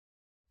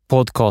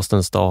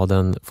Podcasten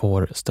Staden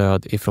får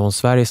stöd ifrån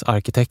Sveriges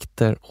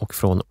arkitekter och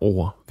från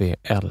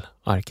ÅVL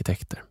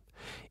Arkitekter.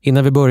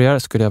 Innan vi börjar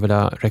skulle jag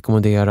vilja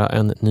rekommendera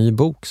en ny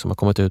bok som har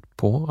kommit ut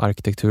på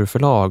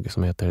Arkitekturförlag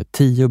som heter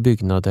 10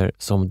 byggnader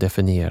som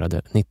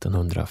definierade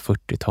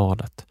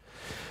 1940-talet.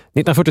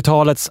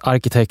 1940-talets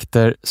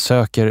arkitekter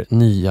söker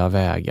nya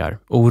vägar.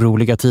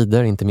 Oroliga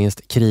tider, inte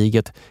minst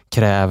kriget,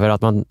 kräver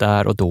att man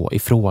där och då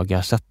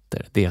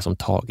ifrågasätter det som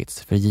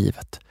tagits för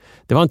givet.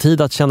 Det var en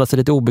tid att känna sig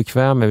lite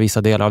obekväm med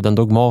vissa delar av den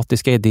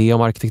dogmatiska idé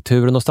om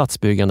arkitekturen och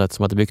stadsbyggandet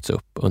som hade byggts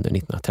upp under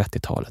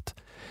 1930-talet.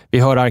 Vi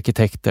hör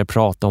arkitekter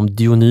prata om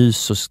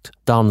Dionysos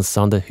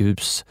dansande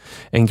hus,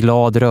 en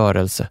glad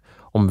rörelse,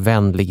 om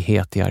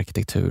vänlighet i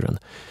arkitekturen.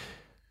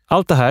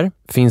 Allt det här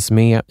finns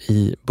med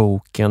i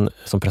boken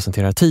som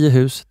presenterar 10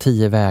 hus,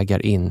 10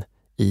 vägar in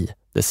i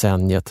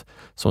decenniet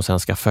som sen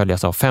ska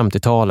följas av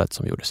 50-talet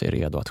som gjorde sig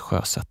redo att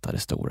sjösätta det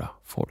stora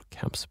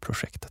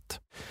folkhemsprojektet.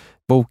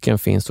 Boken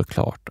finns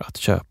såklart att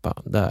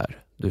köpa där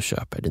du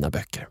köper dina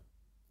böcker.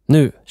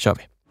 Nu kör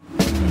vi!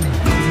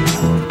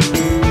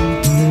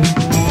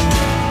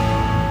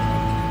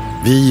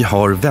 Vi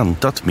har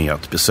väntat med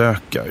att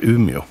besöka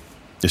Umeå.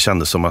 Det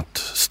kändes som att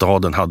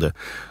staden hade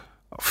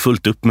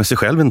fullt upp med sig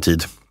själv en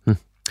tid.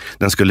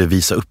 Den skulle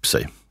visa upp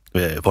sig,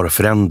 vara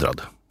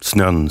förändrad.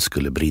 Snön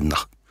skulle brinna.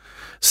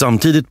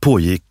 Samtidigt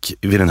pågick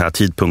vid den här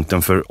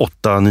tidpunkten för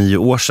 8-9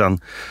 år sedan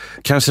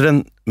kanske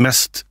den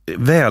mest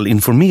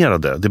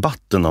välinformerade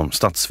debatten om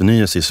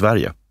stadsförnyelse i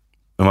Sverige.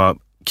 Den var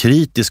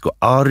kritisk och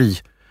arg,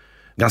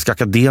 ganska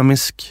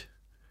akademisk.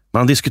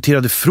 Man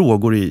diskuterade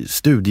frågor i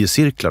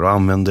studiecirklar och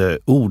använde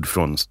ord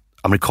från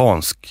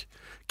amerikansk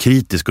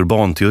kritisk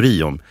urban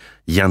teori om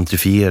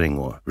gentrifiering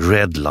och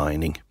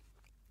redlining.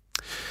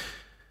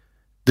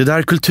 Det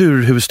där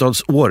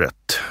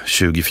kulturhuvudstadsåret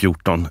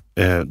 2014,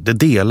 det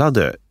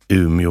delade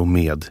Umeå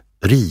med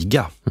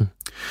Riga.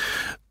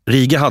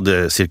 Riga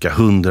hade cirka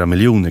 100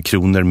 miljoner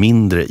kronor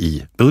mindre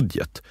i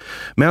budget,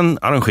 men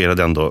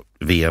arrangerade ändå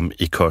VM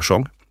i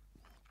körsång.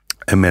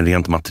 Men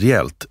rent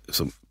materiellt,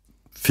 som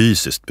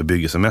fysiskt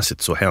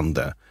bebyggelsemässigt, så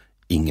hände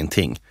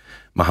ingenting.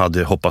 Man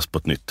hade hoppats på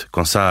ett nytt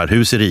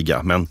konserthus i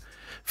Riga, men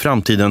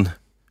framtiden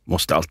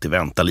måste alltid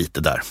vänta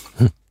lite där.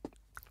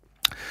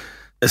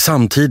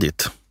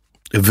 Samtidigt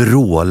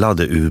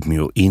vrålade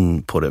Umeå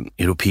in på den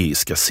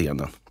europeiska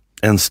scenen.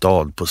 En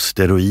stad på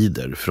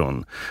steroider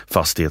från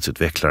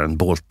fastighetsutvecklaren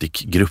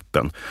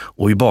Baltic-gruppen.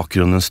 Och i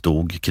bakgrunden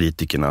stod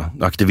kritikerna,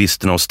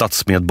 aktivisterna och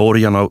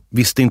stadsmedborgarna och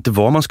visste inte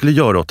vad man skulle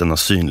göra åt denna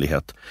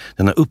synlighet.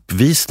 Denna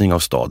uppvisning av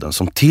staden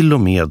som till och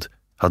med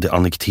hade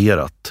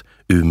annekterat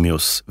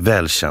Umeås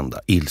välkända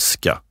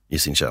ilska i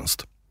sin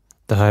tjänst.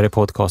 Det här är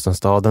podcasten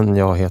Staden.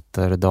 Jag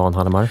heter Dan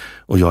Hallemar.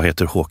 Och jag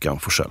heter Håkan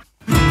Forsell.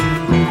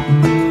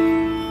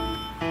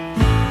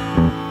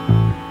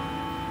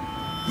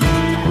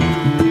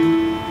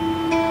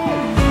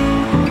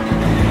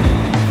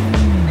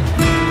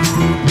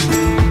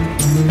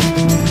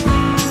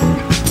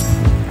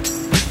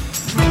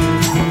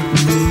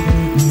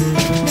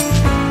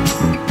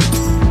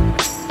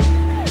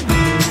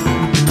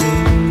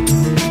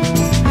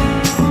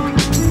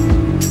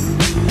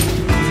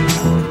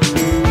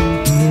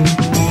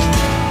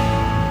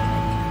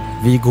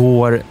 Vi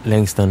går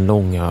längs den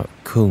långa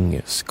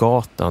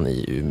Kungsgatan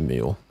i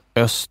Umeå,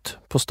 öst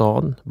på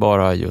stan,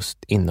 bara just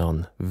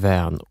innan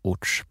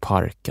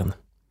Vänortsparken.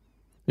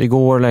 Vi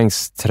går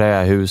längs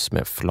trähus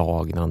med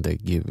flagnande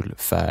gul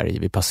färg.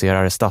 Vi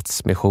passerar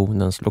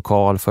Stadsmissionens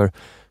lokal för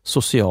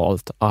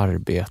socialt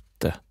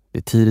arbete. Det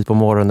är tidigt på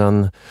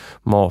morgonen,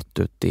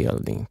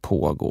 matutdelning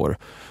pågår.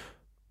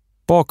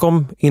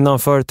 Bakom,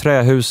 innanför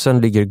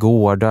trähusen ligger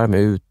gårdar med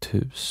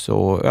uthus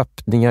och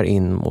öppningar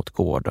in mot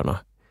gårdarna.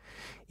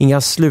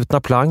 Inga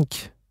slutna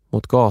plank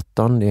mot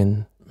gatan, det är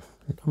en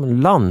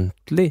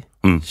lantlig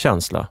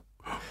känsla.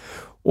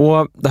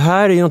 Och det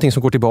här är ju någonting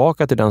som går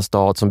tillbaka till den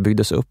stad som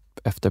byggdes upp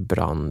efter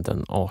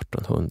branden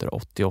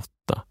 1888.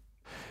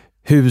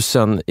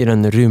 Husen i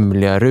den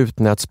rymliga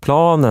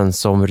Rutnätsplanen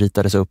som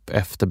ritades upp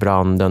efter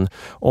branden,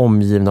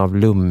 omgivna av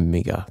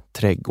lummiga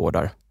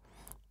trädgårdar.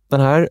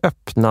 Den här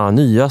öppna,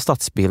 nya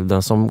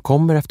stadsbilden som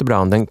kommer efter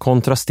branden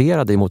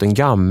kontrasterade mot den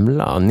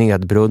gamla,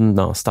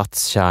 nedbrunna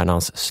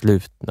stadskärnans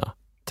slutna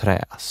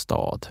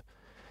trästad.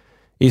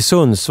 I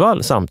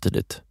Sundsvall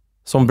samtidigt,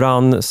 som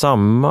brann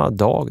samma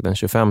dag den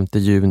 25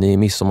 juni i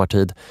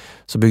midsommartid,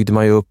 så byggde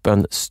man ju upp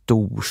en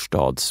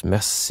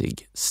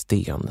storstadsmässig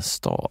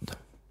stenstad.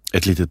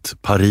 Ett litet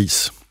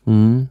Paris.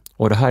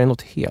 Och det här är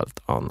något helt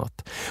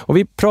annat. Och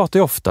vi pratar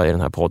ju ofta i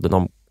den här podden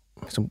om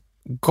liksom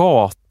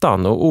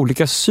gatan och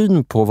olika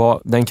syn på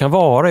vad den kan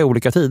vara i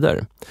olika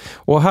tider.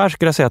 Och här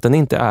skulle jag säga att den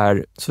inte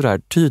är så där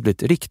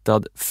tydligt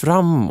riktad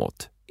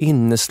framåt,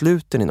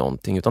 innesluten i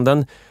någonting, utan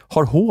den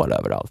har hål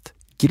överallt,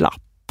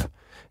 glapp.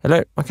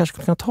 Eller man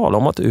kanske kan tala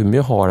om att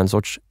Umeå har en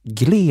sorts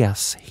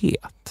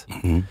gleshet.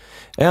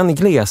 En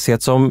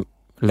gleshet som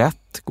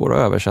lätt går att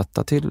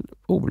översätta till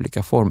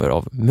olika former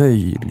av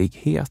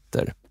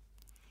möjligheter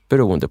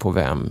beroende på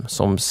vem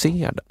som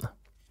ser den.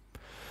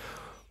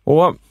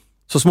 Och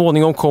så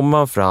småningom kommer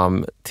man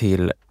fram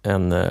till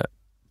en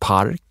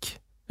park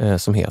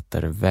som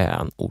heter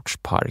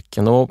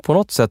Vänortsparken. Och på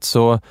något sätt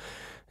så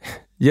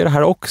ger det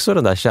här också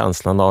den där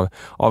känslan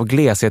av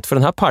gleshet. För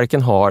den här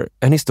parken har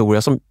en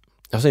historia som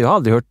jag har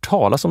aldrig hört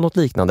talas om något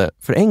liknande.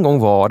 För en gång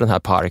var den här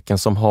parken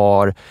som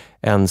har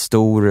en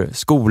stor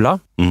skola.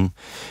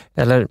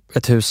 Eller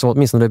ett hus som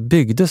åtminstone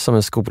byggdes som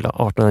en skola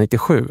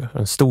 1897.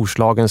 En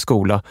storslagen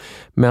skola.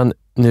 Men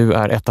nu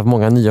är ett av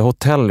många nya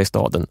hotell i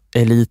staden.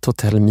 Elite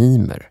Hotel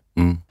Mimer.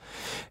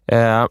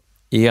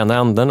 I ena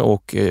änden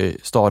och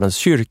stadens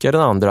kyrka i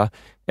den andra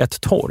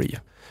ett torg.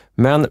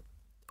 Men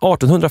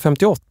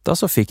 1858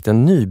 så fick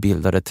den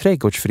nybildade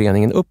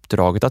trädgårdsföreningen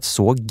uppdraget att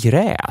så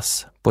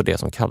gräs på det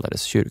som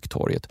kallades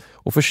kyrktorget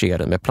och förse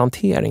den med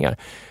planteringar.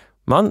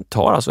 Man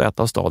tar alltså ett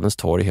av stadens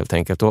torg helt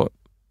enkelt och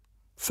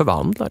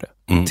förvandlar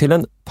det till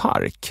en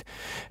park.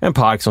 En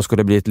park som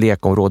skulle bli ett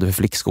lekområde för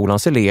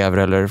flickskolans elever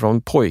eller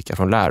från pojkar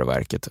från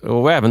läroverket.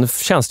 Och även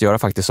tjänstgöra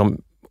faktiskt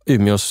som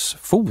Umeås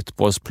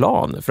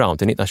fotbollsplan fram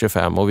till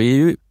 1925. Och vi är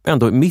ju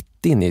ändå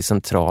mitt inne i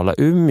centrala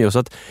Umeå, så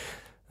att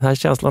den här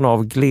känslan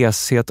av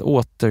gleshet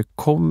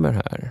återkommer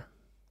här.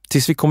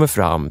 Tills vi kommer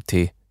fram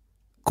till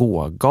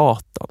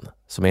Gågatan,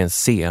 som är en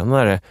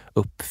senare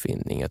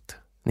uppfinning, ett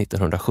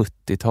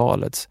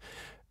 1970-talets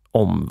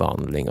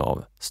omvandling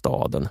av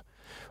staden.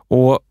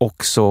 Och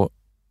också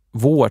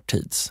vår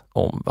tids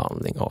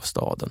omvandling av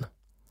staden.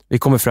 Vi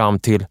kommer fram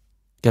till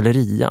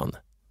Gallerian,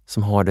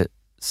 som har det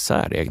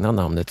säregna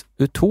namnet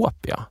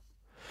Utopia.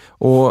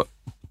 Och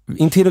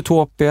intill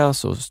Utopia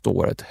så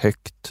står ett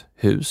högt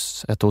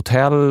hus, ett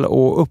hotell,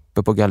 och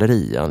uppe på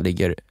Gallerian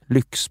ligger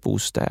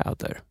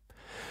lyxbostäder.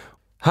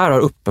 Här har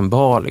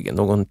uppenbarligen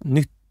något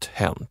nytt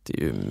hänt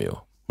i Umeå.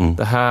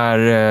 Det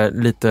här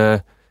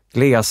lite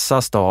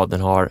glesa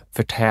staden har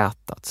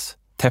förtätats,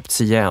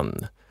 täppts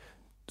igen.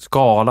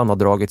 Skalan har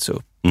dragits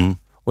upp.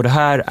 Och det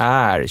här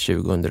är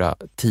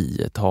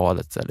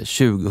 2010-talets eller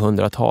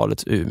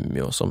 2000-talets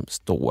Umeå som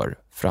står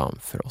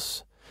framför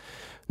oss.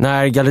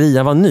 När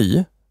Gallerian var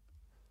ny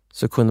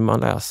så kunde man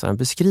läsa en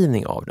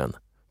beskrivning av den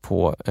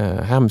på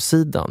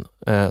hemsidan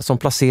som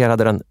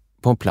placerade den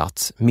på en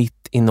plats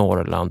mitt i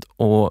Norrland,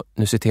 och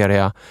nu citerar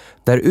jag: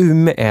 där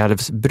Ume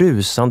älvs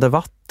brusande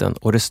vatten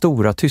och det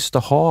stora tysta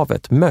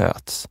havet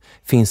möts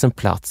finns en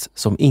plats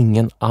som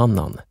ingen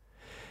annan.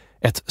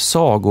 Ett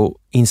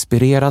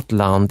sagoinspirerat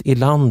land i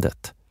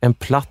landet, en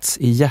plats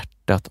i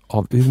hjärtat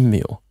av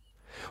Umeå.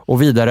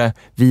 Och vidare: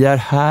 vi är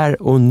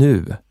här och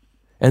nu.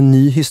 En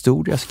ny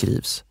historia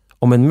skrivs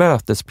om en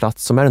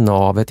mötesplats som är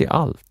navet i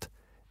allt.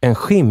 En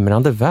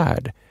skimrande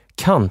värld,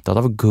 kantad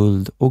av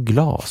guld och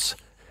glas.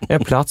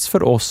 En plats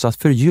för oss att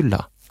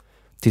förgylla.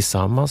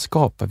 Tillsammans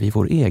skapar vi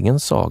vår egen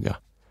saga.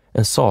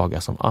 En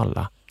saga som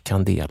alla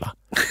kan dela.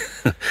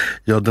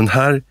 Ja, den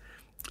här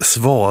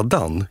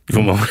svadan,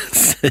 får man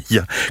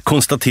säga,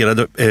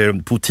 konstaterade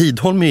på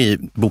Tidholm i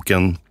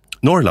boken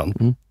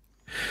Norrland.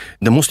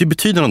 Det måste ju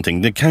betyda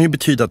någonting. Det kan ju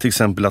betyda till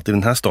exempel att i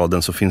den här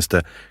staden så finns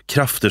det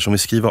krafter som vill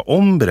skriva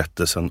om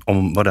berättelsen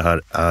om vad det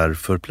här är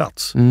för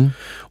plats.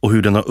 Och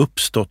hur den har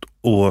uppstått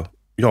och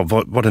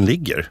var den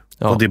ligger.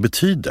 Ja. Vad det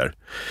betyder.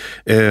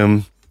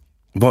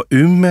 Vad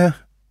Ume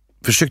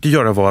försökte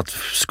göra var att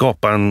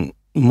skapa en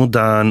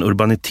modern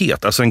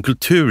urbanitet. Alltså en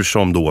kultur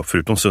som då,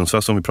 förutom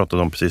Sundsvall som vi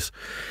pratade om precis,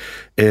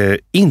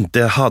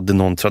 inte hade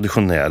någon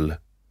traditionell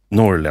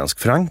norrländsk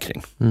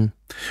förankring.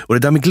 Och det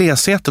där med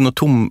glesheten och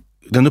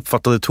den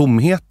uppfattade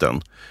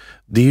tomheten,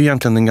 det är ju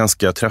egentligen en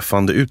ganska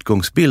träffande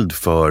utgångsbild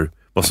för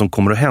vad som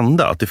kommer att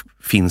hända. Att det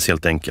finns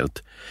helt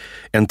enkelt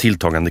en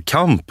tilltagande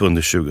kamp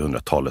under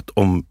 2000-talet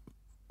om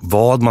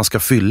vad man ska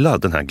fylla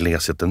den här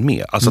glesheten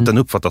med. Alltså att den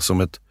uppfattas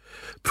som ett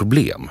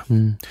problem.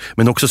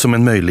 Men också som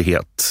en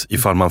möjlighet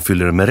ifall man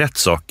fyller det med rätt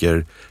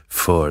saker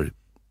för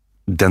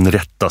den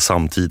rätta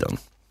samtiden.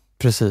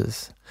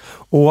 Precis.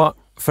 Och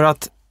för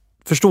att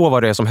förstå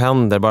vad det är som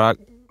händer, bara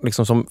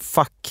liksom som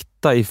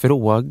fakta i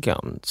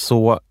frågan,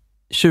 så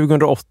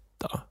 2008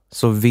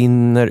 så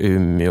vinner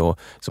Umeå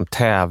som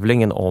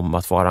tävlingen om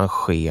att få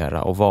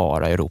arrangera och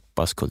vara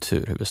Europas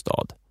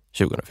kulturhuvudstad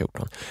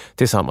 2014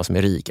 tillsammans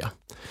med Riga.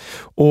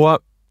 Och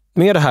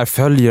med det här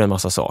följer en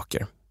massa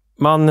saker.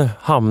 Man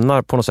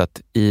hamnar på något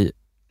sätt i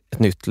ett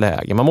nytt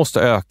läge. Man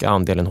måste öka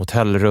andelen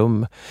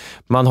hotellrum.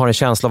 Man har en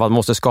känsla av att man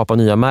måste skapa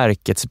nya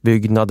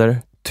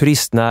märkesbyggnader.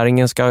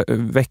 Turistnäringen ska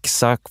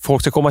växa.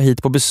 Folk ska komma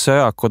hit på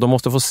besök och de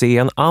måste få se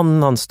en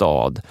annan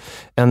stad.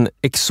 En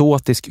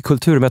exotisk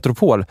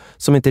kulturmetropol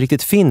som inte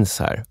riktigt finns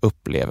här,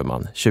 upplever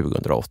man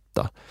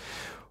 2008.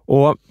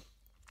 Och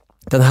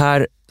den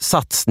här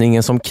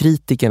satsningen som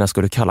kritikerna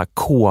skulle kalla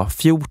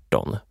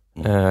K14,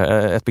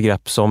 ett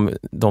begrepp som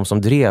de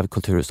som drev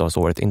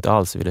kulturhuvudstadsåret inte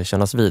alls ville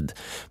kännas vid.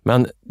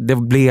 Men det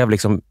blev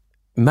liksom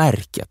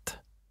märket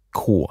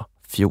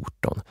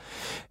K14.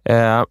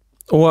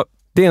 Och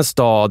det är en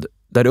stad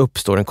där det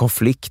uppstår en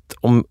konflikt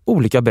om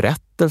olika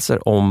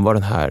berättelser om vad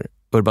den här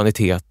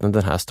urbaniteten,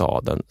 den här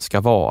staden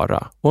ska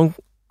vara. Och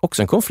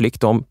också en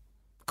konflikt om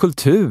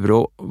kultur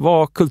och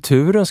vad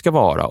kulturen ska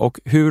vara och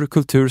hur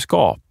kultur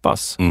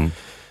skapas.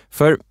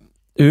 För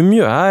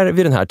Umeå är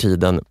vid den här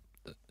tiden,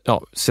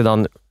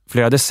 sedan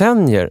flera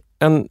decennier,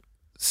 en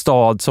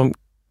stad som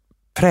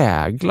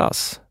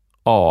präglas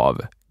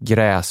av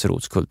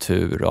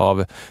gräsrotskultur,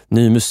 av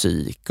ny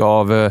musik,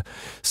 av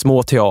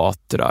små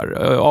teatrar,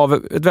 av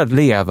ett väldigt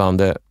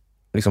levande,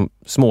 liksom,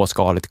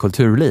 småskaligt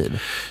kulturliv.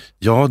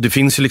 Ja, det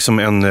finns ju liksom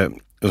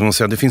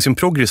det finns en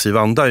progressiv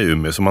anda i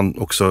Umeå som man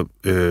också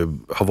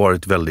har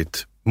varit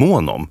väldigt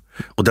mån om.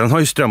 Och den har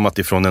ju strömmat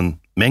ifrån en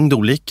mängd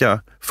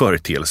olika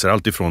företeelser,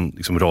 allt ifrån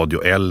liksom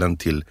Radio Ellen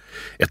till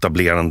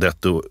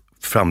etablerandet och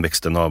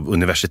framväxten av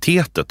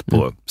universitetet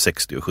på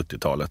 60- och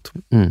 70-talet.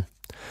 Mm.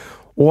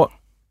 Och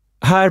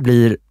här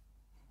blir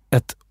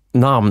ett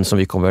namn som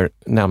vi kommer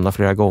nämna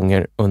flera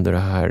gånger under det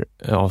här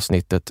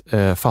avsnittet,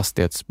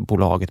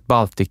 fastighetsbolaget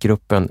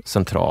Balticgruppen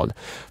Central.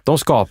 De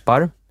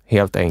skapar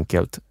helt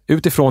enkelt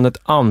utifrån ett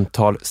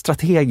antal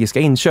strategiska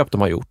inköp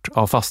de har gjort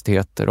av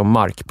fastigheter och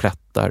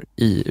markplättar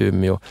i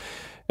Umeå.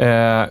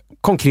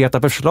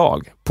 Konkreta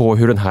förslag på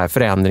hur den här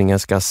förändringen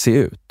ska se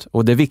ut.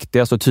 Och det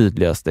viktigaste och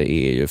tydligaste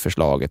är ju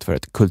förslaget för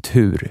ett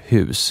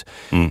kulturhus.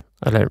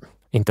 Eller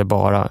inte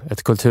bara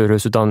ett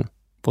kulturhus utan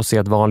på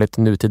sedvanligt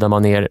nutida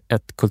manér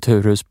ett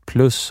kulturhus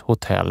plus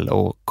hotell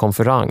och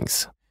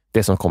konferens.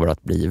 Det som kommer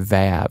att bli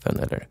väven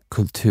eller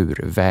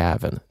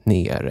kulturväven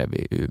nere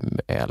vid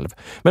Umeå älv.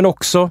 Men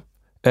också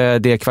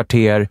det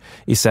kvarter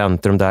i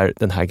centrum där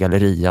den här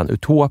gallerian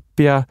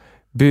Utopia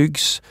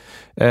byggs.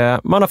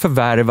 Man har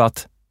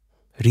förvärvat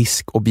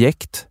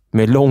riskobjekt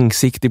med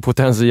långsiktig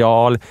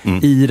potential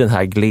i den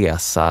här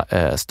glesa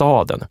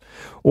staden.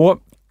 Och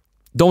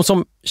de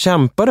som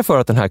kämpade för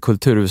att den här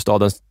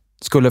kulturhuvudstaden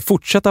skulle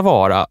fortsätta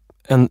vara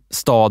en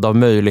stad av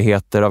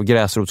möjligheter, av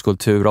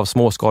gräsrotskultur, av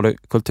småskalig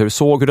kultur,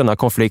 såg hur denna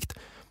konflikt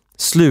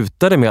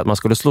slutade med att man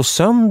skulle slå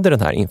sönder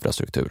den här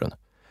infrastrukturen.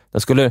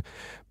 Den skulle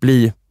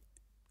bli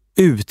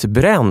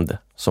utbränd,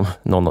 som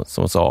någon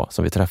som sa,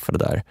 som vi träffade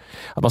där.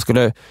 Att man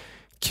skulle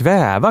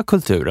kväva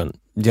kulturen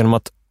genom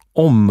att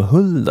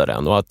omhulda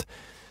den, och att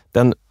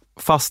den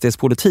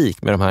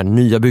fastighetspolitik med de här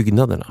nya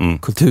byggnaderna,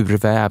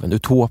 kulturväven,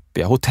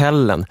 Utopia,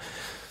 hotellen,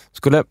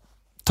 skulle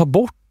ta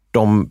bort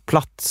de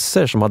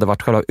platser som hade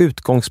varit själva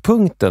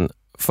utgångspunkten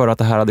för att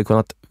det här hade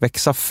kunnat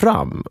växa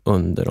fram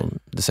under de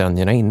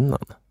decennierna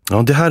innan.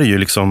 Ja, det här är ju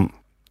liksom,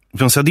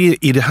 det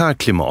är i det här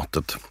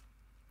klimatet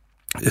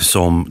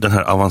som den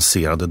här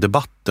avancerade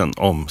debatten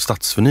om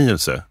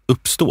stadsförnyelse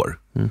uppstår.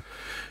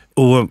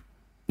 Och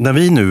när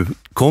vi nu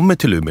kommer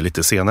till Umeå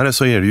lite senare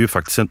så är det ju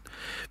faktiskt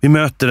vi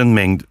möter en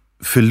mängd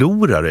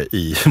förlorare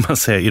i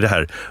det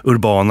här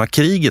urbana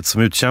kriget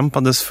som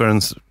utkämpades för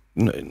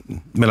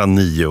mellan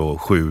 9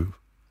 och 7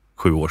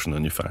 år sedan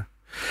ungefär.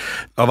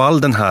 Av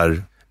all den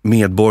här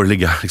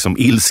medborgerliga liksom,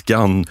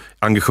 ilskan,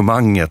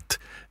 engagemanget,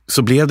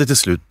 så blev det till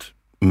slut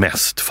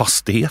mest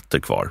fastigheter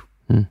kvar.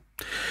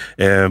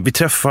 Vi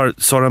träffar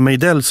Sara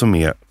Meidell som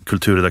är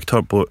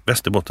kulturredaktör på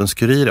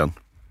Västerbottens-Kuriren.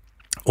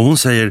 Och hon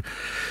säger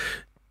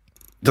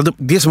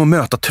det är som att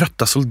möta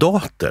trötta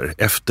soldater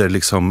efter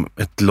liksom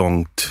ett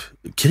långt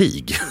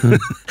krig.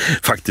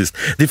 Faktiskt.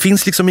 Det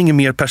finns liksom ingen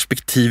mer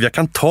perspektiv jag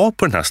kan ta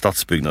på den här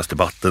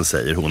stadsbyggnadsdebatten,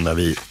 säger hon när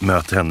vi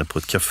möter henne på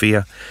ett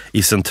café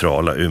i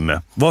centrala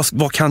Umeå.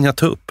 Vad kan jag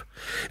ta upp?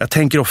 Jag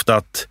tänker ofta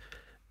att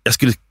jag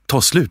skulle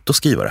ta slut och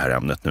skriva det här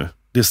ämnet nu.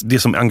 Det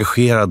som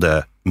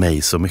engagerade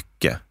mig så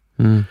mycket,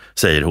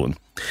 säger hon.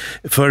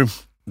 För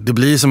det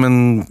blir som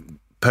en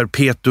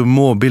perpetuum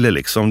mobile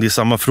liksom. Det är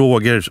samma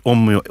frågor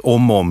om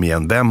och om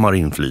igen. Vem har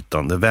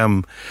inflytande?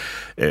 Vem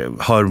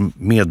har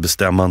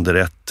medbestämmande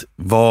rätt?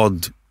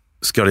 Vad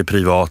ska det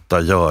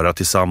privata göra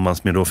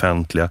tillsammans med det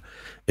offentliga?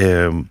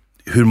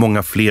 Hur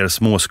många fler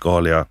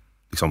småskaliga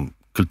liksom,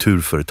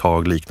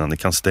 kulturföretag liknande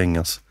kan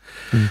stängas?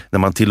 När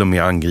man till och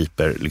med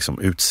angriper liksom,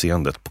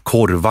 utseendet på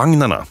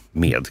korvvagnarna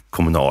med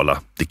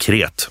kommunala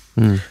dekret.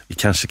 Vi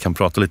kanske kan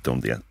prata lite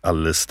om det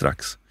alldeles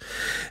strax.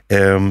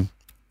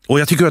 Och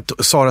jag tycker att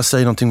Sara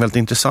säger någonting väldigt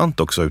intressant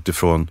också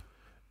utifrån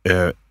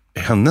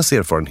hennes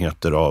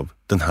erfarenheter av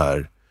den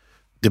här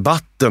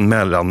debatten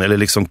mellan, eller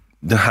liksom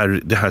det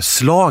här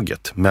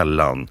slaget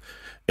mellan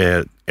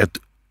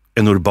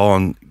en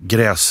urban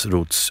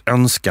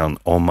gräsrotsönskan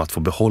om att få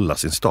behålla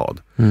sin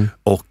stad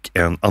och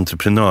en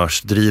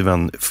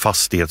entreprenörsdriven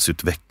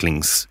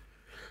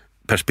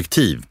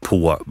fastighetsutvecklingsperspektiv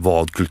på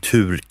vad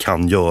kultur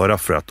kan göra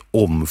för att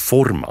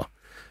omforma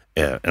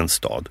en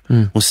stad.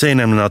 Hon säger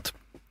nämligen att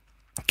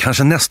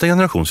kanske nästa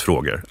generations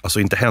frågor, alltså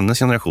inte hennes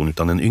generation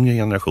utan en yngre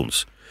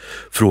generations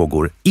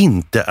frågor,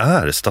 inte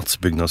är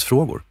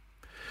stadsbyggnadsfrågor.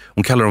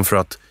 Hon kallar dem för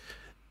att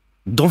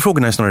de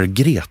frågorna är snarare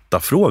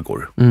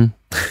Greta-frågor.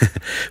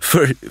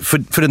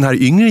 för den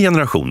här yngre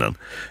generationen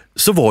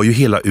så var ju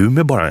hela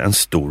Umeå bara en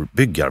stor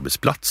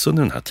byggarbetsplats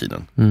under den här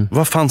tiden.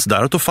 Vad fanns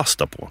där att ta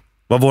fasta på?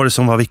 Vad var det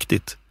som var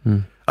viktigt?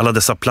 Alla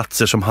dessa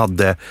platser som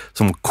hade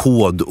som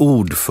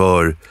kodord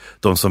för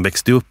de som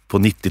växte upp på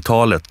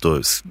 90-talet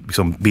och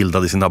liksom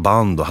bildade sina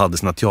band och hade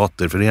sina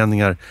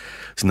teaterföreningar,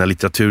 sina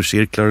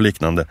litteraturcirklar och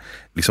liknande,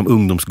 liksom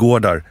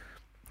ungdomsgårdar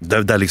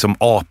där liksom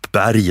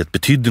apberget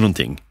betydde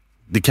någonting.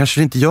 Det kanske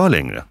det inte gör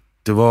längre.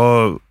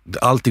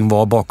 Allting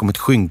var bakom ett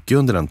skynke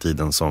under den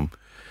tiden som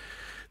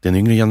den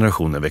yngre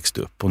generationen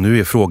växte upp. Och nu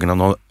är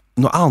frågorna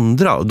några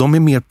andra, och de är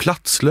mer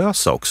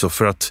platslösa också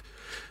för att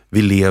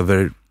vi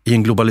lever i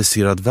en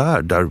globaliserad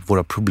värld där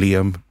våra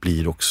problem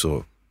blir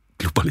också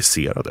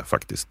globaliserade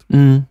faktiskt.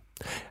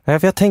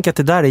 Jag tänker att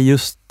det där är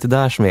just det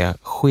där som är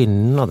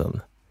skillnaden.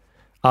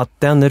 Att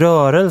den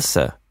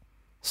rörelse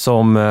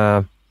som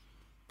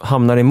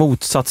hamnar i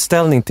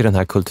motsatsställning till den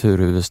här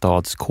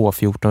kulturhuvudstads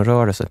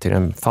K14-rörelse, till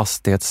den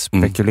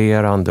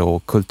fastighetsspekulerande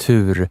och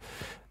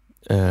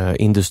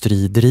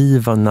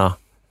kulturindustridrivna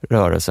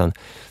rörelsen,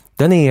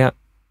 den är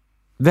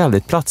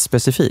väldigt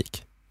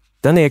platsspecifik.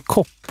 Den är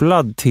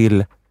kopplad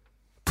till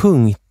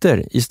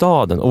punkter i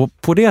staden, och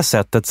på det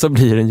sättet så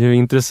blir den ju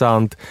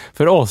intressant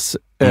för oss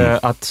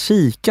att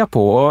kika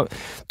på. Och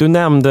du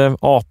nämnde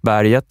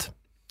Apberget,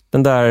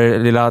 den där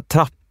lilla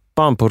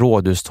trappan på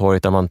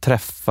Rådhustorget där man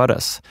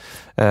träffades,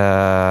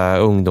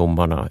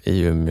 ungdomarna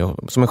i Umeå,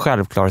 som en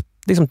självklar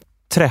liksom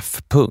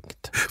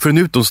träffpunkt. För en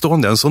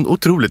utomstående, en sån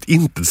otroligt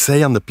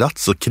intetsägande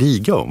plats att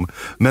kriga om,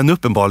 men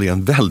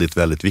uppenbarligen väldigt,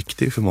 väldigt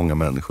viktig för många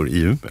människor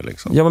i Umeå.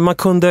 Liksom. Ja, men man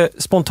kunde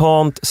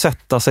spontant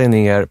sätta sig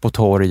ner på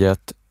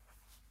torget,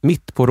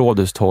 mitt på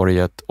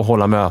Rådhustorget, och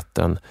hålla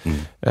möten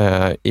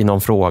i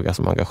någon fråga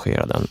som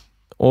engagerade den.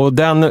 Och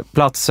den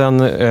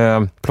platsen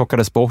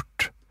plockades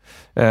bort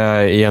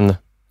i en,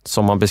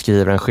 som man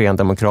beskriver, en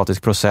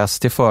skendemokratisk process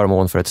till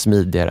förmån för ett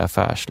smidigare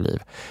affärsliv.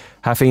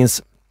 Här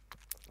finns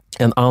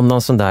en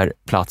annan sån där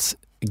plats,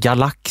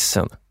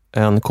 Galaxen,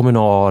 en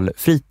kommunal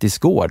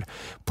fritidsgård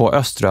på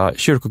Östra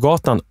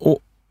Kyrkogatan, och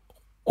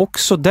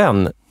också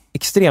den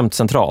extremt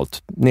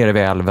centralt nere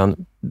vid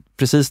älven,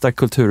 precis där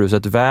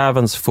kulturhuset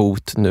Vävens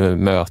fot nu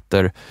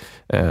möter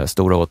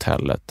Stora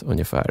hotellet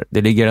ungefär.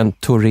 Det ligger en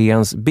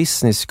Thoréns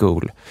Business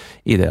School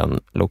i den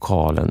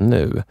lokalen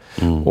nu.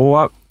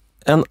 Och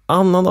en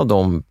annan av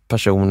de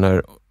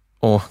personer,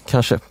 och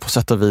kanske på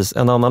sätt och vis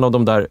en annan av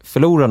de där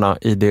förlorarna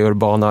i det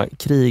urbana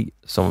krig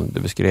som du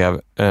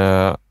beskrev,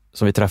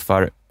 som vi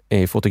träffar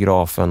i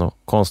fotografen och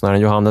konstnären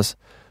Johannes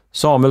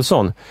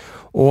Samuelsson.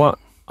 Och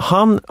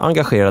han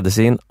engagerade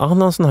sig i en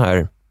annan sån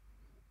här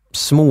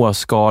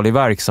småskalig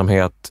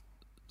verksamhet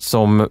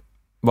som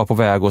var på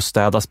väg att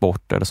städas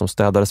bort, eller som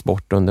städades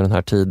bort under den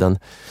här tiden.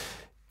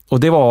 Och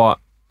det var,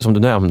 som du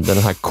nämnde,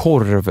 den här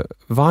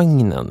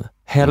korvvagnen.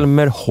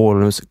 Helmer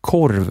Holms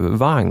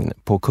korvvagn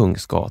på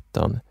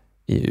Kungsgatan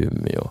i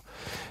Umeå.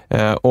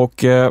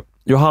 Och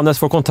Johannes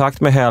får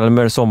kontakt med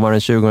Helmer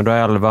sommaren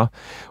 2011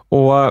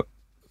 och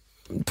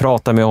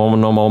pratar med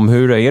honom om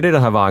hur är det i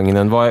den här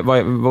vagnen,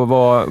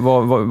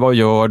 vad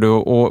gör du?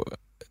 Och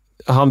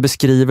han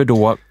beskriver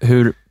då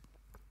hur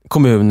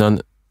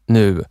kommunen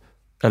nu,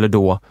 eller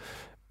då,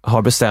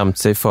 har bestämt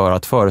sig för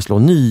att föreslå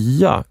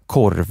nya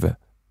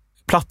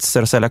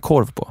korvplatser att sälja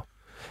korv på.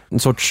 En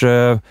sorts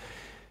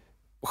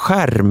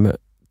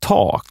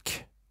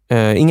skärmtak.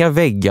 Inga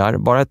väggar,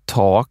 bara ett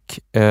tak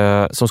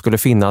som skulle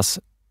finnas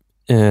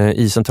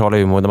i centrala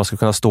Umeå, där man skulle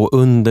kunna stå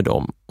under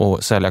dem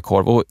och sälja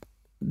korv. Och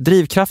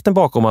drivkraften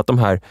bakom att de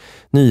här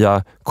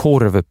nya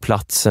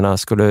korvplatserna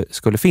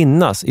skulle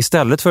finnas,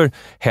 istället för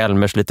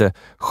Helmers lite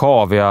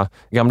sjaviga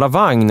gamla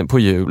vagn på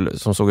hjul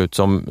som såg ut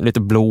som lite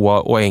blå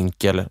och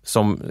enkel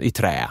som i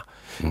trä,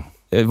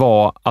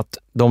 var att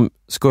de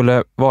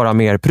skulle vara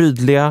mer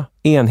prydliga,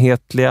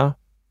 enhetliga,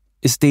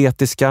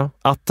 estetiska,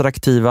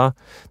 attraktiva.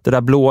 Det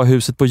där blåa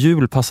huset på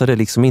hjul passade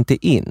liksom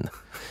inte in.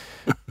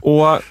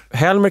 Och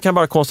Helmer kan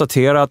bara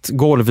konstatera att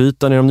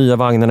golvytan i de nya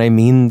vagnarna är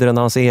mindre än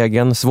hans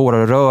egen,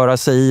 svårare att röra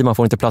sig i, man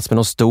får inte plats med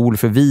någon stol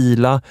för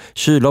vila,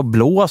 kyla och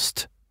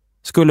blåst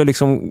skulle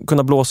liksom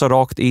kunna blåsa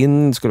rakt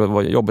in, skulle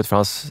vara jobbigt för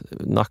hans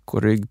nack-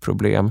 och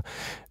ryggproblem.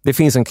 Det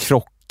finns en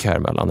krock här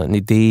mellan en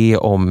idé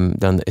om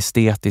den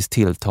estetiskt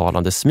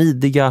tilltalande,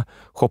 smidiga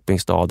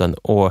shoppingstaden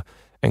och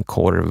en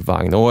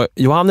korvvagn. Och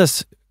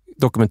Johannes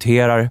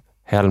dokumenterar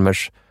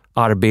Helmers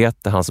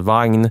arbete, hans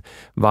vagn.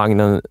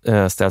 Vagnen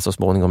ställs så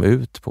småningom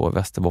ut på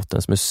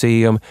Västerbottens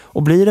museum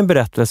och blir en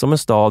berättelse om en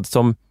stad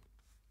som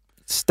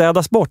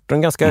städas bort.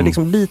 En ganska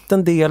liksom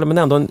liten del, men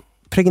ändå en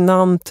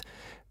pregnant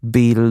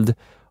bild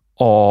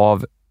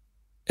av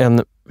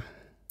en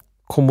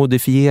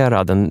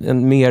kommodifierad,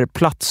 en mer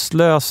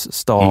platslös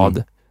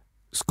stad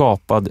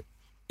skapad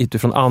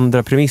utifrån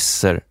andra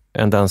premisser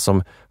än den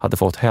som hade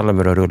fått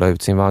Helmer att rulla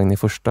ut sin vagn i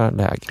första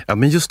läge. Ja,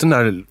 men just den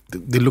där,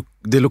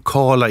 de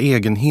lokala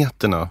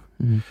egenheterna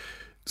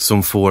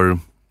som får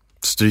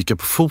stryka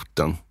på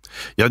foten.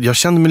 Jag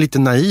kände mig lite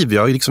naiv.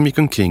 Jag liksom gick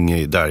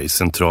omkring där i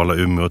centrala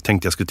Umeå och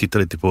tänkte jag skulle titta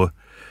lite på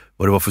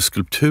vad det var för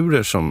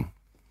skulpturer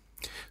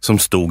som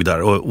stod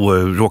där,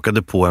 och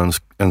råkade på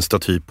en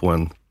staty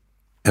på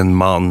en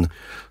man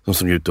som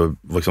såg ut att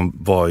liksom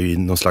var i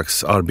någon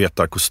slags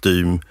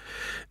arbetarkostym.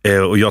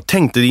 Och jag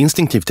tänkte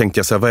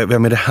instinktivt så här,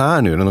 vem är det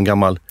här nu? Någon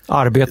gammal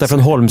arbetare från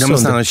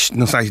Holmsund.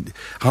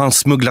 Har han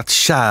smugglat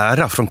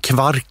kära från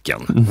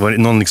Kvarken? Var det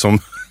någon liksom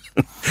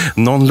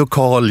någon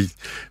lokal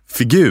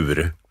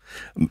figur?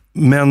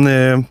 Men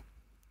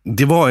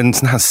det var en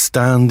sån här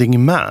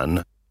standing man.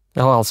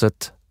 Jag har alltså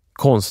ett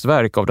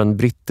konstverk av den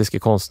brittiske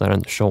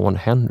konstnären Sean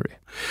Henry.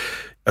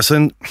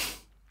 Alltså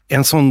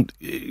en sån,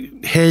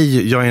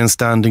 hej, jag är en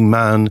standing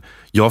man,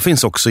 jag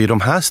finns också i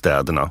de här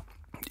städerna.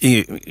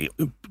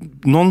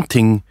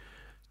 Någonting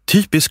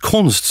typisk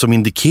konst som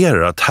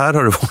indikerar att här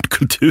har det varit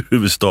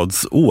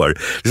kulturhuvudstadsår.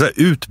 Det är så här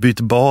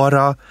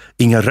utbytbara,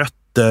 inga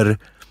rötter,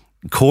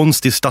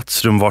 konst i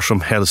stadsrum var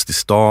som helst i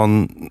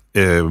stan,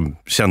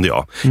 kände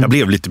jag. Jag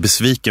blev lite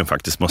besviken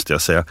faktiskt, måste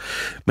jag säga.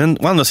 Men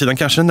å andra sidan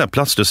kanske den där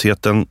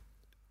platslösheten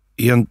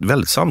är en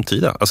väldigt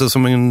samtida. Alltså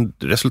som en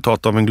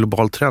resultat av en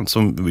global trend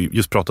som vi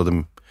just pratade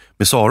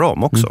med Sara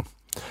om också.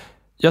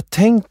 Jag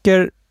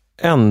tänker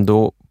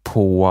ändå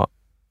på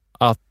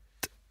att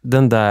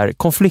den där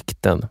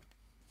konflikten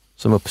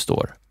som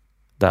uppstår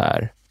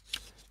där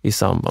i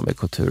samband med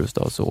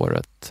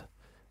kulturhuvudstadsåret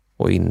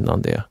och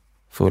innan det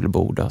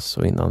fullbordas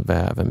och innan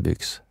väven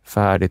byggs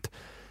färdigt.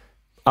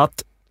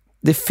 Att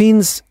det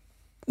finns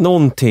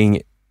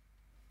någonting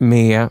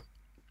med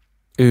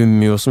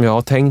Umeå som jag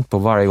har tänkt på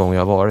varje gång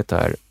jag har varit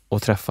där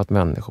och träffat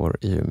människor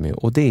i Umeå.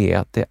 Och det är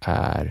att det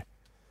är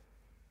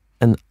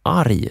en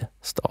arg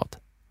stad.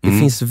 Det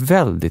finns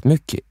väldigt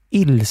mycket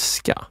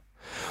ilska.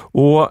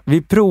 Och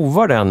vi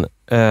provar den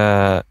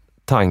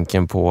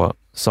tanken på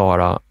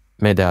Sara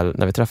Mejdell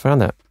när vi träffar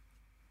henne.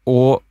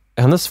 Och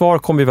hennes svar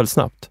kom ju väldigt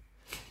snabbt.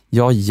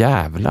 Ja,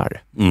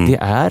 jävlar. Det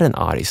är en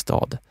arg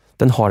stad.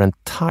 Den har en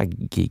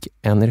taggig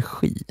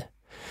energi.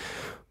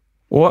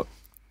 Och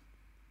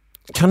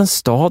kan en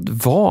stad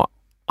vara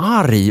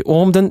arg?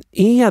 Och om den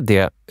är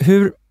det,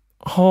 hur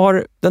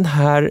har den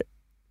här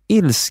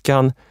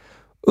ilskan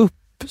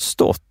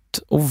uppstått?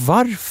 Och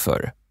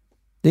varför?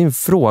 Det är en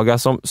fråga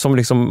som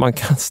liksom man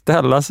kan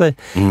ställa sig.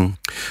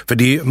 För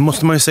det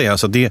måste man ju säga,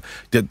 alltså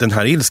den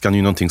här ilskan är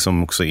ju någonting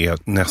som också är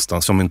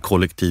nästan som en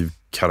kollektiv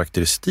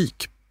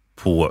karaktäristik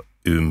på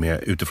Umeå,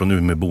 utifrån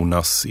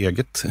Umeåbornas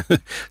eget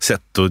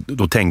sätt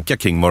att tänka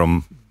kring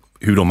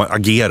hur de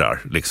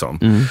agerar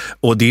liksom.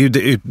 Och det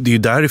är ju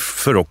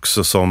därför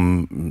också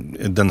som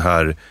den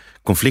här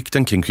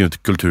konflikten kring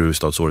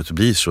kulturhuvudstadsåret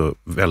blir så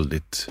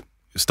väldigt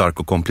stark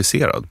och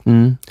komplicerad.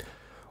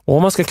 Och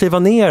om man ska kliva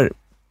ner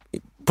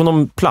på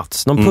någon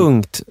plats, någon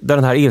punkt där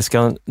den här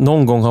ilskan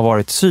någon gång har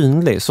varit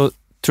synlig, så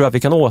tror jag att vi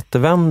kan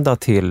återvända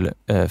till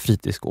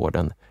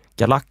fritidsgården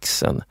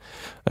Galaxen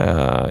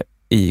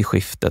i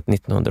skiftet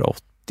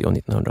 1980 och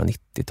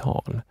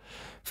 1990-tal.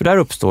 För där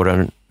uppstår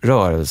en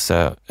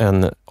rörelse,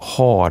 en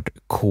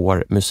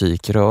hardcore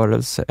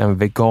musikrörelse, en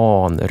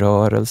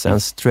veganrörelse,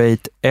 en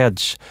straight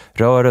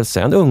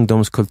edge-rörelse, en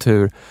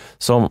ungdomskultur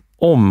som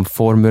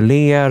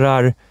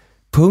omformulerar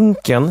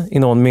punken i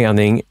någon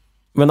mening,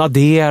 men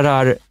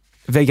adderar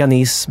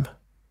veganism,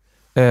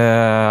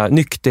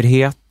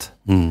 nykterhet.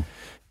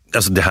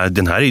 Alltså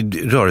den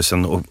här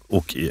rörelsen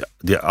och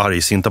det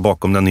argsinta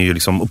bakom den är ju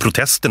liksom, och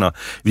protesterna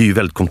är ju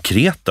väldigt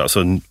konkreta. Alltså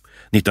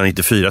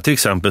 1994 till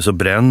exempel så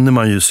bränner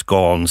man ju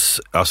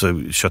Scans,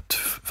 alltså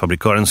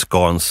köttfabrikören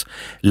Scans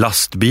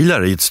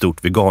lastbilar i ett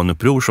stort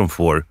veganuppror som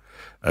får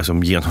alltså,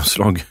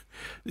 genomslag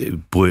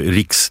på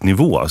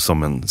riksnivå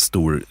som en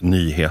stor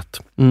nyhet.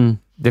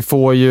 Det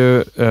får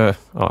ju,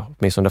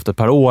 åtminstone efter ett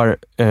par år,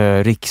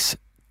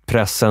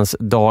 rikspressens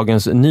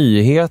Dagens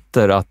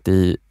Nyheter att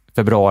i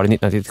februari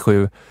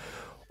 1997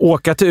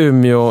 åka till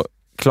Umeå.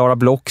 Klara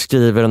Block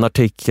skriver en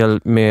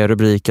artikel med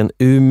rubriken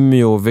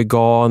Umeå,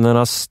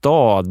 veganernas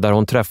stad, där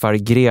hon träffar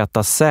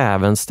Greta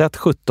Sävenstedt,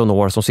 17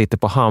 år, som sitter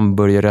på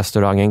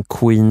hamburgerrestaurangen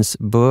Queens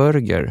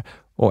Burger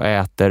och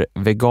äter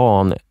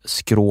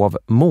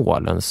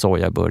veganskrovmål, en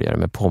sojaburgare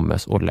med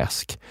pommes och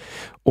läsk.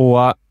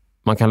 Och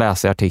man kan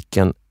läsa i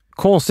artikeln: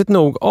 konstigt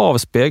nog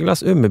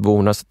avspeglas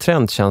Umeåbornas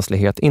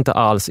trendkänslighet inte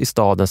alls i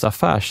stadens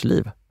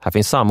affärsliv. Här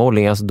finns samma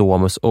Åhléns,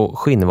 Domus och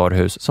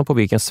skinnvaruhus som på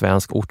vilken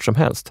svensk ort som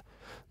helst.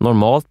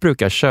 Normalt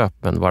brukar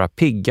köpen vara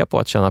pigga på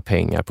att tjäna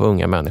pengar på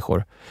unga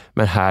människor,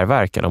 men här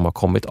verkar de ha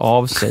kommit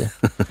av sig.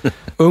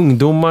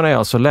 Ungdomarna är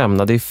alltså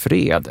lämnade i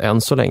fred,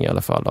 än så länge i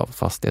alla fall, av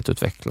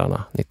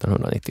fastighetsutvecklarna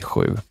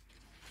 1997.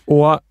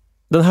 Och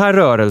den här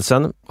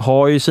rörelsen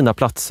har ju sina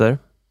platser,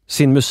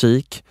 sin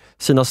musik,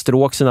 sina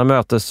stråk, sina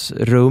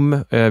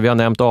mötesrum. Vi har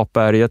nämnt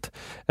Apberget,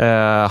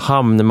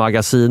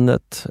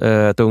 Hamnmagasinet,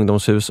 ett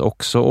ungdomshus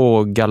också,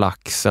 och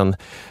Galaxen.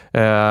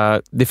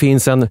 Det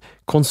finns en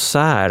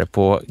konsert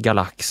på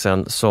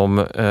Galaxen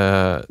som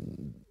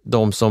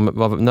de som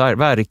var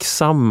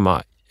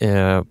verksamma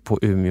på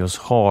Umeås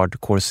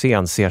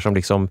hardcore-scen ser som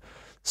liksom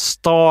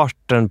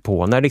starten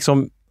på, när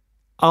liksom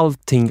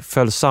allting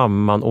föll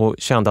samman och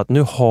kände att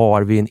nu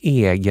har vi en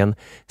egen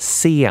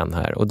scen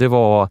här. Och det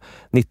var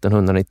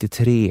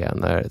 1993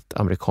 när ett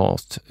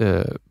amerikanskt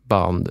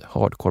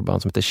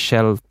hardcore-band som heter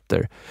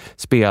Shelter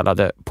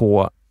spelade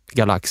på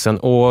Galaxen.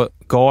 Och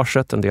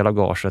en del av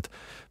gaget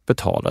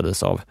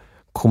betalades av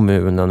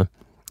kommunen.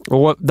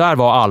 Och där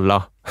var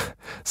alla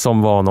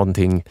som var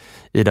någonting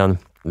i den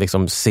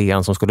liksom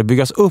scen som skulle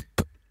byggas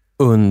upp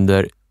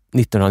under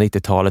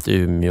 1990-talet i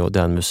Umeå,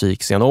 den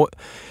musikscen. Och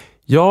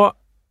jag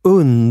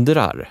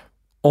undrar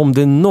om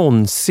det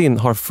någonsin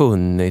har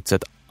funnits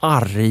ett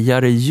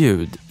argare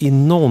ljud i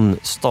någon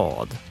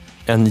stad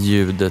än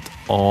ljudet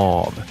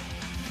av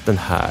den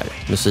här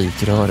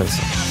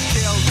musikrörelsen.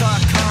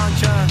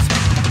 conscious.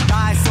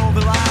 Lies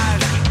over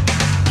lies.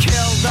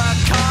 Kill the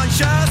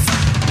conscious.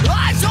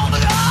 Lies over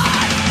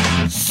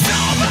lies.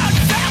 Sober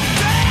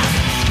self-death.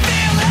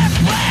 Feel it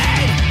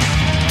bleed.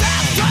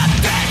 That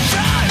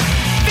tradition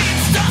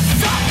feeds the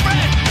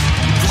suffering.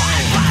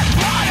 Drive by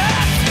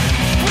products.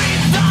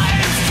 Breathe the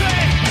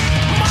history.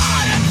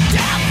 Modern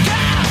death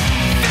can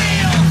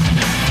feel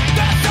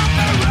the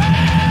suffering.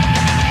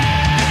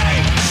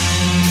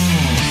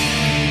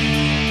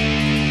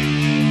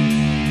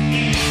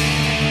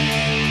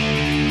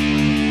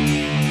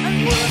 And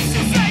who's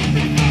to say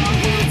before?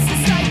 Who's to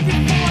say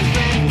before?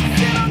 Things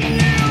sit on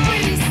you. We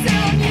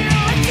sit on you.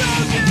 I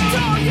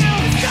told you.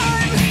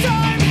 It's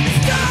time. It's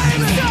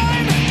time. It's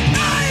time. It's time.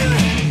 I'm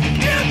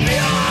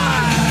impure.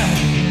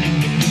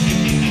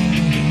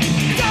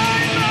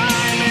 Time. I'm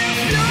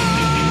impure.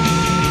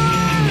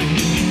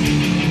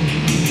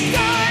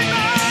 Time. I'm impure. Time.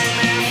 I'm impure. Time.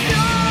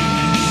 I'm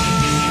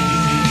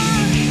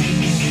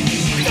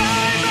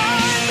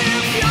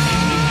impure.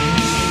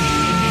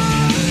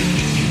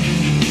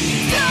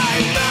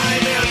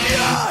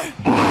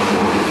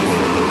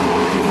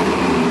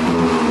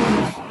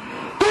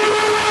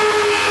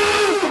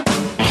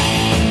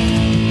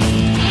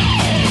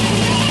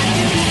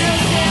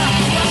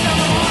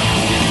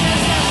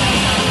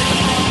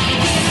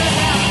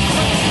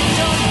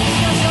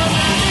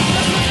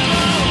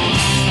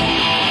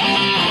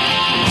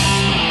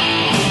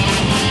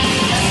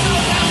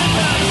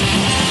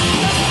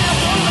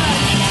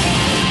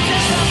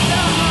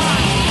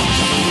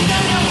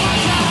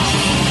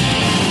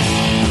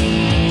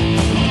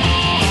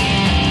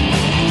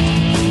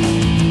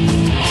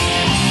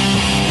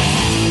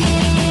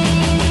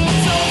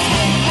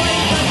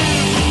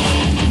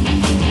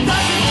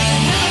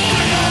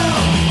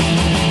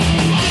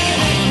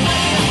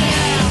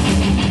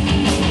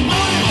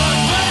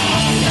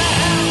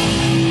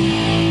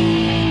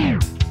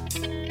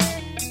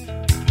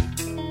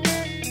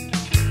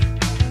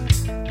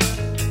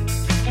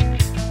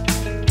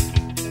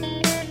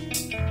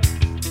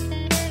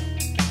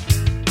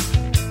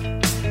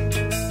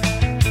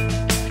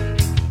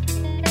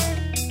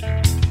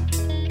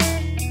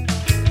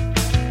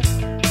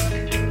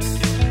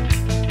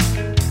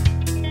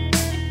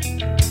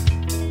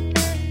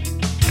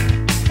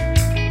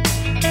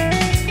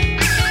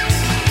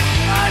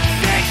 I'm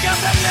sick of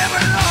the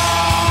living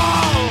law.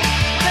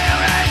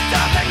 There is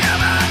nothing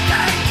human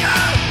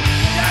danger.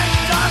 There's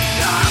just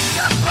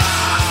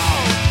comfortable.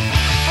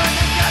 When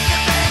the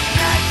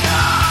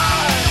justification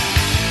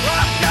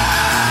of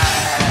day.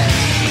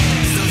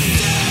 So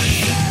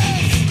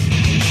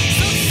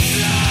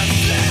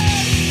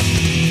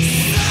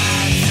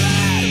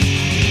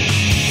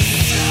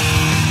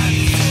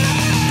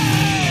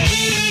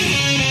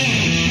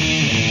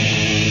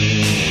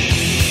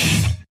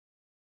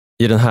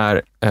I den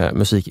här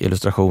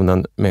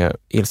musikillustrationen med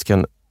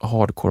ilsken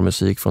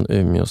hardcore-musik från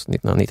Umeås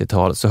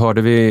 1990-tal så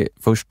hörde vi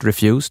först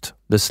Refused,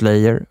 The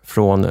Slayer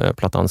från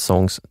plattan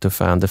Songs to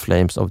Fan the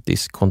Flames of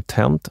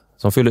Discontent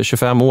som fyller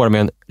 25 år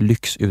med en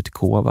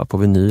lyxutgåva på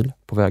vinyl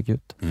på väg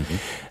ut.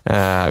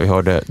 Vi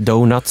hörde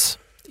Donuts,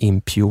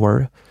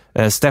 Impure,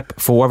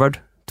 Step Forward,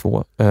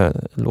 2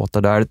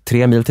 låtar där,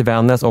 3 mil till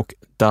Vännäs och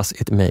Does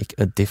It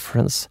Make a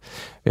Difference.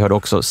 Vi hörde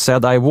också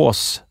Said I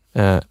Was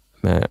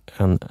med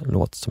en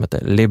låt som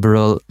heter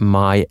Liberal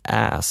My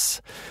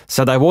Ass.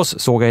 Said I Was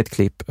såg jag ett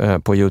klipp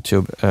på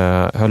YouTube,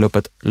 höll upp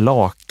ett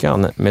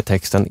lakan med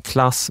texten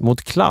Klass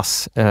mot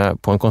klass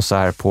på en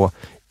konsert på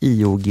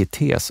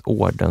IOGTs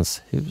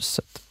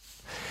Ordenshuset.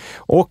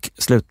 Och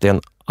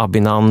slutligen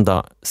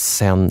Abhinanda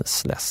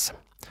Senseless.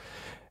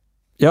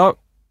 Jag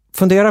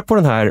funderar på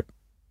den här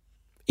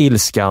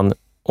ilskan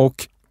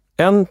och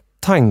en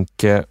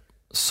tanke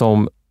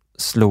som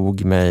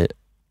slog mig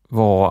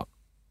var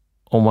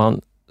om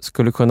man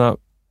skulle kunna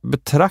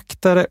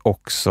betrakta det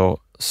också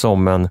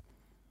som en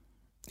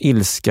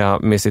ilska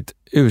med sitt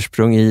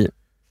ursprung i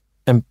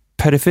en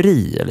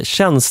periferi eller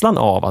känslan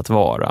av att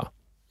vara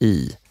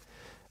i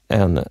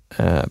en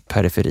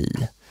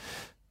periferi.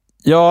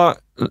 Jag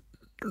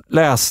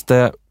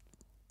läste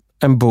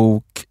en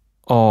bok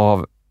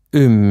av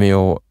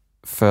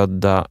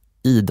Umeå-födda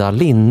Ida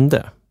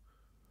Linde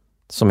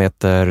som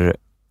heter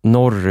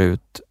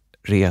Norrut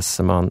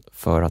reser man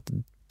för att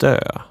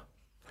dö.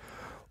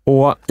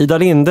 Och Ida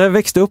Linde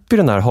växte upp i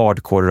den här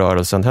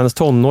hardcore-rörelsen. Hennes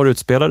tonår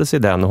utspelade sig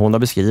i den och hon har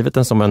beskrivit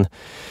den som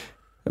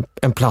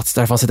en plats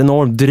där det fanns ett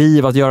enormt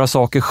driv att göra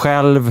saker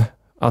själv,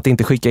 att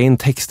inte skicka in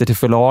texter till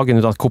förlagen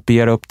utan att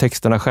kopiera upp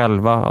texterna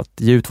själva, att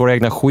ge ut våra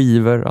egna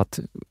skivor, att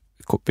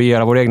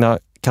kopiera våra egna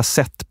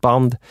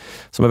kassettband,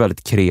 som är en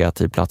väldigt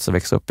kreativ plats att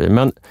växa upp i.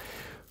 Men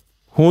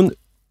hon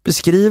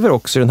beskriver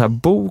också i den här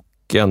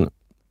boken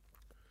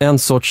en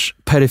sorts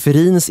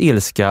periferins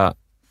ilska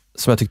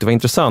som jag tyckte var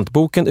intressant.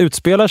 Boken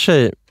utspelar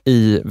sig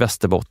i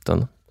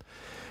Västerbotten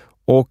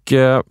och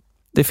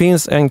det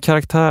finns en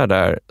karaktär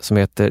där som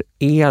heter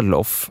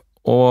Elof,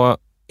 och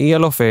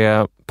Elof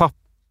är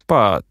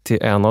pappa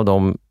till en av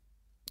de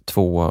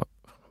 2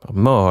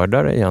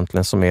 mördare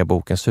egentligen som är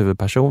bokens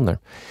huvudpersoner,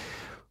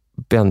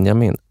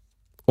 Benjamin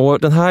Och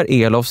den här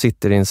Elof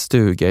sitter i en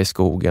stuga i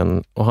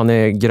skogen och han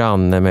är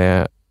granne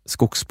med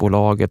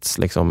skogsbolagets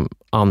liksom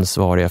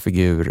ansvariga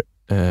figur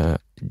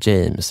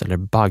James, eller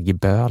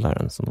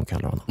baggbölaren som de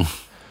kallar honom.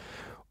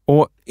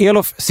 Och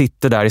Elof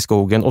sitter där i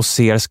skogen och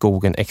ser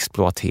skogen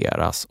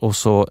exploateras, och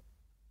så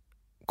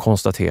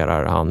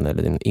konstaterar han,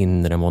 eller en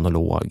inre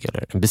monolog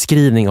eller en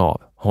beskrivning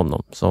av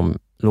honom som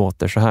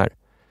låter så här: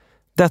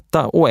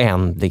 detta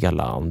oändliga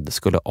land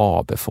skulle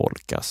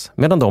avbefolkas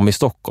medan de i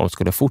Stockholm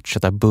skulle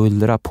fortsätta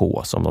bullra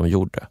på som de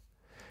gjorde.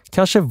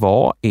 Kanske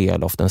var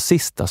Elof den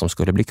sista som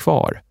skulle bli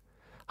kvar.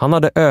 Han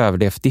hade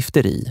överlevt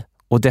difteri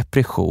och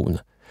depression,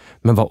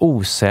 men var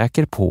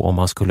osäker på om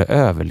han skulle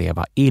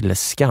överleva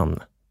ilskan.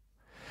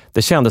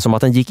 Det kändes som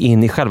att den gick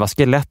in i själva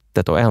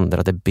skelettet och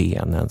ändrade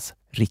benens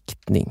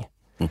riktning.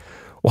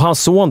 Och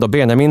hans son då,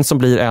 Benjamin, som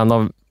blir en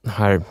av de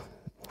här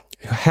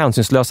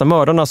hänsynslösa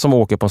mördarna som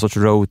åker på en sorts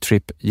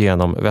roadtrip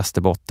genom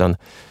Västerbotten,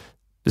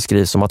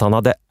 beskrivs som att han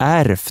hade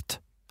ärvt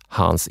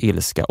hans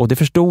ilska. Och det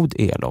förstod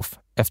Elof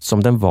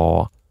eftersom den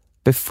var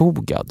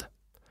befogad.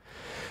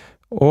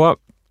 Och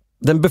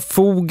den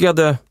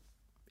befogade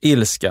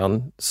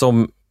ilskan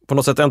som på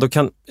något sätt ändå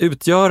kan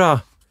utgöra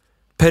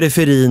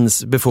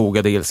periferins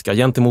befogade ilska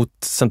gentemot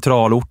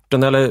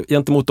centralorten, eller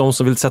gentemot de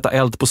som vill sätta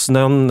eld på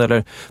snön,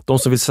 eller de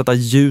som vill sätta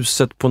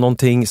ljuset på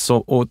någonting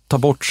och ta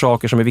bort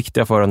saker som är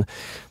viktiga för en.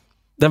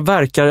 Den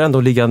verkar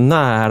ändå ligga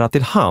nära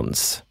till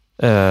hands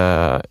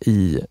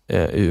i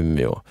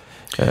Umeå.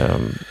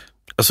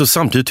 Alltså,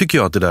 samtidigt tycker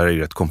jag att det där är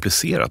rätt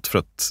komplicerat, för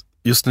att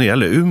just när det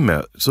gäller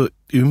Umeå, så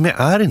Umeå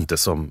är inte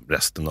som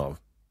resten av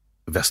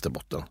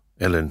Västerbotten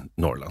eller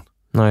Norrland.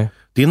 Nej.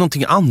 Det är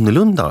någonting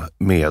annorlunda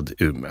med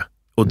Umeå.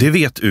 Och det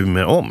vet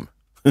Umeå om.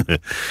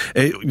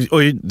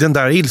 Och den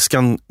där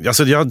ilskan,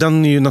 alltså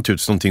den är ju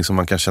naturligtvis någonting som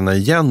man kan känna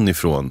igen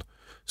ifrån,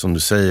 som du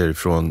säger,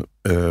 från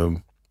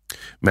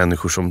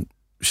människor som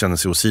känner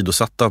sig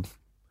åsidosatta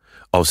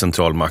av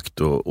centralmakt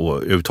och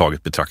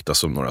överhuvudtaget betraktas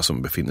som några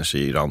som befinner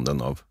sig i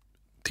randen av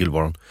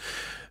tillvaron.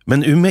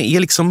 Men Umeå är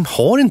liksom,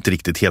 har inte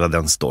riktigt hela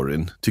den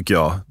storyn, tycker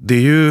jag. Det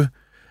är ju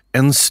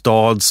en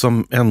stad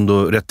som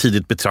ändå rätt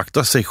tidigt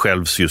betraktar sig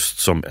själv just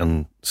som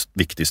en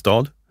viktig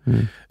stad.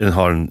 Mm. Den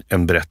har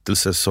en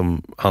berättelse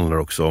som handlar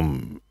också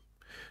om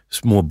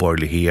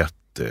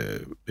småborgerlighet,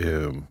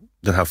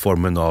 den här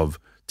formen av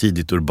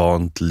tidigt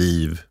urbant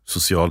liv,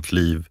 socialt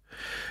liv.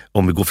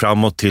 Om vi går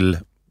framåt till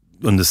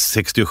under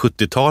 60- och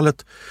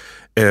 70-talet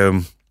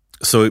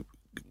så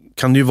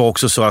kan det ju vara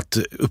också så att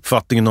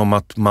uppfattningen om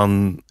att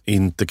man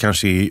inte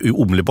kanske är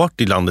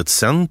omedelbart i landets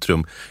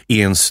centrum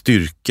är en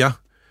styrka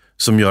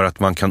som gör att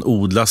man kan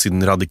odla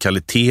sin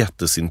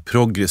radikalitet och sin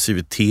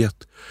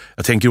progressivitet.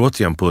 Jag tänker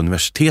återigen på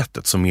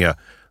universitetet som det är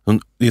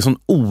en sån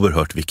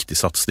oerhört viktig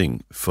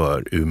satsning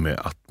för Umeå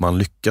att man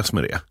lyckas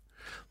med det.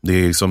 Det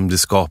är liksom, det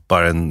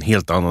skapar en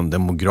helt annan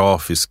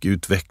demografisk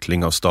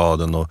utveckling av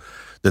staden, och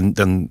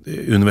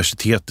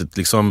universitetet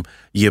liksom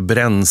ger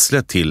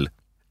bränsle till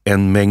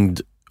en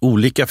mängd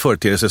olika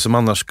företeelser som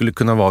annars skulle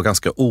kunna vara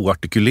ganska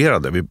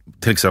oartikulerade.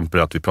 Till exempel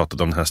att vi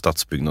pratade om den här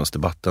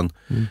stadsbyggnadsdebatten.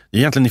 Mm. Det är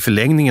egentligen i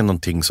förlängningen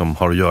någonting som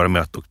har att göra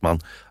med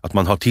att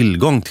man har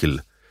tillgång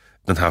till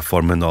den här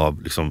formen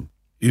av liksom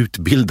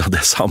utbildade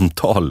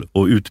samtal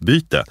och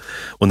utbyte.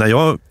 Och när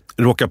jag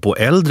råkar på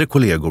äldre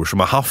kollegor som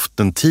har haft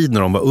en tid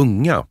när de var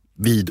unga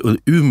vid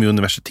Umeå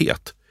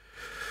universitet,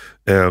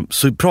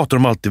 så pratar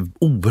de alltid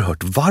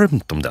oerhört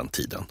varmt om den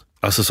tiden.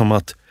 Alltså som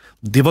att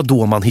det var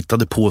då man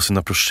hittade på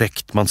sina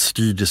projekt, man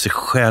styrde sig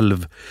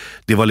själv.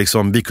 Det var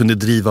liksom, vi kunde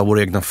driva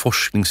våra egna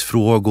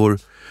forskningsfrågor,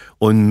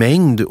 och en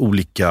mängd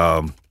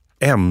olika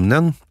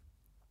ämnen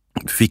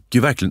fick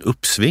ju verkligen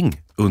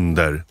uppsving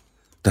under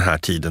den här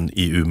tiden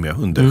i Umeå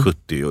under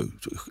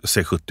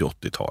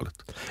 70-80-talet.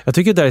 Jag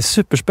tycker det är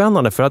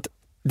superspännande, för att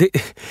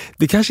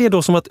det kanske är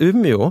då som att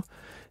Umeå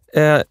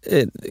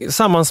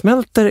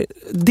sammansmälter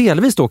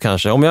delvis då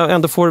kanske, om jag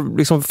ändå får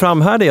liksom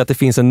framhärda i att det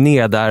finns en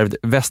nedärvd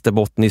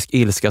västerbottnisk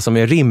ilska som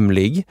är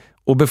rimlig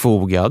och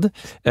befogad,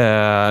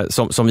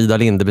 som Ida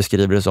Linde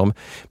beskriver det som.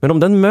 Men om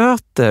den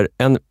möter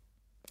en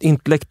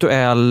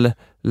intellektuell,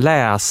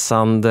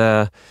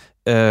 läsande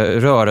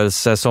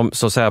rörelse som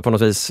så att säga på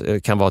något vis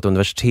kan vara ett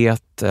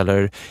universitet,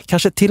 eller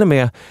kanske till och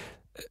med,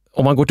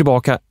 om man går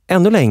tillbaka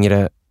ännu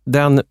längre,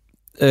 den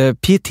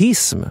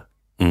pietism,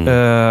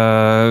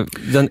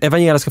 den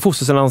evangeliska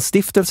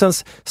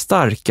fosterlandsstiftelsens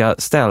starka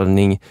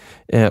ställning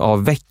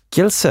av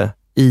väckelse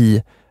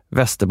i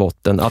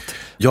Västerbotten.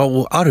 Ja,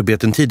 och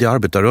den tidiga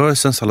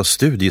arbetarrörelsens alla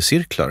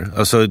studiecirklar.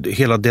 Alltså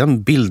hela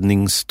den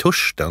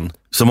bildningstörsten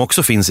som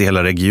också finns i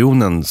hela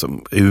regionen,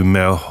 som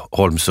Umeå,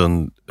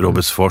 Holmsund,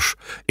 Robertsfors,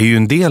 är ju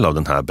en del av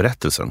den här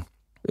berättelsen.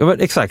 Ja,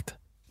 exakt.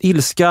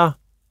 Ilska,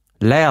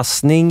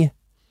 läsning,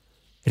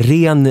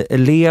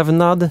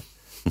 renlevnad,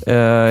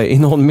 i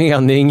någon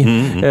mening.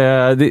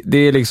 Det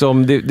är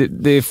liksom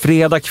det är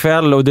fredag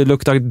kväll och det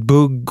luktar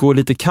bugg och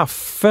lite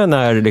kaffe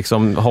när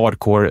liksom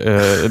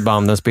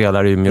hardcore-banden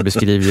spelar i Umeå,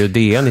 beskriver ju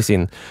DN i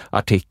sin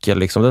artikel.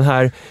 Liksom. Den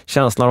här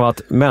känslan av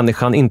att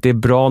människan inte är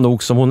bra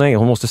nog som hon är.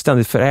 Hon måste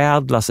ständigt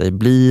förädla sig,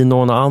 bli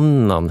någon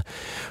annan.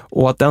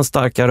 Och att den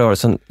starka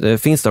rörelsen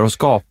finns där och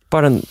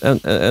skapar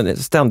en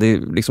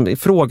ständig liksom,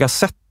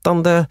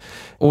 ifrågasättande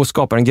och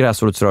skapar en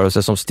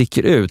gräsrotsrörelse som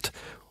sticker ut.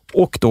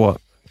 Och då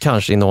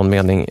kanske i någon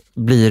mening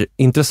blir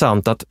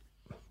intressant att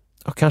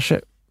kanske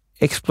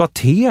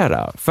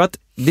exploatera. För att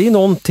det är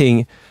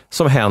någonting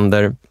som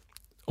händer,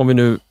 om vi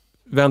nu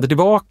vänder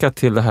tillbaka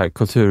till det här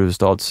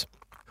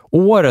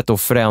kulturhuvudstadsåret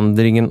och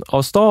förändringen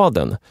av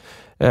staden.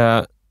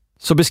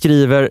 Så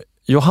beskriver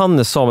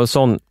Johannes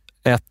Samuelsson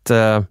ett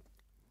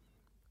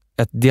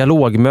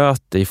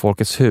dialogmöte i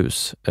Folkets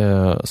hus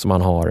som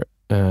han har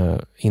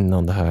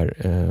innan det här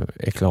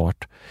är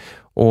klart.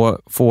 Och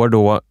får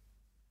då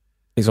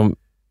liksom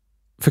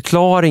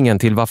förklaringen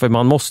till varför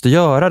man måste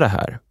göra det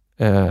här.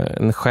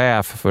 En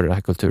chef för det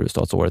här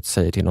kulturhuvudstadsåret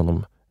säger till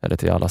honom, eller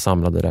till alla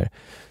samlade där: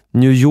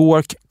 New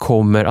York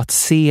kommer att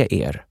se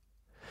er.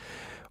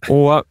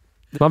 Och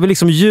man vill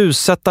liksom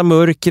ljussätta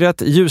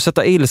mörkret,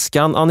 ljussätta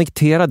ilskan,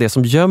 annektera det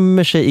som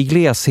gömmer sig i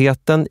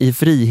glesheten, i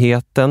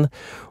friheten.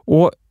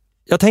 Och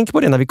jag tänker på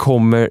det när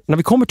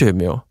vi kommer till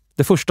Umeå.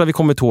 Det första vi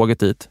kommer tåget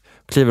dit,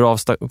 kliver av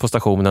på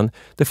stationen.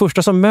 Det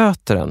första som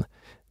möter en,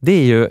 det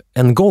är ju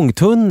en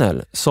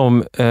gångtunnel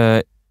som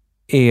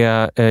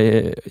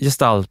är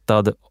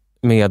gestaltad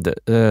med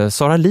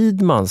Sara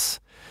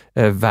Lidmans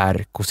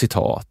verk och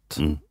citat.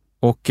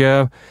 Och det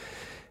är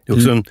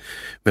också en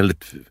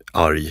väldigt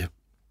arg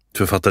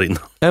författarinna.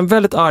 En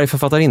väldigt arg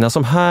författarinna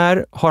som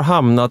här har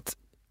hamnat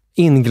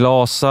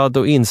inglasad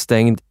och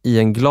instängd i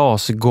en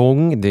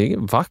glasgång. Det är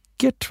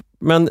vackert,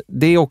 men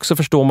det är också,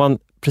 förstår man,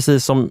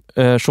 precis som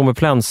Tjome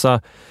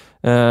Plensa,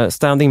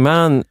 Standing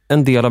Man,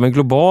 en del av en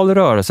global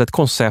rörelse, ett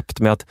koncept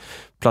med att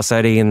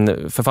placera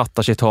in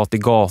författarcitat i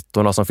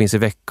gatorna som finns i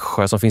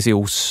Växjö, som finns i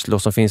Oslo,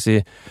 som finns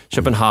i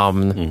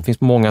Köpenhamn, finns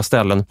på många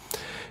ställen.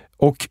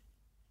 Och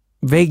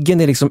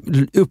väggen är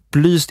liksom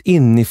upplyst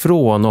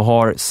inifrån och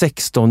har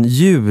 16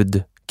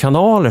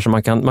 ljudkanaler som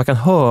man kan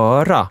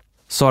höra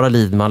Sara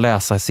Lidman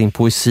läsa sin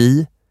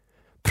poesi,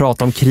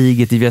 prata om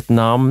kriget i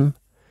Vietnam,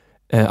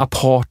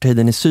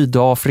 apartheiden i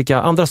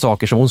Sydafrika, andra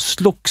saker som hon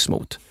slogs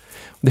mot.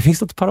 Det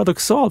finns något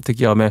paradoxalt,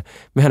 tycker jag, med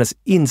hennes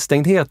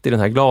instängdhet i den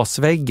här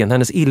glasväggen,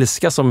 hennes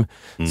ilska som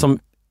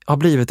har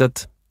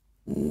blivit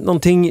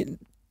någonting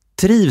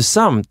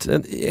trivsamt,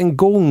 en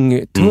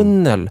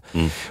gångtunnel.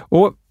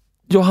 Och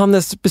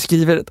Johannes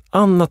beskriver ett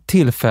annat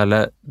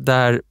tillfälle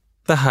där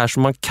det här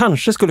som man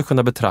kanske skulle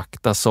kunna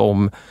betrakta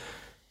som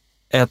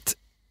ett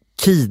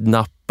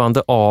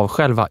kidnappande av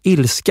själva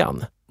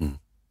ilskan.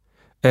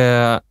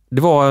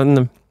 Det var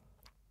en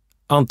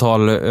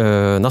antal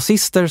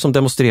nazister som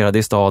demonstrerade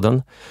i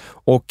staden,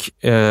 och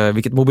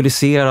vilket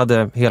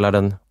mobiliserade hela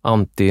den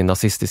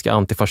antinazistiska,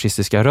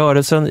 antifascistiska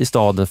rörelsen i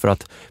staden för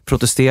att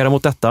protestera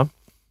mot detta.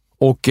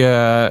 Och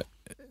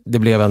det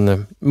blev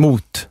en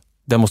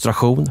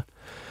motdemonstration.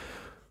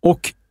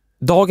 Och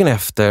dagen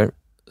efter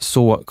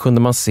så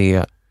kunde man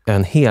se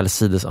en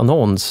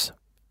helsidesannons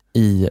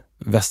i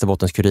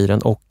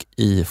Västerbottens-Kuriren och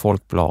i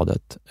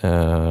Folkbladet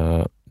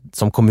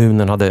som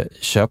kommunen hade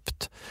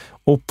köpt.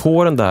 Och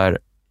på den där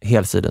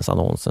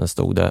helsidesannonsen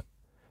stod det: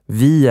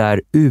 vi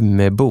är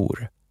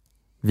Umebor.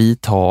 Vi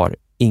tar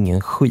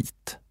ingen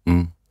skit.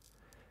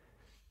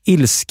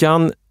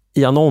 Ilskan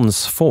i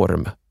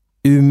annonsform.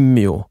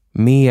 Umeå.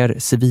 Mer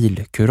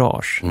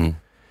civilkurage.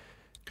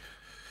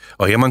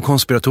 Ja, är man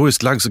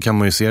konspiratoriskt lagd så kan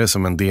man ju se det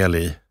som en del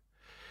i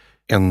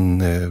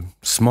en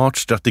smart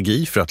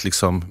strategi för att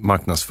liksom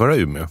marknadsföra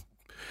Umeå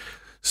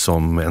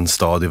som en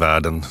stad i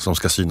världen som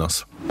ska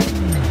synas.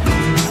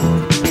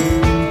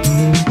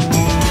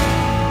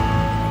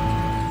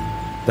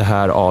 Det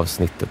här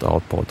avsnittet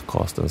av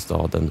podcasten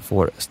Staden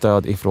får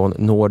stöd ifrån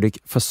Nordic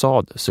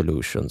Facade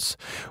Solutions.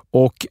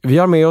 Och vi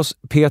har med oss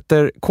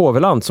Peter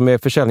Kåveland som är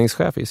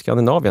försäljningschef i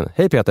Skandinavien.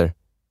 Hej Peter!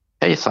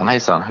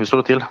 Hejsan. Hur står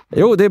det till?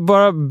 Jo, det är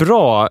bara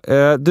bra.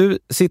 Du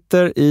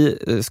sitter i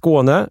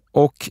Skåne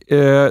och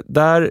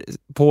där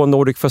på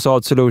Nordic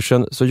Facade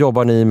Solution så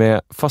jobbar ni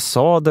med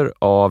fasader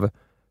av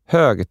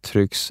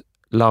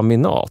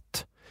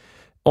högtryckslaminat.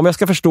 Om jag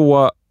ska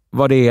förstå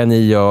vad det är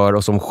ni gör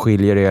och som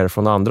skiljer er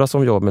från andra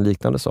som jobbar med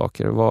liknande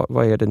saker,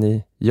 vad är det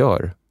ni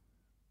gör?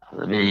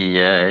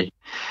 Vi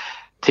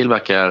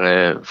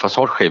tillverkar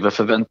fasadskivor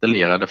för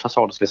ventilerade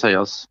fasader, ska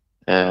sägas.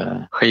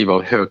 Skivor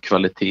av hög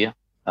kvalitet.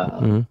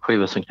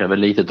 Skivor som kräver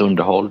litet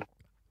underhåll.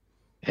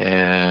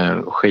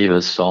 Skivor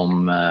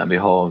som vi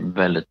har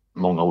väldigt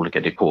många olika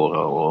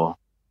dekorer och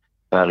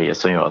färger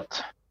som gör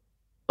att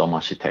som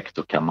arkitekt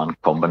då kan man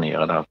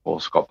kombinera det här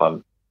och skapa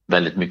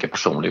väldigt mycket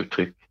personlig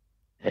uttryck.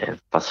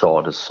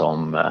 Fasader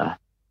som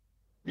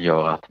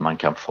gör att man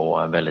kan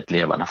få väldigt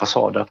levande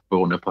fasader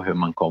beroende på hur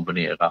man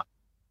kombinerar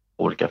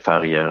olika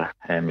färger,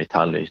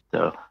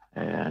 metallytor,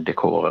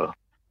 dekorer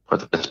på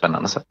ett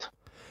spännande sätt.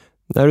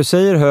 När du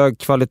säger hög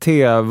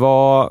kvalitet,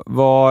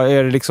 vad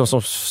är det liksom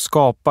som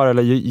skapar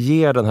eller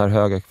ger den här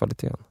höga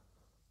kvaliteten?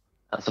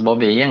 Alltså vad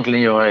vi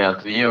egentligen gör är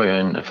att vi gör ju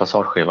en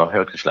fasadskiva av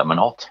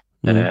högtryckslaminat.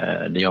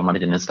 Det gör man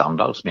i en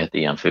standard som heter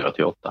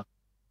EN488.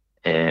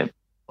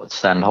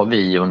 Sen har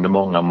vi under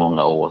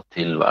många år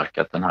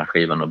tillverkat den här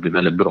skivan och blivit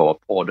väldigt bra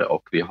på det,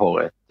 och vi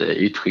har ett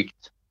ytskikt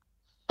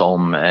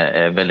som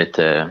är väldigt,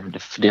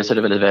 dels är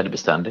det väldigt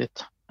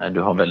väderbeständigt.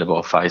 Du har väldigt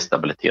bra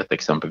färgstabilitet,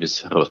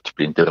 exempelvis rött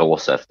blir inte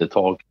rosa efter ett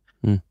tag.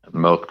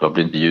 Mörkblått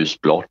blir inte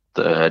ljusblått.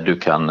 Du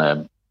kan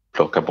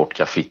plocka bort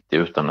graffiti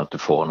utan att du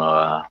får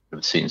några,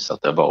 det syns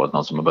att det har varit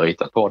någon som har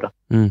ritat på det.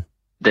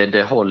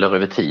 Det håller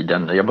över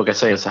tiden. Jag brukar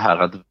säga så här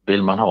att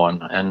vill man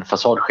ha en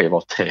fasadskiva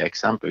av trä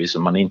exempelvis,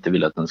 och man inte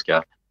vill att den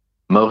ska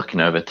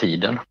mörkna över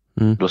tiden,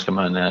 då ska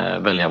man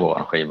välja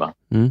våran skiva.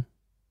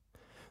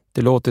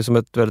 Det låter som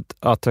ett väldigt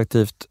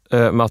attraktivt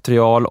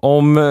material.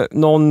 Om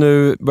någon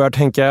nu börjar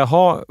tänka,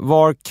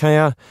 var kan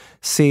jag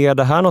se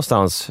det här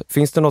någonstans?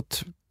 Finns det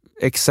något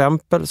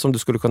exempel som du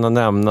skulle kunna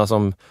nämna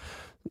som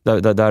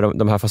där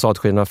de här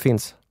fasadskivorna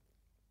finns?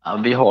 Ja,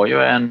 vi har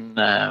ju en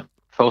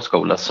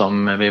förskola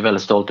som vi är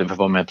väldigt stolta över att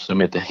vara med på,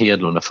 som heter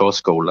Hedlunda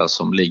förskola,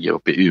 som ligger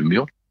uppe i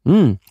Umeå.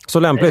 Så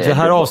lämpligt. Det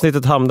här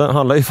avsnittet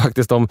handlar ju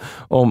faktiskt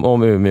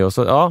om Umeå.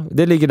 Så ja,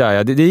 det ligger där.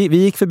 Ja. Vi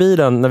gick förbi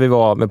den när vi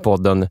var med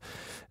podden.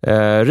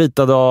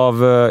 Ritad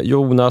av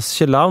Jonas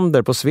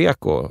Kjellander på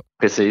Sweco.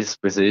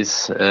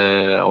 Precis.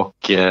 Och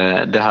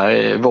det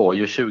här var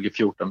ju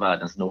 2014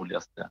 världens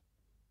nordligaste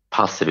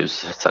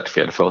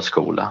passivhuscertifierade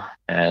förskola.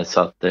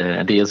 Så att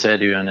dels är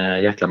det ju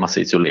en jäkla massa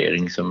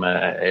isolering som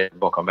är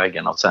bakom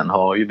väggarna, och sen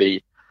har ju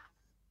vi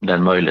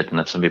den möjligheten,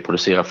 eftersom vi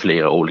producerar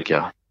flera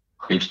olika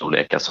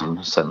skivstorlekar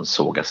som sen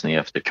sågas ner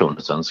efter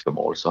kundens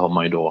önskemål, så har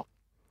man ju då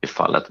i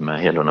fallet med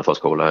Hedlunda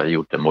förskola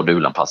gjort det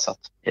modulanpassat.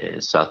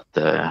 Så att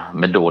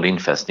med dålig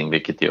infästning,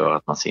 vilket gör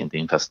att man ser inte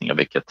infästningar,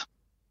 vilket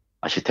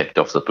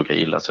arkitekter ofta brukar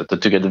gilla. Så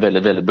jag tycker det är ett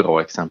väldigt, väldigt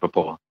bra exempel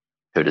på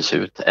hur det ser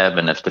ut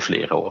även efter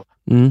flera år.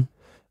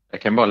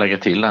 Jag kan bara lägga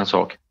till en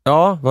sak.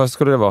 Ja, vad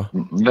skulle det vara?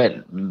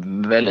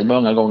 Väldigt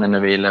många gånger när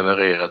vi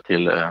levererar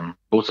till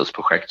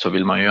bostadsprojekt så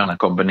vill man ju gärna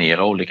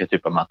kombinera olika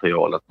typer av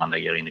material, att man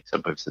lägger in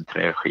exempelvis en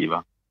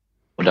träskiva.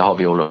 Och där har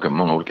vi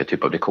många olika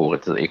typer av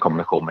dekorer i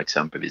kombination med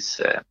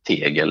exempelvis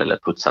tegel eller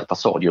putsad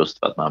fasad, just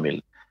för att man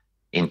vill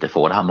inte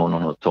få det här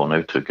monotona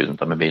uttrycket,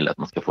 utan man vill att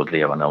man ska få ett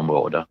levande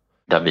område.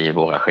 Där vi i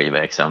våra skivor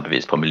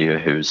exempelvis på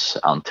miljöhus,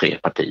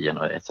 entrépartier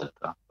och etc.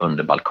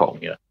 under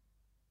balkonger.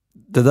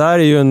 Det där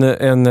är ju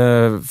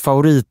en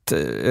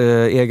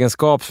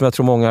favoritegenskap som jag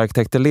tror många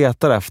arkitekter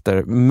letar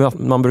efter.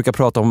 Man brukar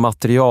prata om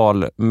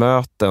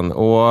materialmöten,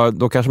 och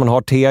då kanske man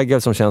har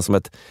tegel som känns som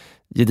ett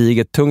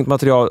gediget tungt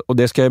material, och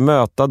det ska ju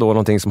möta då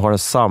någonting som har en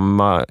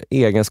samma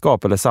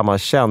egenskap eller samma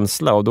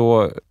känsla, och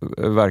då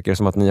verkar det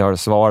som att ni har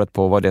svaret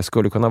på vad det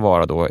skulle kunna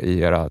vara då i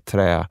era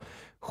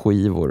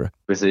träskivor.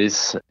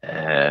 Precis.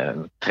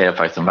 Trä är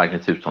faktiskt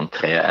verkligen ut som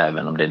trä,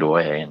 även om det då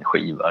är en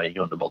skiva i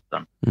grund och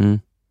botten.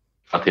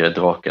 Kvarteret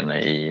Draken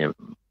i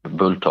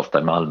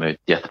Bulltofta i Malmö är ett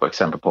jättebra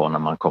exempel på när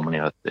man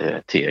kombinerar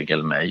ett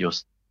tegel med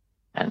just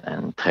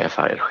en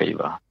träfärgad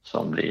skiva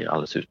som blir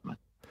alldeles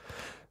utmärkt.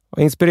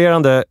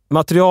 Inspirerande.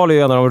 Material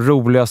är en av de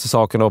roligaste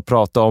sakerna att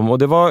prata om, och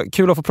det var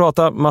kul att få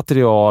prata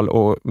material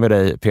och med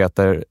dig,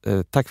 Peter.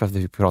 Tack för att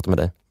vi fick prata med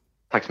dig.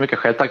 Tack så mycket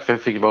själv. Tack för att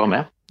jag fick vara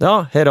med.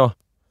 Ja, hej då.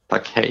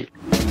 Tack, hej.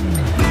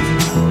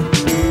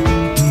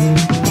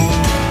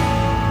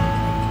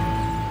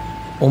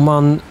 Om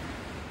man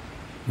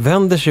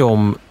vänder sig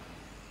om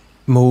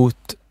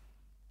mot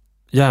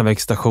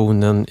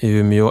järnvägsstationen i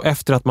Umeå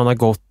efter att man har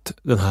gått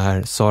den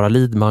här Sara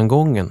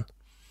Lidman-gången,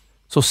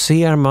 så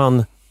ser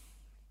man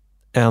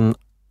en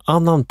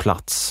annan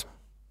plats.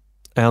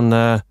 En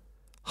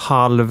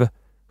halv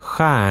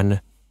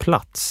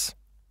stjärnplats.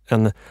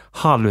 En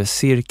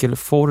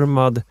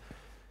halvcirkelformad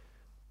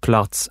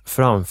plats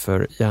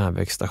framför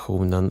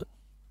järnvägsstationen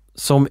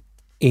som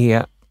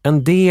är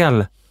en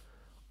del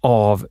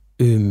av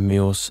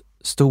Umeås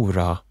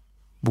stora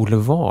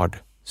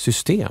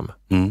boulevardsystem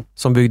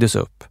som byggdes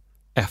upp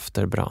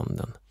efter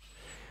branden.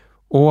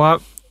 Och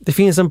det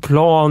finns en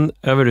plan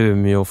över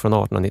Umeå från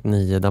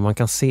 1899 där man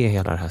kan se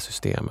hela det här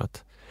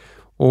systemet.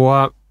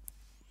 Och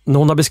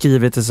någon har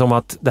beskrivit det som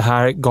att det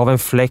här gav en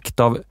fläkt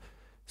av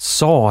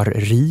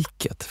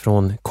Tsarriket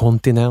från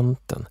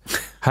kontinenten.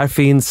 Här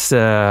finns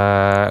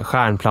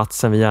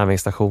stjärnplatsen vid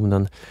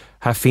järnvägsstationen.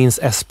 Här finns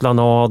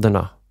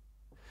esplanaderna.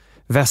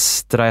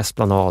 Västra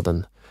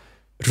esplanaden.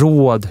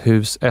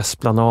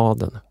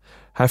 Rådhusesplanaden.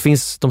 Här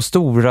finns de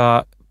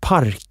stora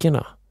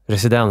parkerna.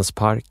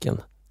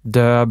 Residensparken.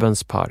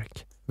 Döbens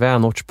park.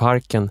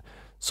 Vänortsparken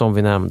som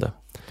vi nämnde.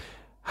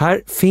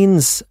 Här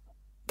finns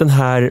den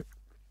här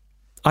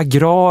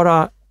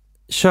agrara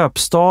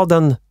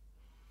köpstaden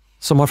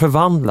som har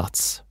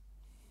förvandlats.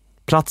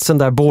 Platsen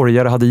där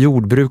borgare hade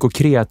jordbruk och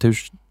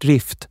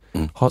kreatursdrift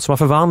som har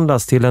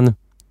förvandlats till en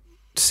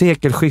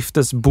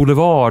sekelskiftes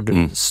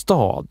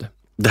boulevardstad.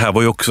 Det här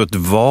var ju också ett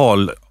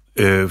val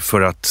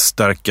för att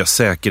stärka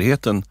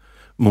säkerheten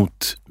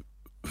mot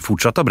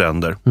fortsatta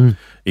bränder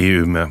i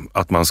Umeå.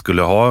 Att man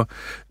skulle ha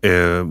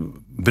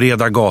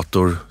breda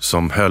gator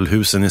som höll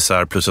husen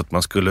isär, plus att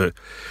man skulle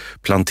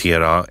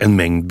plantera en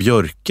mängd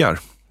björkar.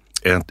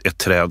 Ett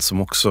träd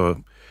som också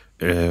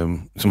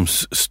som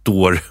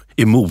står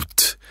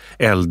emot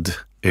eld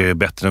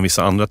bättre än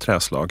vissa andra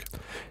träslag.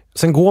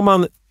 Sen går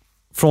man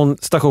från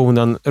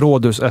stationen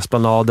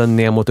Rådhusesplanaden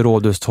ner mot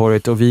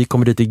Rådhustorget och vi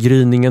kommer dit i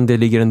gryningen. Det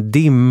ligger en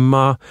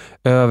dimma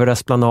över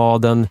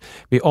esplanaden.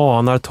 Vi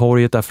anar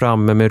torget där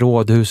framme med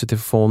rådhuset i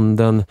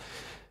fonden.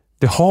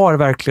 Det har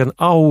verkligen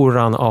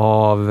auran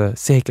av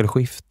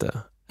sekelskifte.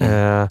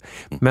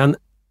 Men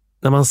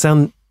när man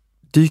sen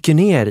dyker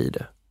ner i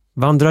det,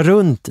 vandrar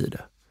runt i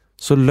det,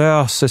 så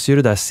löses ju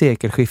det där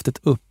sekelskiftet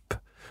upp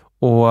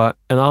och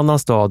en annan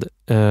stad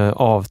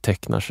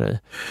avtecknar sig.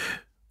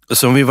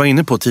 Som vi var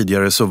inne på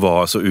tidigare så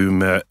var alltså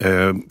Umeå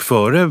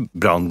före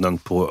branden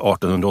på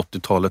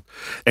 1880-talet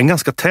en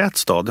ganska tät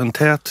stad, en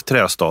tät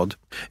trästad.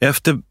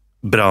 Efter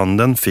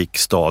branden fick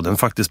staden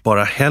faktiskt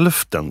bara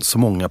hälften så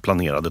många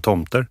planerade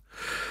tomter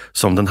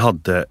som den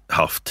hade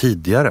haft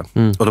tidigare.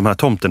 Och de här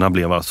tomterna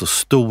blev alltså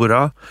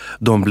stora,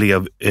 de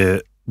blev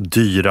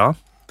dyra.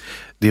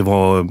 Det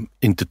var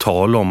inte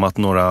tal om att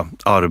några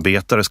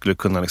arbetare skulle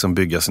kunna liksom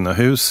bygga sina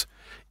hus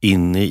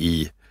inne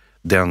i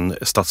den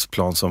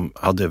stadsplan som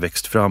hade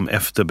växt fram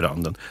efter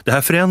branden. Det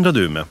här förändrade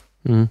Umeå.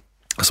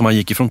 Alltså man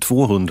gick ifrån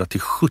 200 till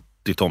 70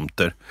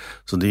 tomter.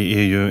 Så det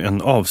är ju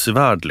en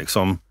avsevärd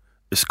liksom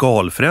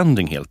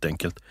skalförändring helt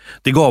enkelt.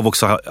 Det gav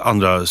också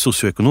andra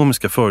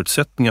socioekonomiska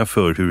förutsättningar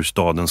för hur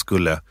staden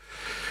skulle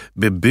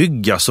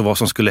bebyggas och vad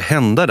som skulle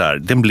hända där.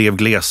 Den blev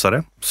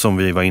glesare, som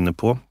vi var inne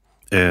på.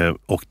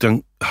 Och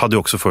den hade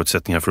också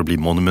förutsättningar för att bli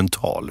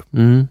monumental.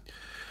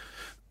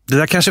 Det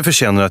där kanske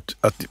förtjänar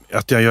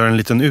att jag gör en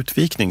liten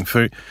utvikning.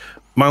 För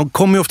man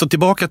kommer ju ofta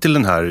tillbaka till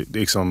den här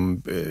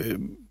liksom,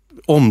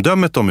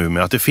 omdömet om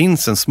Umeå. Att det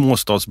finns en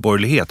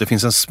småstadsborgerlighet. Det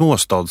finns en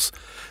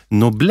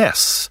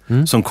småstadsnobless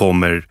som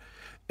kommer,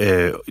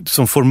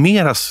 som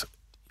formeras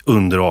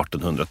under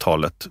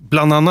 1800-talet.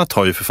 Bland annat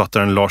har ju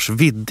författaren Lars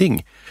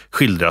Widding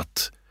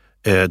skildrat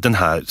den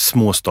här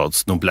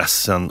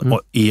småstadsnoblessen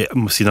i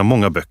sina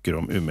många böcker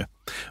om Umeå.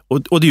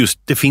 Och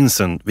det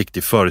finns en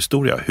viktig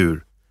förhistoria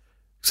hur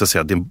så att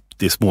säga,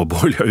 det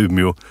småborgerliga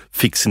Umeå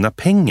fick sina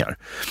pengar.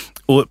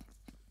 Och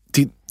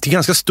till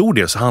ganska stor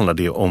del så handlar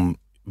det om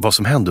vad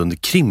som hände under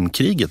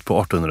Krimkriget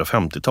på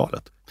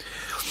 1850-talet.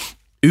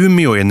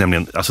 Umeå är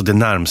nämligen alltså det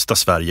närmsta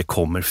Sverige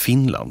kommer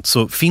Finland.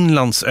 Så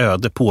Finlands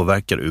öde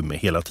påverkar Umeå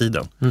hela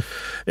tiden.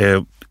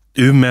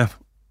 Umeå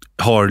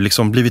har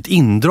liksom blivit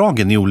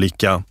indragen i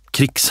olika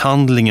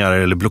krigshandlingar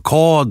eller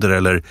blockader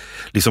eller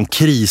liksom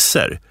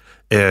kriser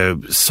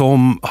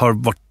som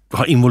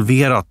har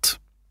involverat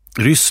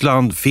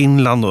Ryssland,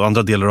 Finland och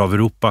andra delar av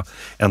Europa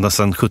ända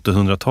sedan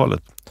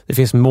 1700-talet. Det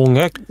finns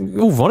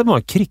ovanligt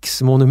många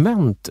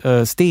krigsmonument,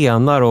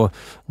 stenar och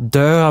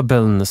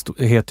Döbeln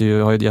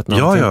har ju gett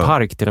namn till en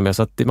park till och med.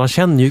 Så att man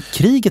känner ju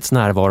krigets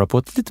närvaro på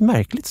ett lite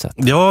märkligt sätt.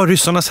 Ja,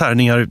 ryssarnas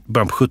härningar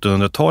början på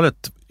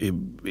 1700-talet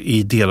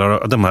i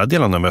de här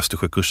delarna av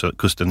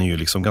Östersjökusten är ju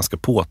liksom ganska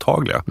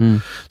påtagliga.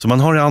 Så man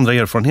har andra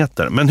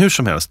erfarenheter. Men hur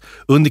som helst,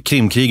 under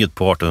Krimkriget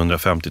på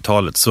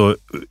 1850-talet så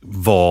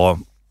var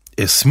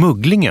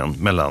smugglingen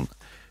mellan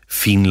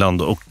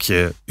Finland och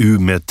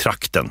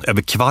Umeå-trakten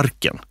över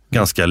Kvarken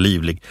ganska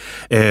livlig.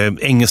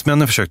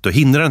 Engelsmännen försökte att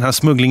hindra den här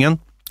smugglingen,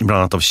 bland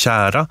annat av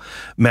tjära,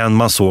 men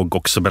man såg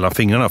också mellan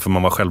fingrarna för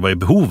man var själva i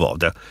behov av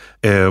det.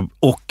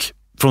 Och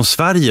från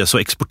Sverige så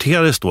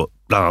exporterades då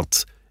bland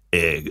annat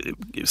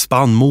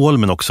spannmål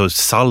men också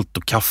salt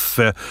och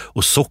kaffe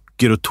och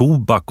socker och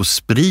tobak och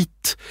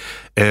sprit.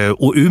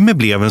 Och Umeå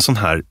blev en sån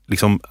här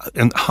liksom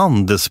en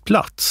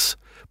handelsplats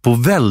på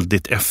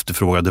väldigt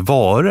efterfrågade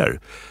varor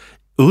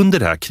under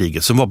det här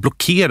kriget som var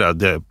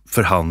blockerade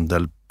för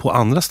handel på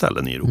andra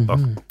ställen i Europa.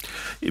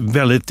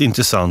 Väldigt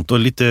intressant och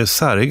lite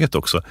säreget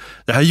också.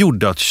 Det här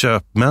gjorde att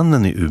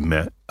köpmännen i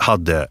Umeå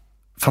hade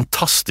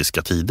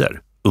fantastiska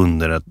tider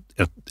under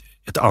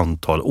ett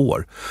antal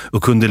år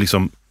och kunde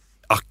liksom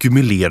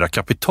ackumulera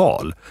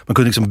kapital. Man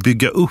kunde liksom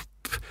bygga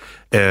upp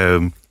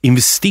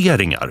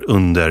investeringar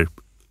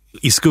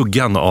i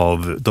skuggan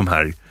av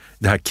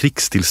det här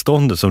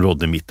krigstillståndet som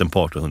rådde i mitten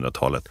på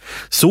 1800-talet.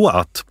 Så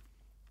att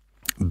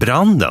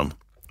branden,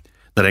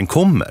 när den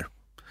kommer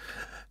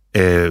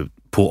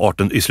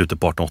i slutet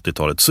på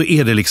 1880-talet, så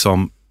är det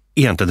liksom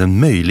egentligen en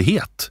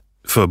möjlighet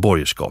för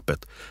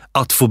borgerskapet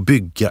att få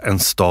bygga en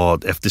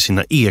stad efter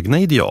sina egna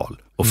ideal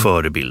och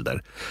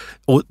förebilder.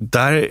 Och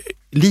där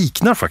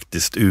liknar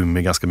faktiskt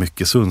Umeå ganska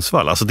mycket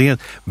Sundsvall. Alltså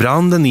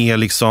branden är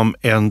liksom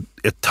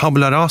ett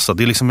tabula rasa,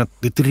 det är liksom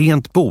ett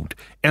rent bord.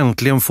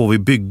 Äntligen får vi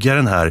bygga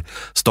den här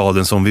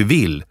staden som vi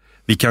vill.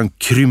 Vi kan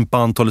krympa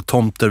antalet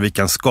tomter, vi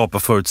kan skapa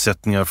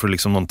förutsättningar för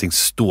liksom någonting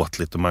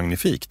ståtligt och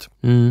magnifikt.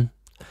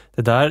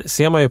 Det där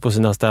ser man ju på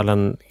sina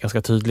ställen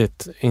ganska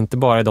tydligt. Inte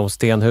bara i de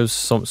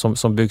stenhus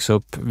som byggs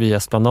upp via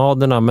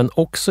esplanaderna, men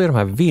också i de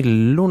här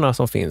villorna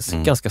som finns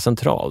ganska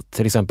centralt.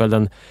 Till exempel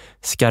den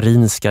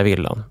Skarinska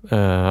villan.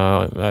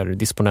 Är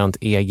disponent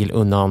Egil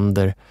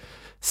Unnander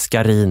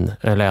Skarin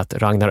lät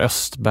Ragnar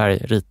Östberg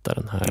rita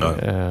den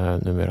här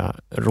numera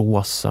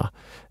rosa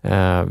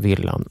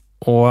villan.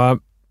 Och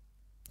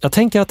jag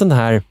tänker att den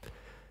här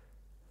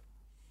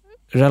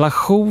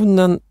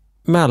relationen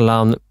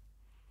mellan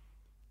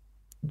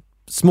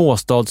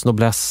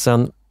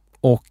småstadsnoblessen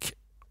och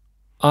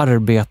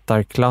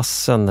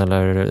arbetarklassen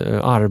eller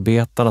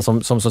arbetarna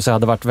som så att säga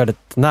hade varit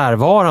väldigt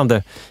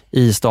närvarande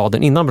i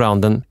staden innan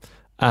branden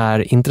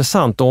är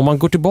intressant. Och om man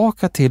går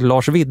tillbaka till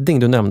Lars Widding,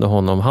 du nämnde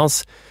honom,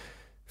 hans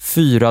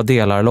 4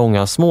 delar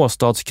långa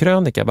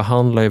småstadskrönika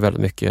behandlar ju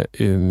väldigt mycket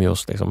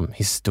Umeås liksom,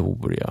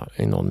 historia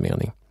i någon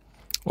mening.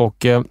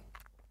 Och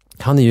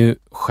han är ju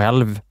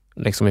själv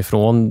liksom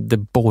ifrån det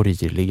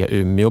borgerliga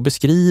Umeå och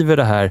beskriver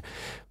det här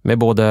med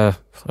både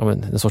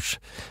en sorts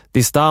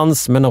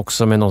distans men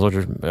också med någon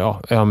sorts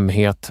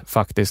ömhet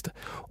faktiskt.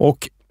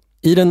 Och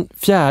i den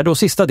 4:e och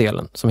sista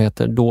delen som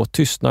heter Då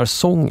tystnar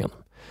sången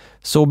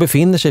så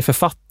befinner sig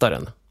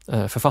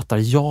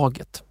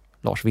författarjaget,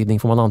 Lars Widding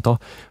får man anta,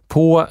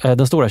 på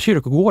den stora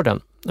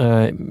kyrkogården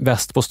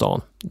väst på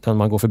stan, den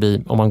man går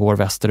förbi om man går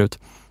västerut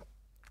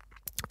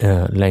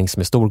längs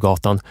med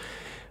Storgatan.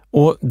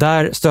 Och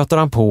där stöter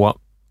han på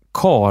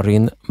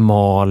Karin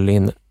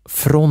Malin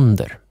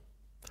Fronder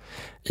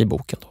i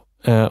boken.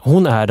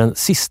 Hon är den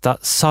sista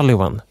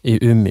Sullivan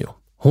i Umeå.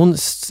 Hon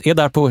är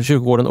där på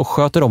kyrkogården och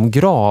sköter om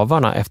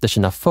gravarna efter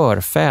sina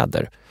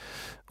förfäder.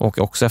 Och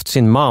också efter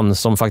sin man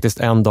som faktiskt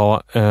en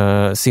dag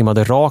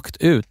simmade rakt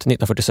ut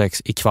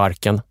 1946 i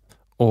Kvarken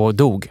och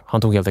dog.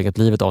 Han tog helt enkelt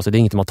livet av sig. Det är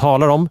inget man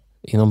talar om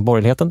inom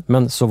borgerligheten,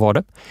 men så var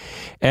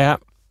det.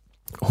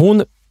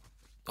 Hon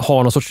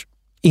har någon sorts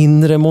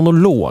inre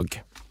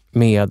monolog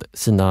med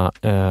sina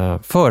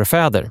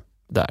förfäder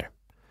där.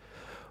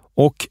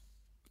 Och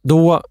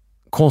då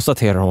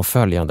konstaterar hon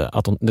följande,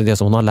 att det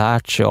som hon har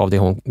lärt sig av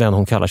den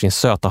hon kallar sin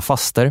söta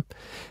faster,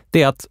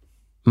 det är att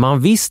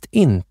man visst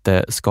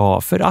inte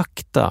ska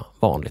förakta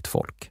vanligt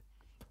folk.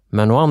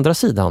 Men å andra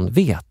sidan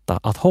veta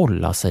att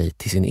hålla sig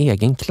till sin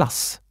egen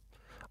klass.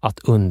 Att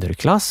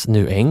underklass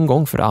nu en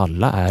gång för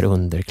alla är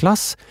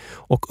underklass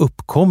och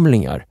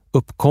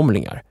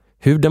uppkomlingar,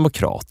 hur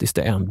demokratiskt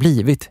det än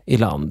blivit i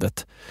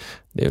landet.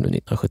 Det är nu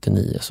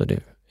 1979 så det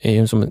är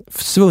ju som en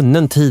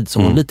svunnen tid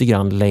som hon lite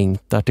grann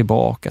längtar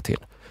tillbaka till.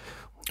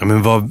 Ja,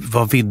 men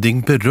vad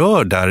Widding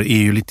berör där är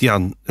ju lite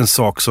grann en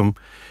sak som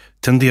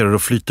tenderar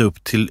att flyta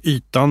upp till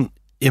ytan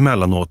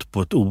emellanåt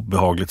på ett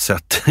obehagligt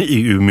sätt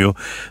i Umeå,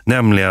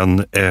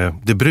 nämligen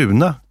det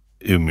bruna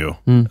Umeå.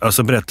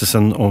 Alltså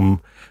berättelsen om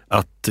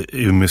att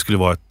Umeå skulle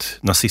vara ett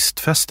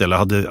nazistfäste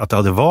eller att det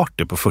hade varit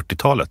det på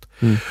 40-talet.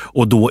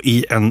 Och då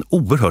i en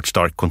oerhört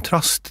stark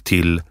kontrast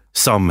till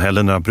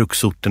samhällena,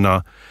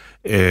 bruksorterna,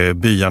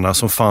 byarna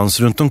som fanns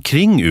runt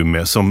omkring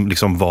Umeå som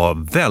liksom var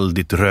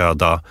väldigt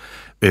röda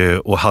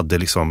och hade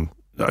liksom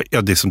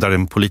det som där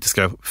den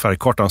politiska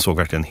färgkartan såg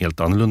verkligen helt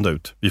annorlunda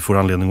ut. Vi får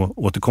anledning att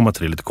återkomma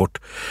till det lite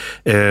kort.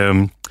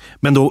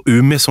 Men då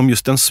Umeå som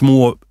just en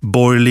små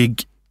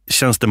borgerlig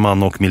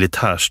tjänsteman- och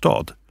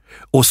militärstad.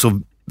 Och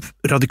så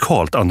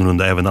radikalt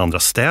annorlunda även andra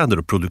städer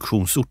och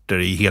produktionsorter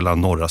i hela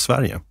norra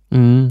Sverige.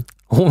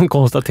 Hon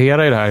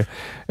konstaterar i det här,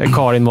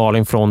 Karin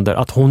Malin Fronder,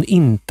 att hon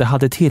inte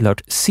hade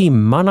tillhört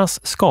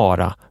simmarnas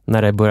skara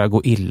när det började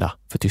gå illa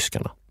för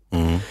tyskarna.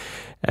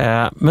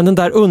 Men den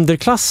där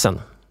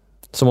underklassen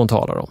som hon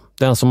talar om,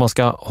 den som man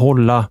ska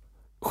hålla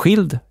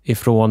skild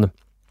ifrån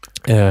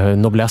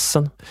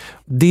noblessen,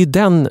 det är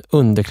den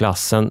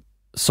underklassen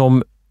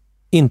som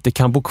inte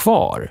kan bo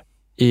kvar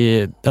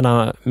i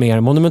denna mer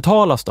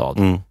monumentala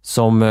stad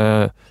som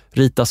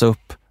ritas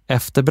upp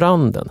efter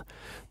branden.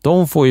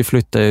 De får ju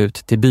flytta ut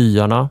till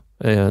byarna,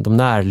 de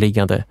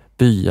närliggande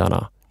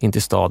byarna in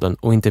till staden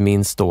och inte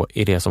minst då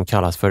i det som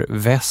kallas för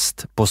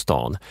väst på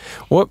stan.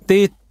 Och det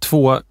är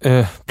 2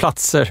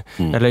 platser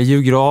eller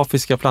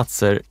geografiska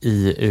platser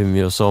i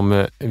Umeå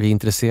som vi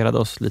intresserade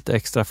oss lite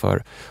extra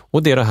för.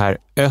 Och det är det här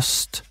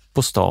öst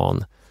på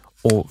stan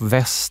och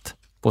väst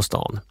på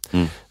stan.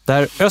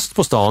 Där öst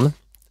på stan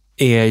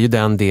är ju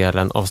den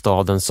delen av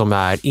staden som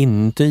är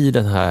inte i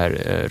det här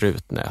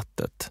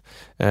rutnätet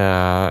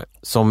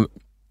som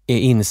är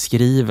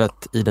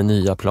inskrivet i den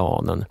nya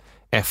planen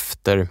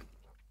efter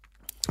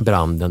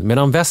branden.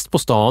 Medan väst på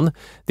stan,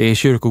 det är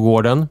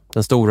kyrkogården,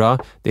 den stora,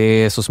 det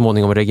är så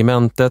småningom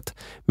regementet,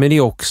 men det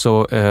är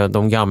också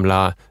de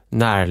gamla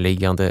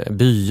närliggande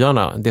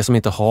byarna, det som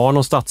inte har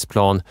någon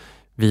stadsplan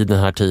vid den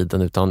här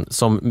tiden utan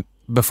som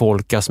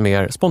befolkas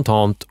mer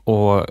spontant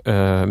och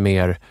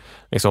mer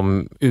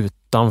liksom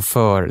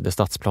utanför det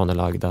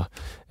stadsplanelagda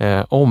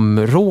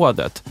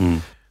området.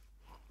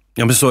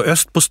 Ja, men så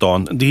öst på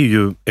stan, det är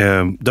ju,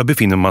 där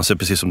befinner man sig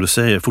precis som du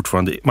säger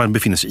fortfarande, man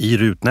befinner sig i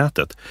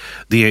rutnätet.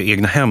 Det är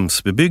egna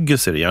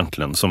hemsbebyggelser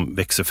egentligen som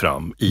växer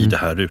fram i det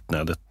här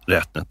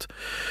rutnätet.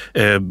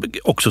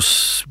 Också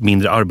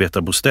mindre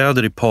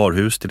arbetarbostäder i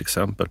parhus till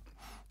exempel.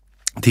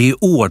 Det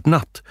är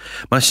ordnat.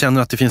 Man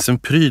känner att det finns en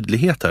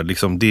prydlighet här.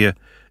 Liksom det,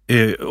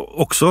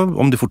 också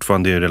om det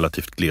fortfarande är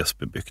relativt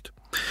glesbebyggt.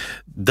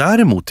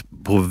 Däremot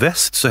på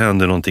väst så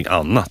händer någonting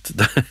annat.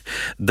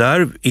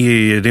 Där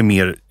är det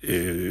mer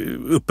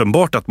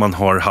uppenbart att man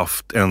har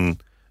haft en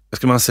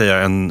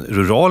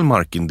rural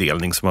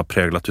markindelning som har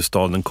präglat hur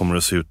staden kommer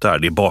att se ut där.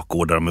 Det är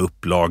bakgårdar med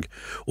upplag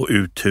och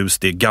uthus.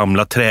 Det är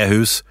gamla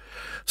trähus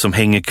som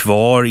hänger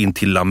kvar in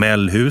till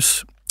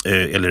lamellhus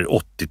eller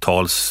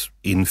 80-tals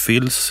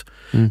infylls.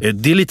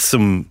 Det är lite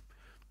som,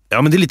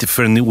 ja men det är lite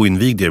för en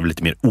oinvigd, det är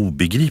lite mer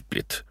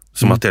obegripligt.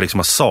 Som att det liksom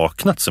har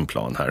saknats en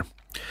plan här.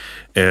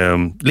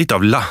 Lite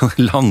av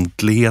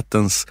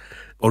lantlighetens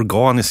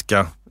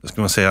organiska,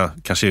 ska man säga,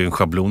 kanske är en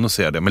schablon att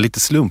säga det, men lite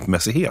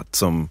slumpmässighet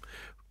som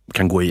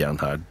kan gå igen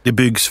här. Det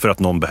byggs för att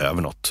någon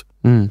behöver något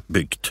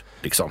byggt,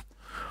 liksom.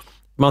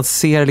 Man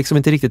ser liksom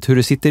inte riktigt hur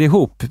det sitter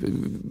ihop.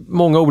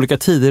 Många olika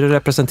tider är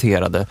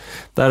representerade,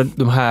 där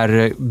de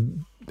här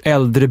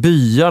äldre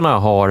byarna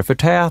har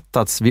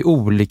förtätats vid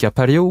olika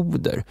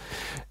perioder.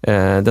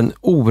 Den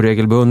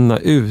oregelbundna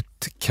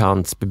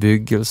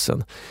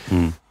utkantsbebyggelsen.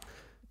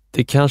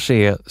 Det kanske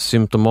är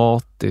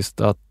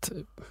symptomatiskt att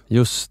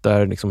just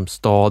där liksom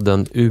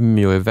staden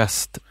Umeå i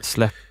väst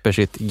släpper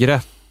sitt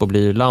grepp och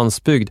blir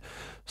landsbygd,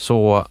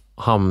 så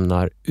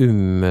hamnar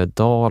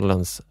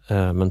Umedalens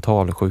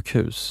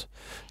mentalsjukhus.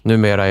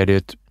 Numera är det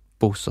ett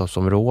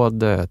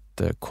bostadsområde,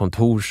 ett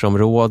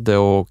kontorsområde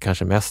och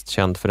kanske mest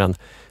känd för en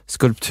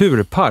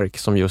skulpturpark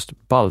som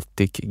just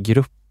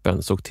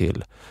Baltikgruppen såg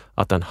till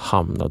att den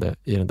hamnade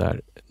i den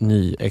där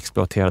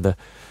nyexploaterade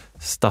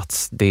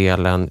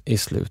stadsdelen i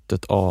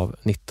slutet av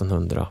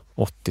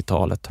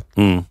 1980-talet.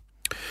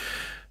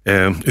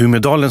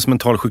 Umedalens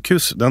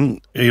mentalsjukhus,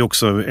 den är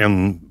också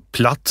en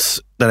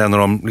plats där en av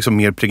de liksom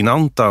mer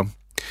pregnanta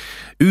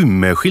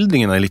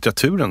Umeå-skildringarna i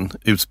litteraturen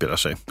utspelar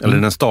sig. Eller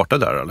den startar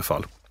där i alla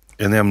fall.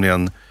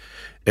 Nämligen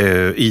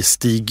i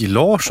Stig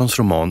Larssons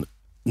roman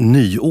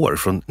Nyår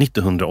från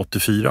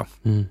 1984.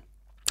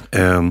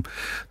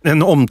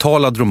 En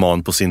omtalad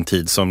roman på sin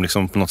tid som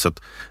liksom på något sätt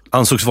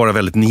ansågs vara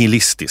väldigt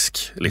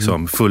nihilistisk.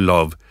 Liksom full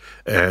av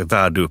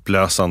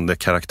värdeupplösande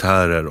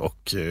karaktärer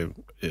och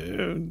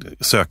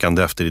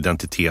sökande efter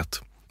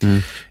identitet.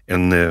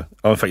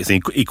 Faktiskt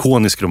en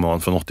ikonisk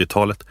roman från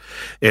 80-talet.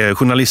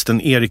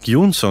 Journalisten Erik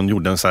Jonsson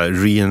gjorde en så här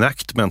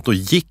reenactment och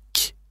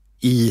gick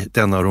i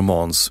denna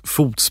romans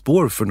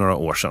fotspår för några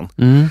år sedan.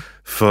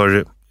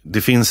 För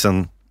det finns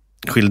en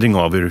skildring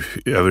av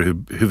över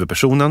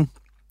huvudpersonen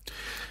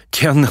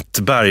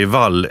Kenneth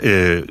Bergvall,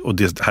 och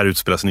det här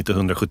utspelas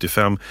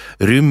 1975,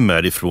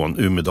 rymmer ifrån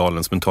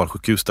Umedalens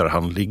mentalsjukhus där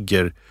han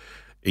ligger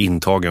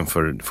intagen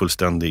för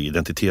fullständig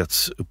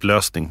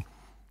identitetsupplösning.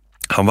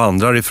 Han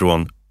vandrar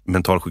ifrån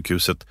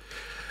mentalsjukhuset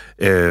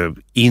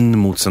in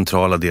mot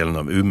centrala delen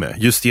av Umeå,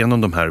 just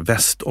genom de här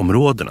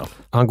västområdena.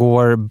 Han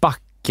går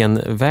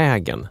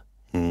Backenvägen.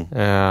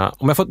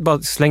 Om jag får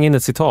bara slänga in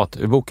ett citat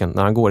ur boken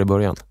när han går i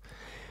början.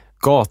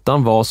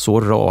 Gatan var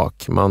så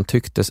rak man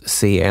tycktes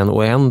se en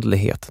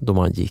oändlighet då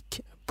man gick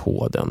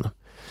på den.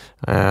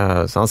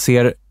 Så han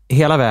ser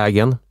hela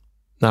vägen.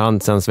 När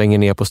han sen svänger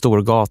ner på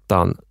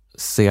Storgatan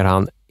ser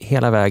han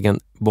hela vägen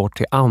bort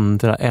till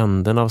andra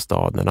änden av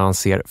staden. När han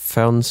ser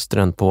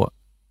fönstren på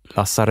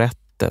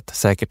lasarettet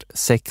säkert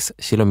 6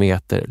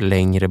 kilometer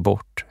längre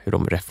bort, hur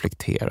de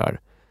reflekterar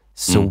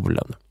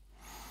solen.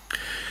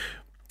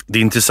 Det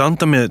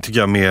intressanta med, tycker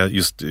jag, med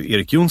just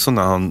Erik Jonsson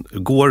när han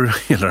går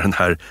hela den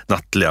här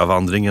nattliga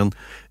vandringen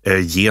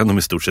genom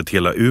i stort sett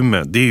hela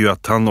Umeå, det är ju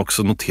att han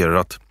också noterar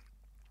att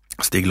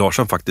Stig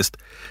Larsson faktiskt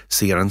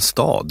ser en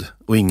stad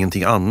och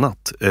ingenting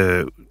annat.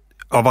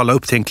 Av alla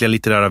upptänkliga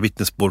litterära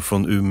vittnesbörd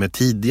från Umeå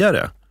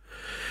tidigare,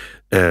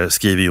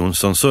 skriver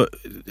Jonsson, så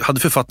hade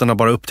författarna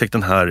bara upptäckt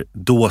den här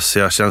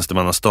dåsiga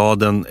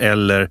tjänstemannastaden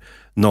eller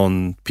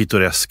någon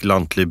pittoresk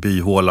lantlig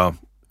byhåla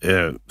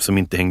som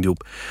inte hängde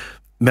ihop.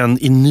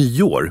 Men i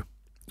Nyår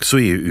så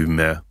är ju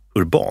Umeå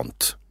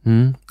urbant.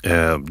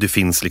 Det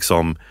finns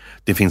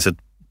ett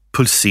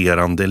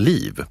pulserande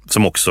liv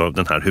som också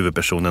den här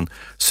huvudpersonen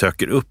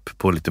söker upp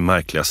på lite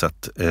märkliga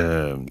sätt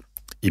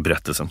i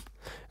berättelsen.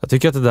 Jag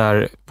tycker att det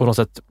där på något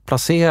sätt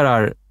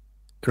placerar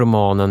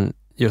romanen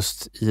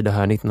just i det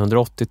här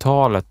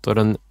 1980-talet och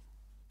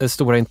det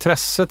stora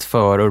intresset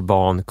för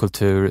urban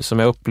kultur som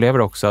jag upplever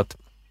också att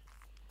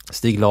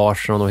Stig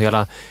Larsson och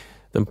hela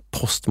den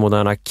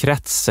postmoderna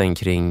kretsen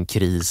kring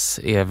kris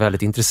är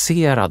väldigt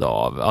intresserad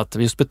av. Att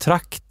just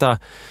betrakta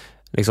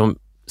liksom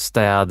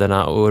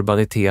städerna och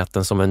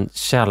urbaniteten som en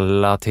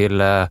källa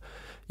till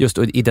just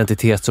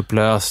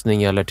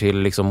identitetsupplösning eller till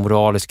liksom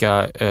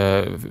moraliska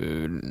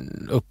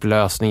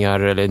upplösningar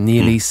eller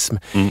nihilism.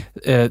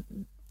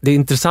 Det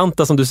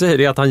intressanta som du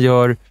säger är att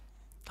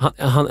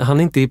han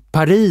är inte i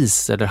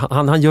Paris eller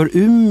han gör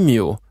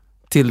Umeå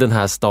till den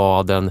här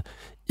staden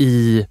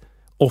i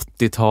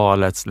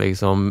 80-talets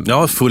liksom...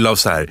 Ja, full av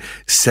så här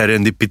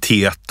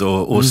serendipitet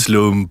och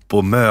slump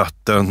och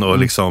möten och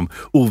liksom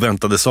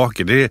oväntade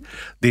saker.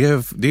 Det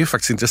är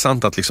faktiskt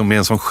intressant att liksom med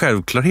en sån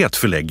självklarhet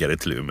förlägga det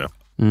till Umeå.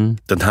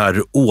 Den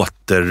här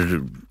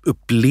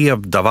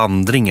återupplevda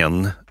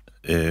vandringen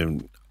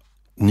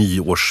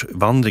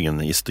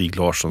nyårsvandringen i Stig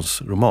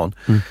Larssons roman.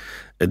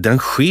 Den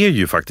sker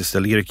ju faktiskt,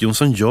 eller Erik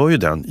Jonsson gör ju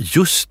den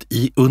just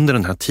under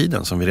den här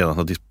tiden som vi redan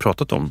har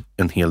pratat om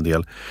en hel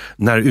del,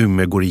 när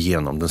Umeå går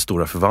igenom den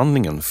stora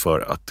förvandlingen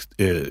för att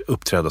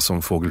uppträda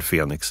som Fågel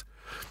Fenix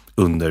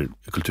under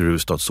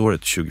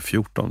kulturhuvudstadsåret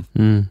 2014.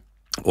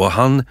 Och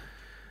han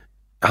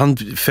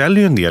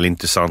fäller ju en del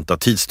intressanta,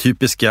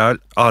 tidstypiska,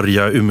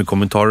 arga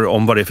Umeå-kommentarer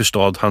om vad det är för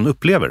stad han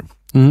upplever.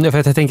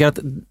 För jag tänker att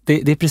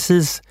det är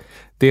precis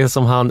det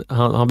som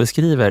han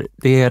beskriver.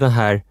 Det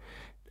är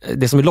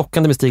det som är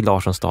lockande med Stig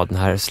Larssons stad, den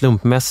här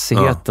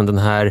slumpmässigheten, den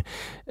här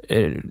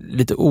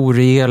lite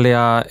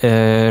oregeliga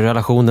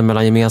relationen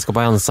mellan gemenskap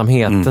och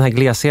ensamhet, den här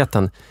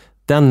glesheten,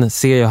 den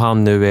ser ju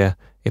han nu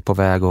är på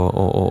väg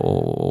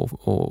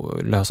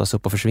att lösas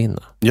upp och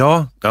försvinna.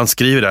 Ja, han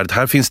skriver där att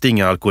här finns det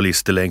inga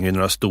alkoholister längre i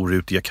några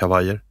storrutiga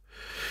kavajer.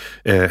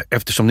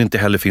 Eftersom det inte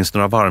heller finns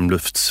några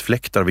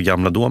varmluftsfläktar vid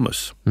gamla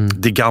Domus.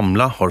 Det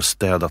gamla har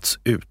städats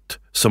ut,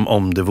 som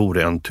om det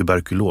vore en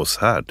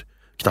tuberkuloshärd.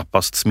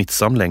 Knappast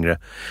smittsam längre,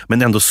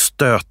 men ändå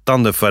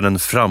stötande för den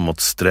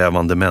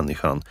framåtsträvande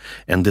människan.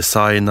 En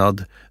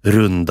designad,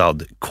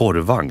 rundad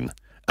korvvagn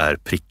är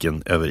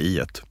pricken över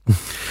i-et.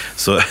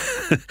 Så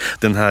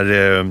den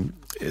här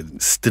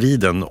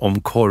striden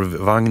om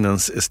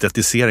korvvagnens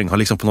estetisering har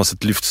liksom på något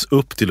sätt lyfts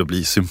upp till att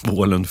bli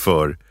symbolen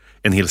för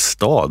en hel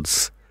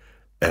stads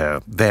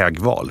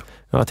vägval.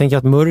 Jag tänker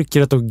att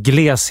mörkret och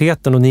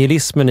glesheten och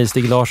nihilismen i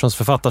Stig Larssons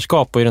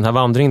författarskap och i den här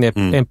vandringen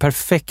är en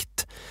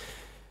perfekt,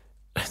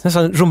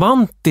 nästan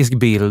romantisk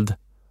bild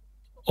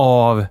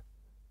av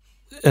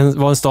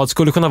vad en stad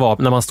skulle kunna vara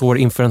när man står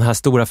inför den här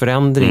stora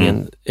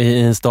förändringen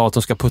i en stad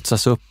som ska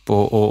putsas upp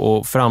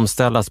och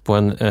framställas på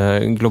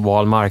en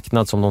global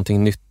marknad som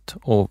någonting nytt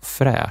och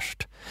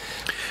fräscht.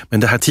 Men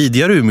det här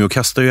tidigare Umeå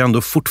kastar ju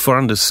ändå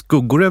fortfarande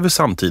skuggor över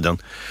samtiden.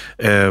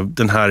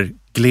 Den här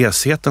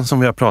glesheten som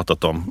vi har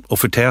pratat om och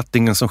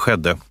förtätningen som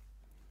skedde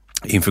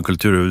inför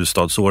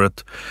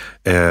kulturhuvudstadsåret,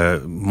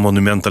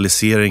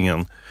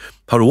 monumentaliseringen,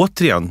 har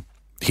återigen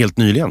helt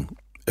nyligen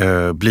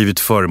blivit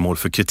föremål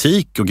för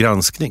kritik och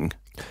granskning.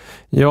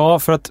 Ja,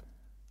 för att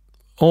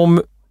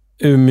om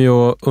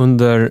Umeå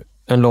under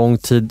en lång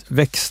tid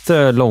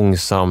växte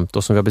långsamt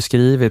och som vi har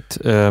beskrivit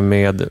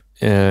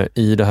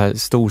i det här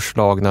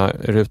storslagna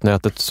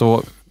rutnätet,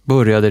 så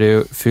började det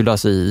ju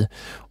fyllas i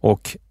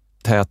och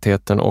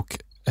tätheten och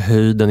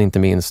höjden inte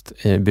minst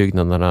i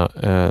byggnaderna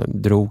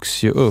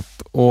drogs ju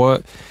upp. Och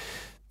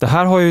det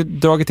här har ju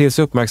dragit till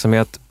sig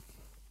uppmärksamhet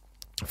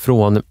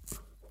från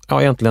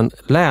egentligen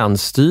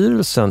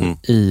länsstyrelsen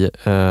i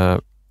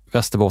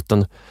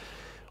Västerbotten.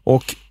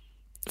 Och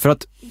för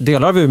att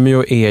delar av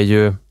Umeå är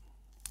ju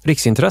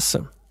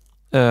riksintresse.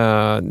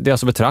 Det är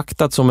alltså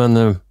betraktat som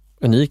en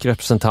unik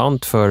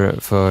representant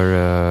för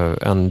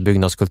en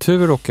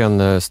byggnadskultur och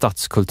en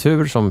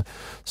stadskultur som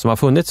har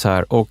funnits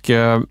här, och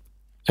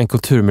en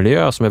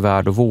kulturmiljö som är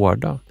värd att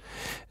vårda.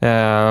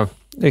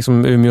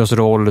 Liksom Umeås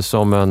roll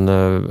som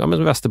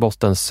en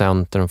Västerbottens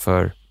centrum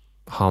för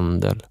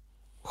handel,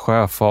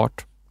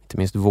 sjöfart, inte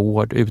minst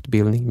vård,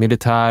 utbildning,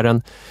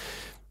 militären,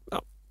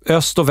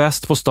 öst och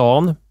väst på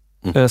stan,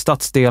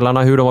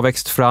 stadsdelarna, hur de har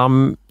växt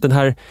fram.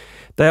 Där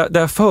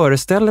jag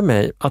föreställer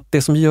mig att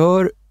det som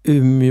gör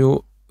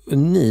Umeå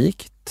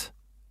unikt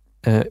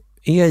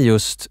är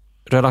just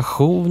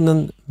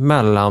relationen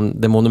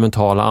mellan det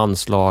monumentala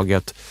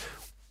anslaget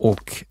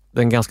och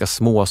den ganska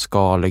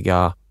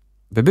småskaliga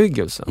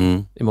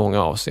bebyggelsen i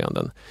många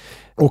avseenden.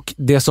 Och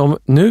det som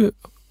nu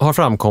har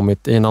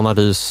framkommit i en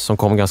analys som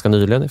kom ganska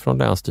nyligen från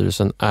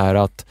Länsstyrelsen är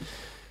att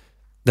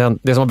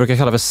det som man brukar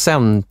kalla för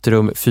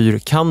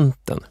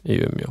centrumfyrkanten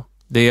i Umeå,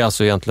 det är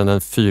alltså egentligen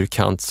en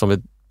fyrkant som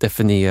är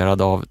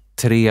definierad av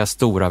 3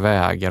 stora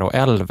vägar och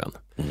älven.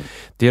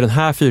 Det är den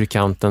här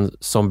fyrkanten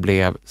som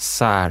blev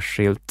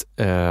särskilt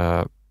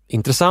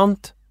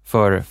intressant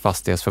för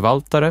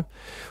fastighetsförvaltare,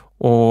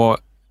 och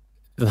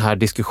den här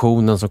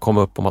diskussionen som kom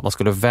upp om att man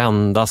skulle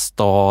vända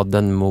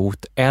staden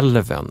mot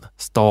älven,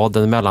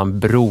 staden mellan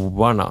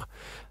broarna,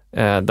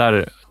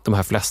 där de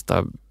här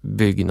flesta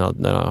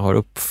byggnaderna har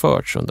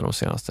uppförts under de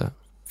senaste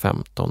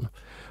 15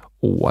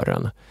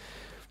 åren.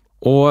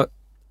 Och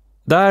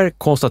där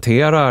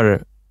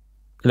konstaterar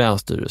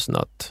Länsstyrelsen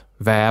att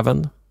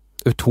väven,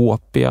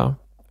 Utopia,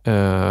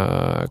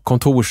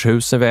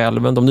 kontorshusen vid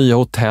älven, de nya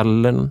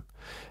hotellen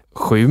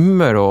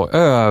skymmer och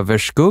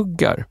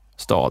överskuggar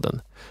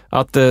staden.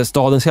 Att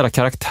stadens hela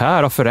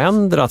karaktär har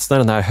förändrats när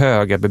den här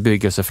höga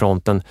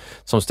bebyggelsefronten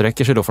som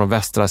sträcker sig då från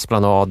Västra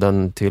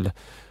Esplanaden till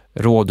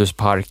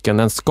Rådhusparken,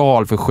 en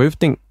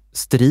skalförskjutning,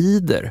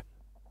 strider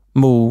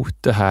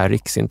mot det här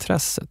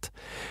riksintresset.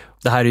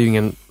 Det här är ju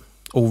ingen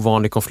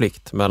ovanlig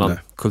konflikt mellan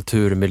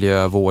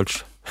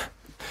kulturmiljövårds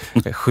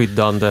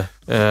skyddande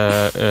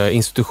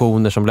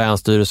institutioner som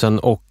Länsstyrelsen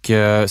och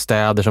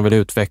städer som vill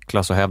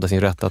utvecklas och hävda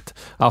sin rätt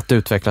att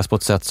utvecklas på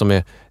ett sätt som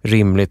är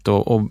rimligt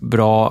och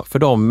bra för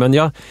dem. Men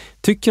jag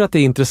tycker att det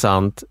är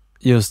intressant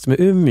just med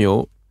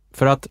Umeå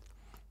för att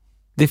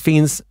det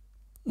finns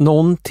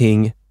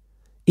någonting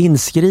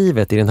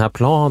inskrivet i den här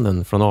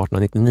planen från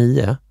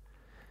 1899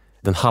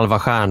 den halva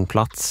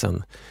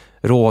stjärnplatsen,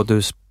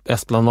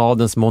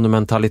 Rådhusesplanadens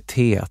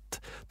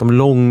monumentalitet, de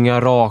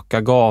långa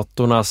raka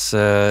gatornas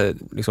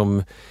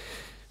liksom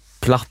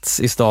plats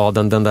i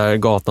staden, den där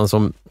gatan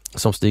som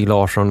Stig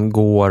Larsson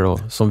går och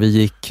som vi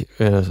gick,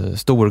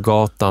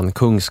 Storgatan,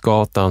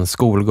 Kungsgatan,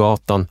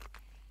 Skolgatan.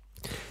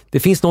 Det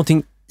finns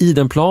någonting i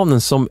den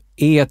planen som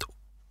är ett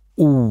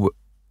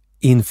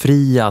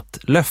oinfriat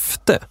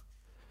löfte.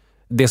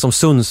 Det som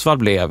Sundsvall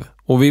blev.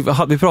 Och vi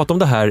pratade om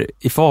det här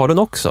i Falun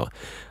också.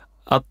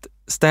 Att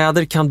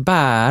städer kan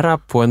bära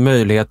på en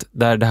möjlighet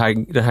där den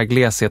här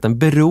glesheten,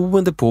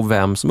 beroende på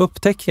vem som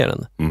upptäcker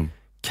den,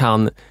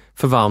 kan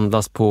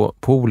förvandlas på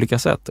olika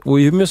sätt. Och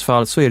i Umeås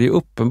fall så är det ju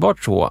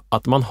uppenbart så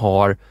att man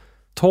har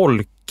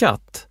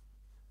tolkat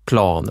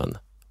planen,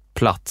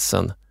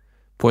 platsen,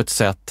 på ett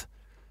sätt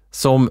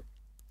som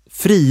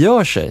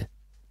frigör sig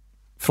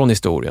från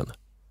historien.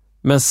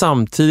 Men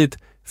samtidigt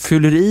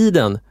fyller i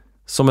den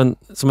som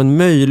en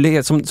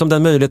möjlighet, som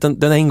den möjligheten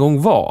den en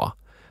gång var.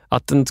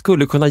 Att den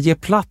skulle kunna ge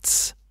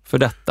plats för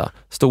detta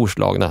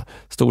storslagna,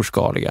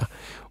 storskaliga.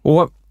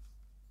 Och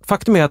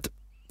faktum är att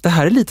det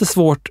här är lite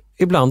svårt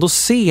ibland att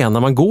se när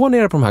man går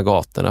ner på de här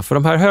gatorna. För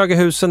de här höga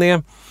husen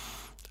är...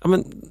 Ja,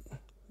 men,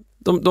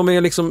 de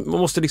är liksom, man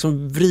måste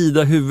liksom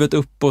vrida huvudet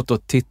uppåt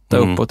och titta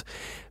uppåt.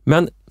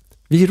 Men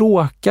vi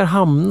råkar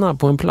hamna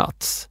på en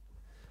plats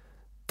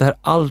där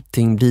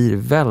allting blir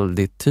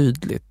väldigt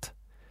tydligt.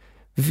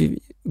 Vi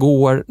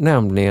går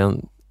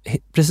nämligen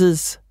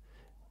precis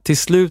till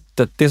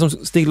slutet, det som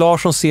Stig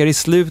Larsson ser i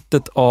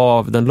slutet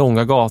av den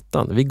långa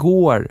gatan. Vi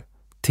går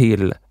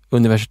till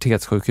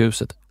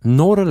universitetssjukhuset,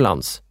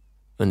 Norrlands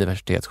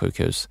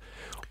universitetssjukhus,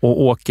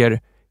 och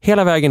åker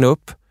hela vägen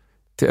upp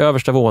till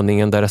översta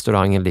våningen där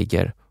restaurangen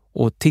ligger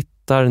och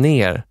tittar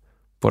ner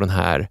på den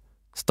här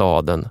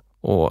staden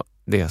och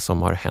det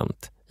som har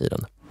hänt i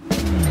den.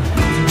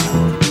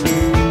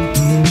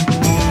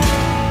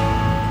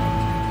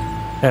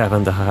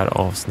 Även det här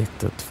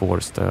avsnittet får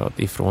stöd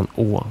ifrån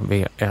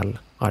OVL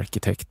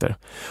Arkitekter.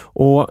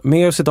 Och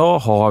med oss idag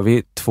har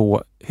vi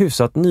två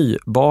hyfsat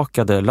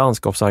nybakade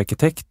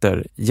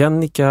landskapsarkitekter,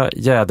 Jennica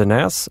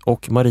Jädernäs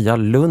och Maria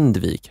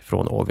Lundvik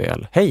från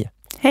OVL. Hej!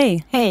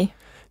 Hej! Hej!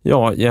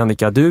 Ja,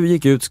 Jennica, du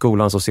gick ut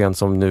skolan så sent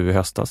som nu i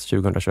höstas,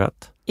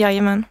 2021.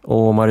 Jajamän.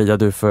 Och Maria,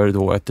 du för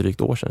då ett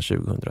drygt år sedan,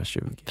 2020.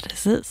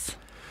 Precis.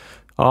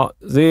 Ja,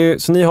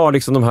 så ni har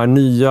liksom de här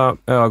nya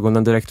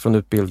ögonen direkt från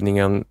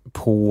utbildningen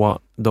på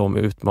de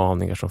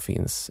utmaningar som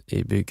finns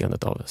i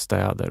byggandet av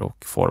städer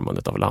och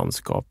formandet av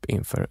landskap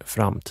inför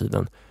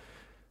framtiden.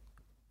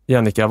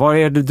 Jennica, vad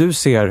är det du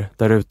ser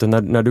där ute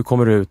när du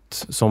kommer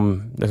ut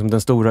som liksom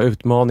den stora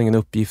utmaningen,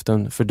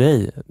 uppgiften för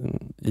dig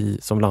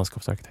som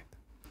landskapsarkitekt?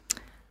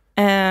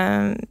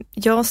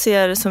 Jag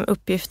ser som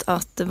uppgift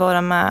att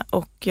vara med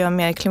och göra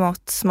mer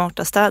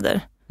klimatsmarta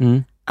städer.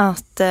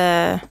 Att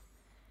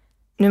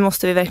nu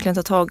måste vi verkligen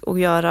ta tag och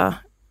göra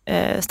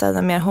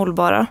städerna mer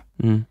hållbara.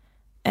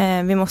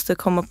 Vi måste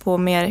komma på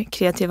mer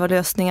kreativa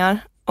lösningar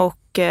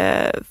och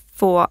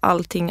få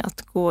allting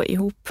att gå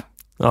ihop.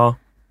 Ja.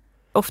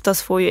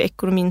 Oftast får ju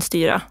ekonomin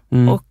styra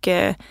och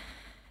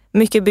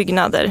mycket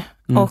byggnader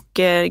och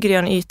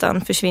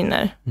grönytan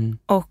försvinner.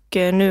 Och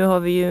nu har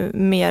vi ju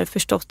mer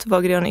förstått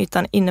vad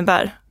grönytan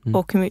innebär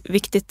och hur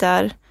viktigt det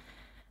är.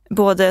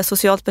 Både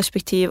socialt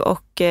perspektiv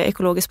och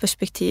ekologiskt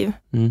perspektiv.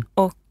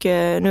 Och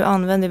nu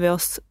använder vi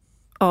oss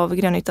av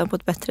grönytan på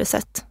ett bättre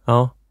sätt.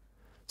 Ja.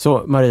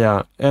 Så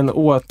Maria, en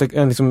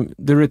liksom,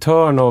 the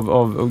return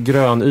av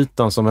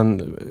grönytan som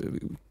en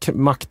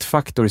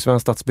maktfaktor i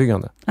svensk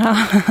stadsbyggande. Ja,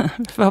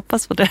 vi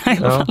hoppas på det i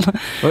alla fall.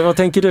 Vad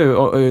tänker du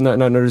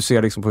när du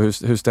ser liksom på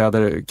hur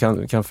städer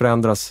kan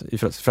förändras i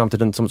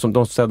framtiden, som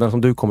de städerna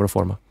som du kommer att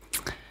forma?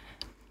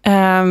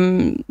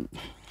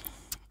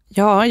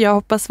 Ja, jag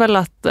hoppas väl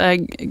att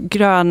de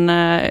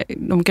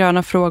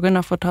gröna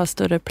frågorna får ta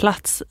större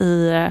plats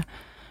i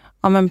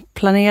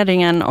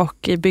planeringen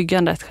och i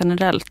byggandet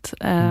generellt.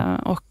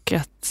 Och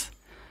att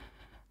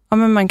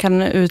man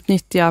kan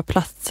utnyttja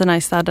platserna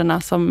i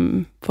städerna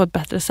som på ett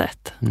bättre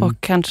sätt. Och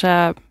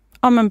kanske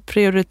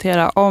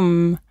prioritera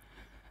om,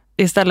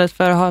 istället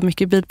för att ha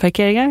mycket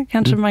bilparkeringar,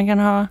 kanske man kan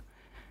ha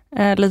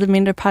lite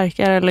mindre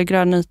parker eller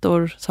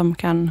grönytor som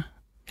kan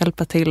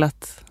hjälpa till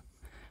att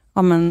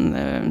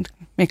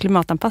med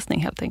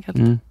klimatanpassning helt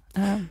enkelt.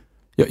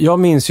 Jag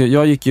minns ju,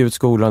 jag gick ut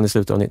skolan i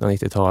slutet av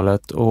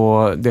 1990-talet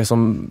och det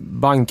som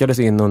bankades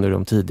in under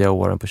de tidiga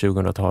åren på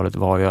 2000-talet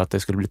var ju att det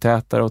skulle bli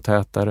tätare och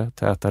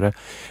tätare.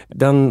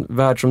 Den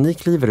värld som ni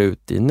kliver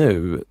ut i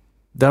nu,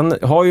 den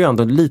har ju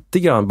ändå lite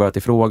grann börjat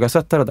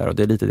ifrågasätta det där, och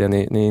det är lite det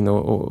ni är inne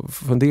och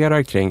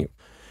funderar kring.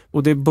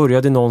 Och det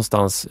började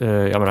någonstans,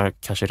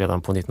 kanske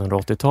redan på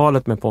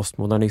 1980-talet med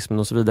postmodernismen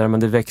och så vidare, men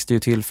det växte ju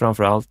till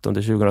framförallt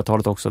under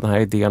 2000-talet också, den här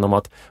idén om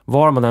att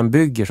var man än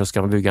bygger så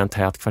ska man bygga en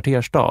tät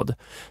kvarterstad.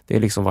 Det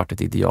har liksom varit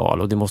ett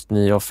ideal, och det måste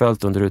ni ha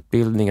följt under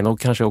utbildningen och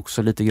kanske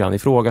också lite grann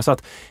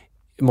ifrågasatt.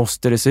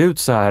 Måste det se ut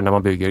så här när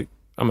man bygger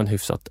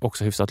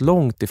hyfsat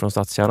långt ifrån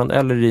stadskärnan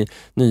eller i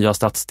nya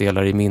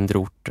stadsdelar i mindre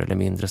orter eller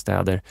mindre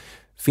städer.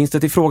 Finns det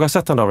ett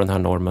ifrågasättande av den här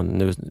normen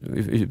nu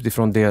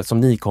utifrån det som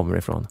ni kommer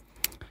ifrån?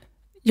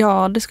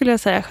 Ja, det skulle jag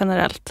säga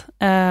generellt.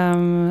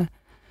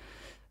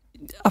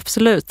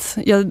 Absolut.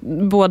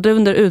 Både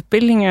under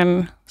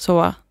utbildningen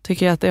så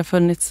tycker jag att det har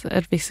funnits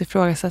ett visst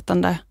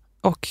ifrågasättande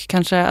och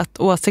kanske att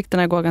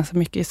åsikterna går ganska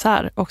mycket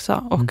isär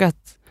också. Och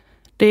att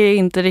det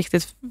inte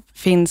riktigt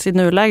finns i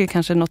nuläget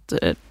kanske något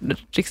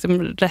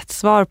liksom rätt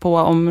svar på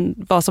om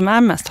vad som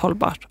är mest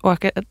hållbart.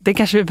 Och det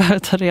kanske vi behöver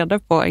ta reda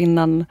på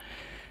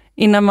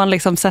innan man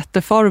liksom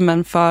sätter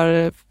formen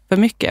för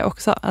mycket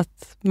också.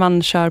 Att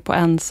man kör på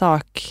en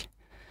sak,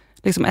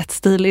 liksom ett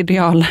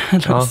stilideal,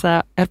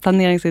 eller ett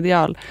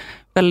planeringsideal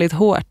väldigt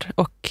hårt.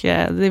 Och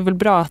det är väl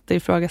bra att det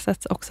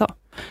ifrågasätts också.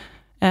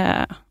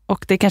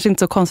 Och det är kanske inte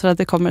så konstigt att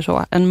det kommer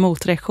så en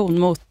motreaktion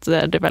mot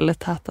det väldigt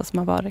täta som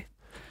har varit.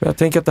 Jag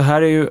tänker att det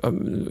här är ju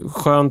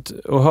skönt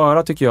att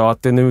höra, tycker jag,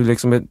 att det nu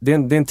liksom det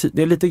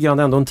är lite grann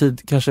ändå en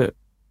tid, kanske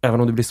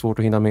även om det blir svårt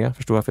att hinna med,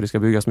 förstår jag, för det ska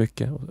byggas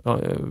mycket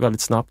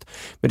väldigt snabbt.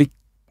 Men det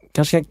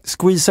kanske kan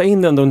squeeza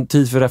in ändå en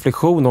tid för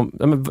reflektion om,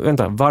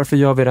 varför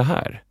gör vi det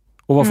här?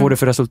 Och vad får det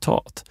för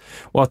resultat?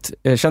 Och att,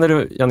 känner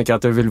du, Jannica,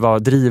 att du vill vara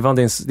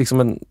drivande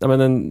liksom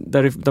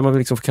där man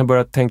liksom kan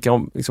börja tänka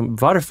om liksom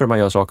varför man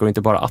gör saker och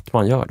inte bara att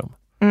man gör dem?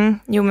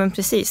 Jo, men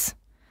precis.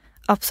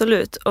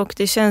 Absolut. Och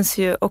det känns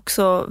ju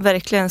också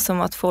verkligen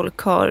som att folk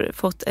har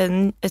fått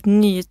ett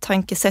ny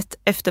tankesätt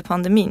efter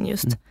pandemin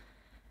just.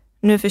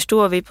 Nu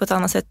förstår vi på ett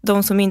annat sätt.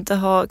 De som inte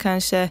har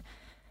kanske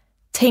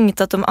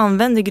tänkt att de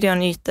använder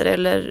grönytor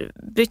eller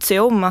brytt sig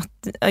om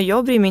att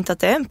jag bryr mig inte att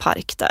det är en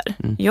park där.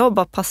 Jag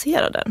bara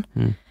passerar den.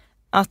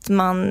 Att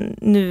man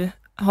nu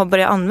har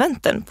börjat använda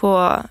den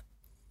på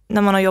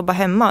när man har jobbat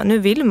hemma. Nu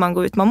vill man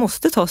gå ut, man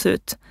måste ta sig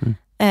ut.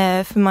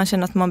 För man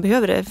känner att man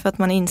behöver det för att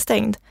man är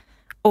instängd.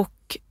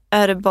 Och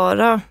är det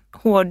bara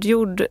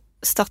hårdgjord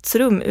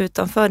stadsrum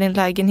utanför din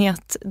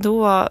lägenhet,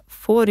 då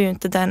får du ju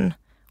inte den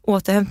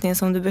återhämtningen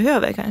som du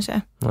behöver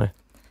kanske. Nej.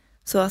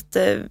 Så att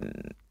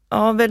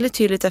väldigt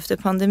tydligt efter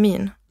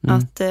pandemin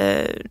att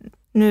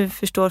nu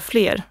förstår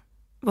fler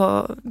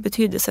vad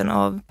betydelsen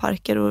av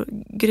parker och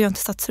grönt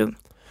stadsrum.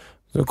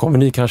 Så kommer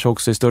ni kanske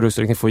också i större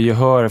utsträckning få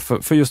gehör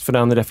för just för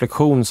den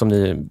reflektion som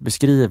ni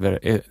beskriver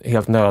är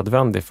helt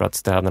nödvändig för att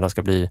städerna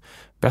ska bli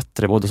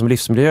bättre, både som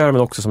livsmiljöer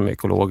men också som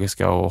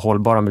ekologiska och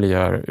hållbara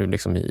miljöer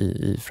liksom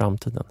i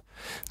framtiden.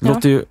 Det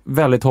låter ju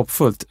väldigt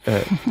hoppfullt.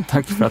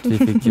 Tack för att vi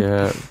fick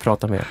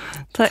prata med er.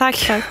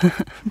 Tack.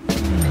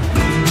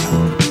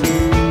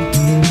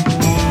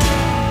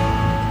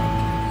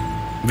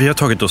 Vi har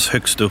tagit oss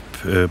högst upp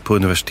på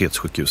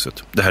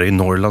universitetssjukhuset. Det här är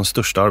Norrlands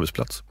största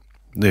arbetsplats.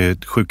 Det är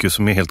ett sjukhus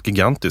som är helt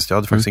gigantiskt. Jag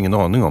hade faktiskt ingen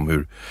aning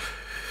om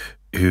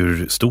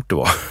hur stort det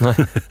var.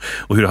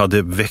 Och hur det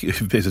hade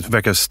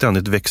verkar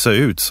ständigt växa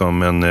ut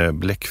som en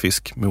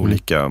bläckfisk med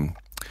olika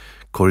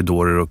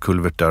korridorer och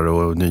kulvertar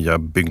och nya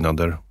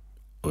byggnader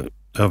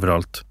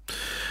överallt.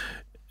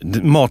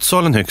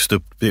 Matsalen högst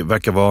upp, det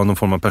verkar vara någon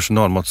form av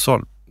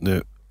personalmatsal.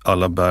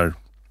 Alla bär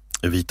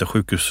vita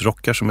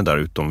sjukhusrockar som är där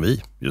utom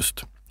vi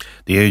just.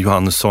 Det är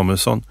Johannes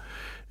Samuelsson,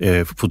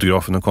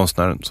 fotografen och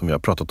konstnären som vi har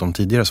pratat om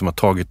tidigare, som har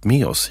tagit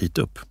med oss hit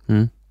upp.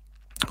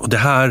 Och det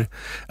här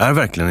är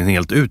verkligen en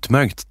helt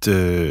utmärkt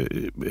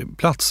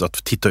plats att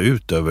titta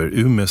ut över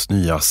Umeås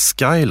nya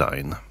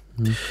skyline.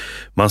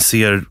 Man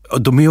ser,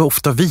 de är ju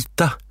ofta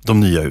vita, de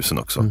nya husen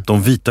också.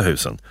 De vita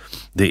husen.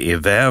 Det är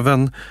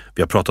Väven,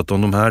 vi har pratat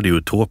om de här, det är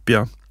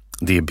Utopia,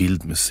 det är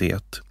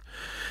Bildmuseet.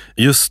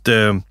 Just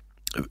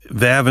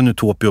Väven,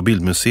 Utopia och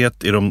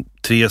Bildmuseet är de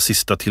 3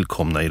 sista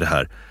tillkomna i det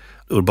här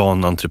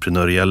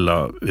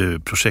urban-entreprenöriella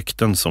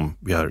projekten som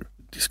vi har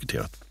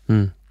diskuterat.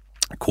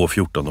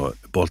 K14 och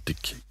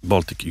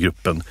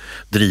Baltic-gruppen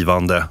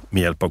drivande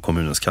med hjälp av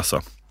kommunens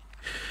kassa.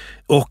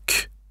 Och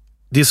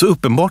det är så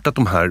uppenbart att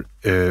de här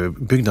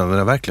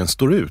byggnaderna verkligen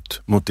står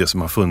ut mot det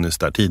som har funnits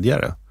där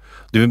tidigare.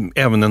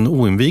 Även en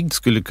oinvigd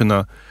skulle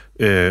kunna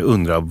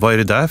undra, vad är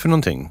det där för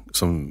någonting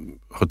som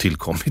har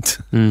tillkommit?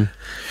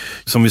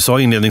 Som vi sa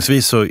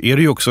inledningsvis så är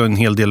det ju också en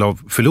hel del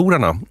av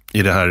förlorarna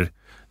i det här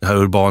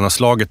urbana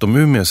slaget om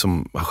Umeå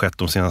som har skett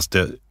de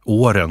senaste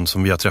åren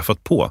som vi har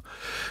träffat på.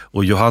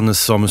 Och Johannes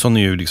Samuelsson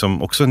är ju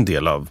liksom också en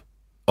del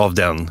av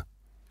den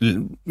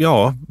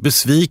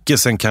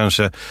besvikelsen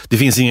kanske. Det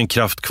finns ingen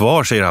kraft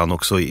kvar, säger han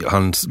också.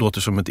 Han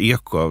låter som ett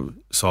eko av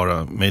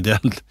Sara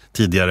Meidell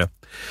tidigare.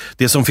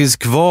 Det som finns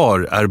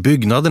kvar är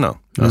byggnaderna.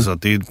 Alltså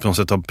att det är på något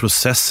sätt av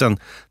processen,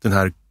 den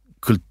här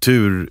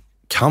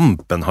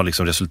kulturkampen har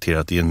liksom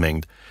resulterat i en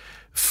mängd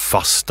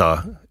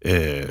fasta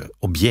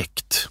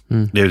objekt.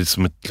 Det är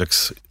liksom ett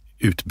slags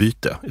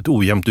utbyte. Ett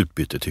ojämnt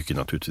utbyte tycker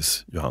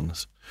naturligtvis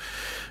Johannes.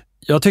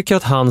 Jag tycker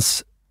att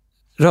hans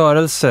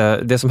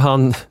rörelse, det som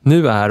han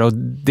nu är och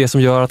det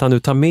som gör att han nu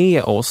tar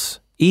med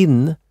oss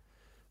in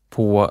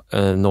på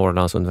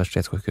Norrlands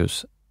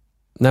universitetssjukhus,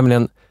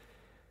 nämligen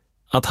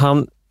att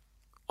han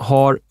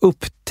har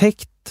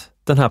upptäckt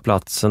den här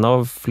platsen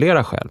av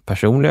flera skäl.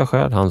 Personliga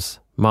skäl, hans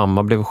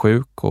mamma blev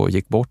sjuk och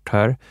gick bort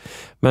här.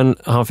 Men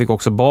han fick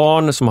också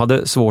barn som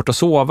hade svårt att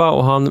sova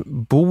och han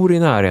bor i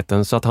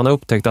närheten, så att han har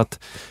upptäckt att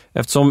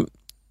eftersom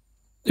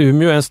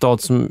Umeå är en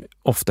stad som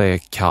ofta är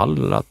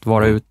kall att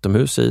vara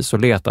utomhus i, så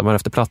letar man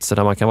efter platser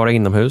där man kan vara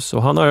inomhus,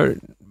 och han har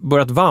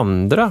börjat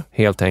vandra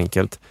helt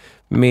enkelt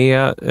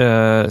med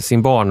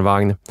sin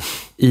barnvagn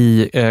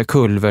i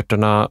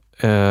kulverterna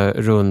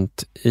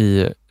runt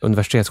i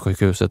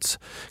universitetssjukhusets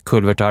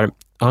kulvertar.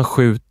 Han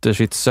skjuter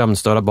sitt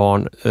sömnstörda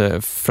barn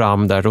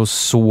fram där och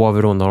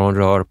sover hon när hon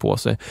rör på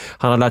sig.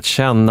 Han har lärt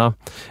känna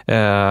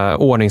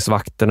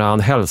ordningsvakterna, han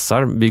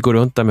hälsar. Vi går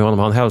runt där med honom,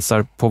 han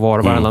hälsar på var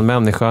och varannan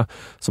människa,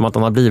 som att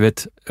han har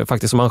blivit,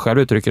 faktiskt som han själv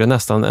uttrycker det,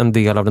 nästan en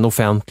del av den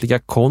offentliga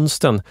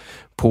konsten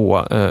på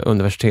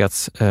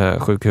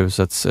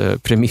universitetssjukhusets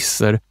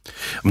premisser.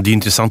 Men det är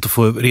intressant att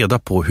få reda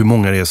på hur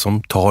många det är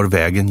som tar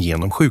vägen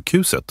genom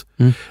sjukhuset.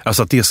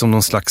 Alltså att det är som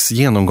någon slags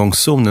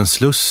genomgångszon, en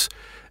sluss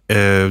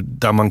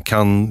där man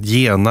kan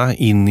gena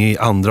in i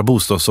andra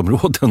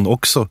bostadsområden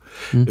också.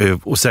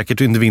 Och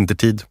säkert under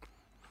vintertid.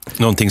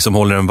 Någonting som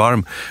håller en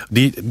varm.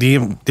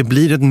 Det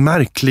blir en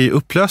märklig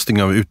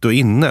upplösning av ut och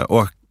inne,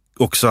 och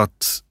också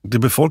att det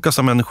befolkas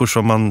av människor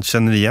som man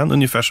känner igen,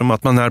 ungefär som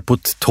att man är på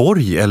ett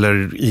torg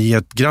eller i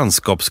ett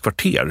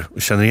grannskapskvarter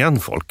och känner igen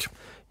folk.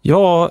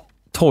 Jag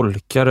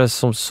tolkar det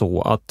som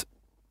så att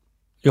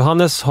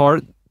Johannes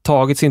har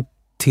tagit sin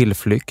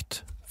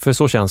tillflykt, för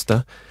så känns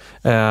det,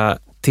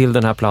 till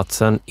den här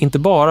platsen, inte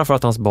bara för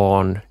att hans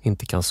barn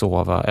inte kan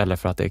sova eller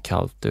för att det är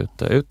kallt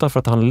ute, utan för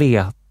att han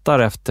letar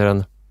efter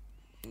en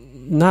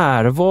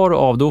närvaro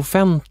av det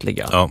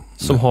offentliga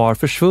som har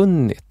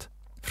försvunnit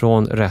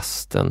från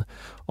resten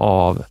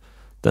av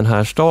den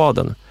här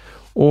staden.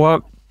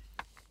 Och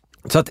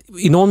så att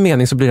i någon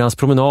mening så blir hans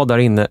promenad där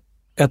inne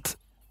ett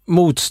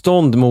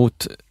motstånd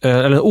mot,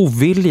 eller en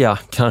ovilja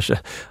kanske,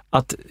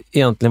 att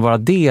egentligen vara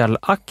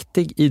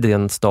delaktig i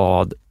den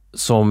stad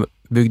som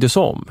byggdes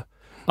om.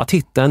 Att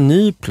hitta en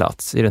ny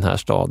plats i den här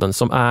staden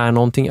som är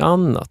någonting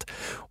annat.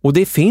 Och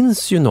det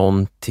finns ju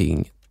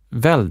någonting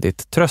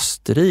väldigt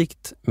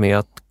trösterikt med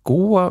att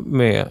gå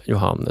med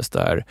Johannes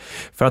där.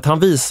 För att han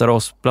visar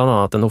oss bland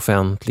annat den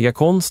offentliga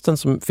konsten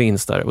som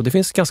finns där. Och det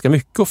finns ganska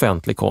mycket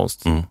offentlig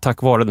konst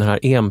tack vare den här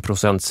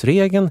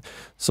 1%-regeln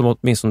som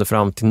åtminstone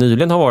fram till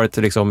nyligen har varit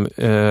liksom,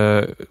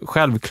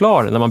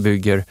 självklar när man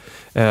bygger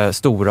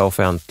stora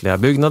offentliga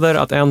byggnader,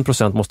 att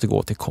 1% måste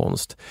gå till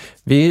konst.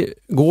 Vi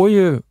går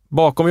ju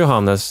bakom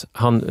Johannes,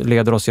 han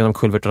leder oss genom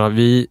kulvertarna.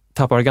 Vi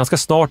tappar ganska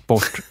snart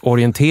bort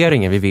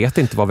orienteringen. Vi vet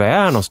inte var vi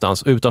är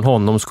någonstans. Utan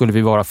honom skulle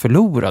vi vara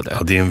förlorade.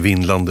 Ja, det är en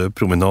vindlande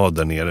promenad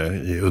där nere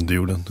i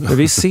underjorden. Men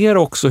vi ser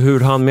också hur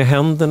han med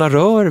händerna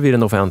rör vid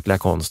den offentliga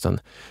konsten.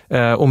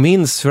 Och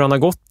minns hur han har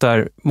gått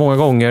där många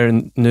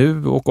gånger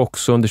nu och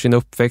också under sin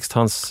uppväxt,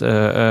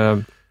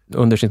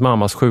 under sin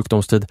mammas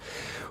sjukdomstid.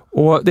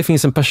 Och det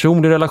finns en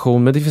personlig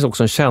relation, men det finns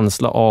också en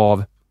känsla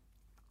av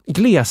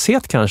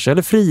gleshet kanske,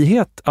 eller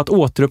frihet att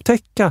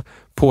återupptäcka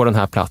på den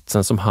här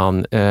platsen som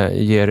han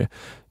ger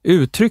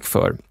uttryck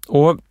för.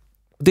 Och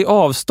det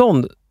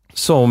avstånd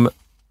som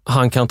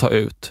han kan ta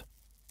ut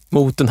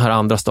mot den här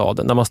andra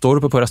staden, när man står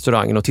uppe på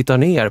restaurangen och tittar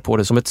ner på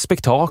det som ett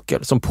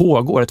spektakel som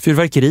pågår, ett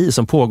fyrverkeri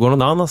som pågår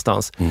någon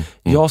annanstans.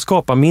 Jag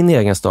skapar min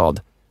egen stad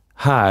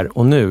här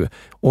och nu,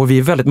 och vi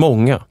är väldigt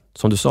många,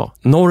 som du sa.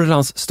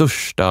 Norrlands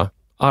största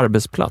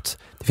arbetsplats.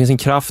 Det finns en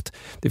kraft,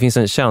 det finns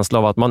en känsla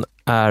av att man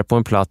är på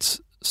en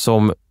plats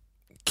som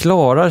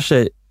klarar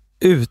sig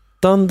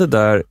utan det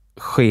där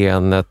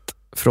skenet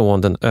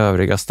från den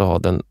övriga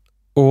staden.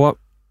 Och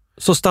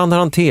så stannar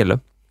han till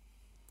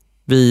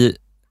vid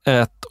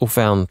ett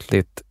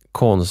offentligt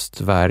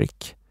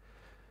konstverk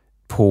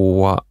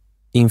på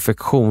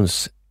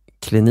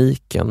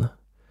infektionskliniken.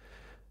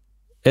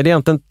 Är det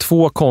egentligen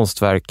 2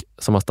 konstverk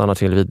som han stannar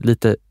till vid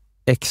lite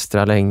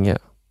extra länge.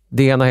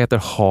 Det ena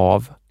heter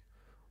Hav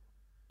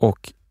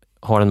och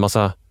har en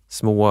massa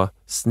små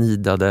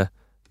snidade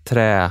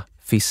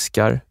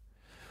träfiskar.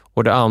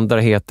 Och det andra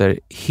heter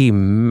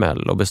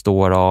Himmel och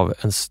består av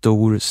en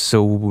stor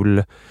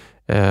sol,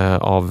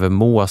 av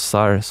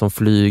måsar som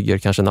flyger,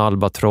 kanske en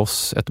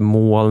albatross, ett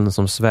moln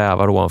som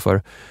svävar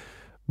ovanför.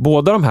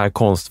 Båda de här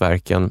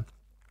konstverken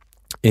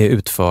är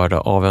utförda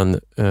av en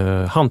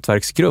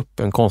hantverksgrupp,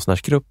 en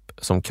konstnärsgrupp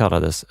som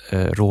kallades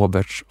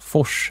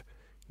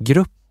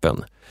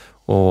Robertsforsgruppen.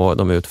 Och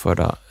de är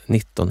utförda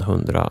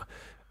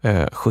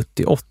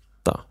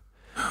 1978.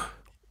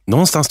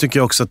 Någonstans tycker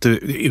jag också att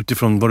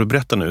utifrån vad du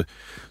berättar nu,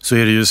 så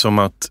är det ju som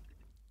att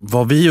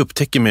vad vi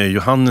upptäcker med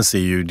Johannes är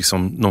ju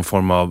liksom någon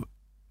form av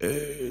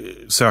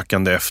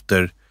sökande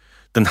efter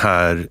den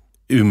här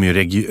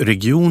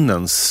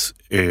Umeå-regionens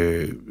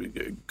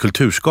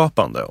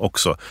kulturskapande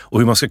också, och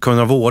hur man ska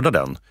kunna vårda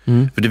den.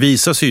 För det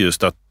visar sig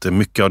just att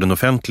mycket av den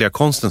offentliga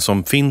konsten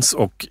som finns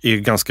och är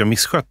ganska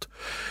misskött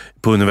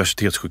på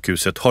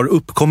universitetssjukhuset har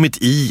uppkommit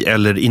i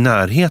eller i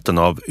närheten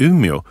av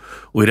Umeå,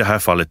 och i det här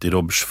fallet i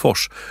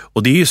Robertsfors.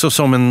 Och det är ju så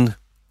som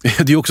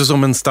Det är också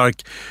som en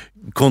stark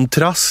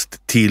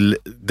kontrast till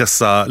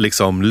dessa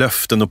liksom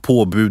löften och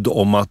påbud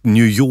om att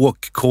New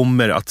York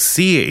kommer att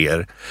se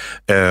er.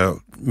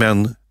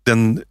 Men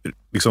den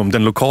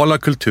lokala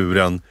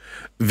kulturen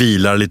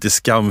vilar lite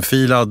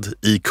skamfilad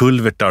i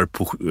kulvertar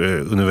på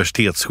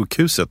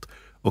universitetssjukhuset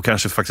och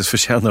kanske faktiskt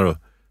förtjänar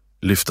att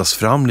lyftas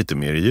fram lite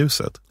mer i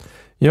ljuset.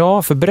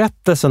 Ja, för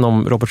berättelsen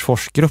om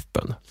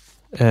Robertsforsgruppen,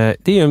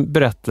 det är ju en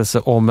berättelse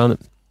om en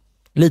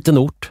liten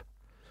ort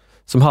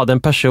som hade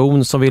en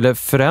person som ville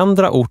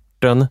förändra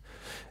orten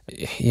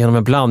genom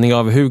en blandning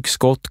av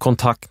hugskott,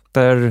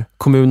 kontakter,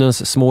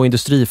 kommunens små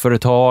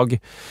industriföretag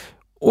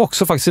och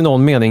också faktiskt i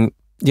någon mening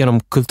genom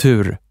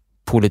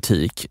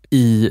kulturpolitik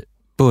i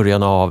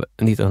början av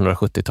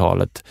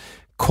 1970-talet,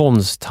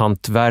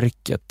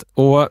 konsthantverket.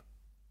 Och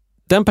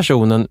den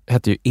personen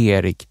hette ju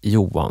Erik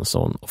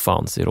Johansson och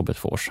fanns i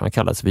Robertsfors. Han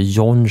kallades för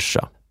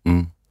Jonscha.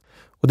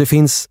 Och det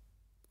finns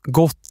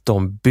gott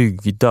om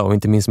byggda och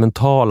inte minst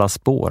mentala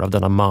spår av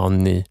denna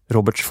man i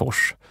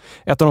Robertsfors.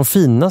 Ett av de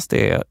finaste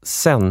är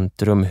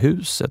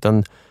Centrumhuset,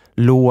 en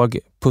låg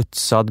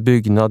putsad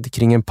byggnad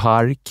kring en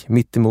park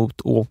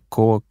mittemot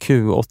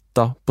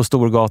OKQ8 på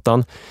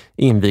Storgatan,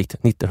 invigt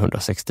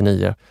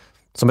 1969.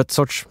 Som ett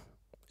sorts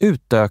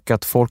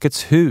utökat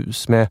Folkets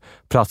hus med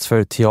plats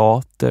för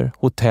teater,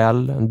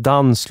 hotell, en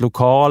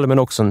danslokal men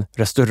också en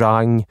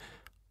restaurang,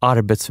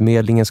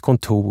 arbetsförmedlingens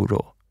kontor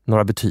och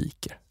några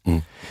butiker.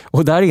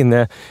 Och där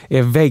inne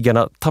är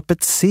väggarna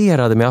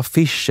tapetserade med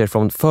affischer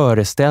från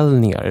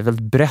föreställningar. Ett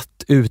väldigt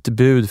brett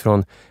utbud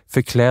från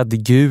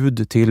Förklädd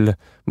Gud till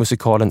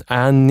musikalen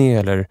Annie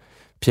eller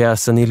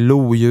pjäsen I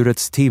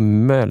lodjurets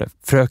timme eller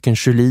Fröken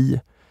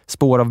Julie.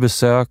 Spår av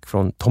besök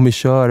från Tommy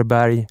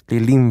Körberg,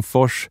 Lill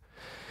Lindfors.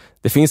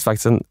 Det finns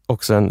faktiskt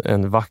också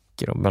en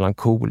vacker och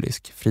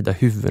melankolisk Frida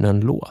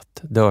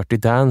Hyvönen-låt, Dirty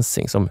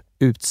Dancing, som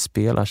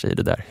utspelar sig i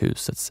det där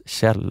husets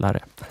källare.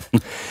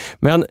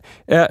 Men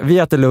vi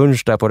äter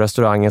lunch där på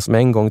restaurangen som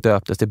en gång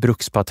döptes till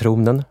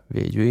Brukspatronen.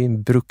 Vi är ju i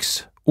en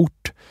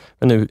bruksort,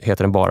 men nu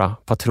heter den bara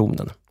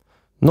Patronen.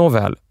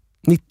 Nåväl,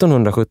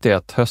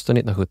 hösten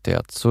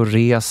 1971 så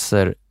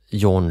reser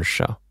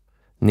Jonscha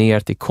ner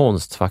till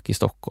Konstfack i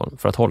Stockholm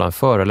för att hålla en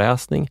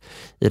föreläsning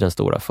i den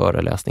stora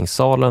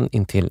föreläsningssalen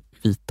intill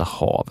Vita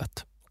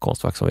havet.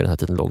 Konstfack som vid den här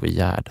tiden låg vid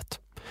Gärdet.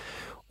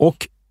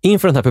 Och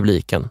inför den här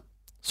publiken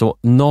så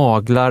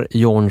naglar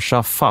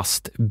Jonscha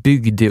fast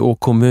Bygdeå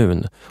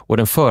kommun och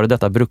den före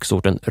detta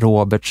bruksorten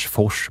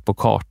Robertsfors på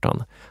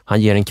kartan.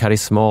 Han ger en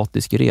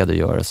karismatisk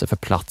redogörelse för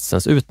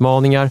platsens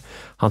utmaningar.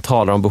 Han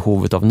talar om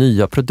behovet av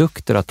nya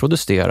produkter att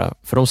producera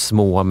för de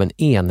små men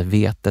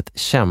envetet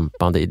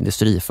kämpande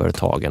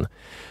industriföretagen.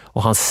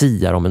 Och han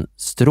siar om en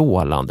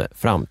strålande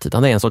framtid.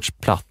 Han är en sorts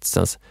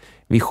platsens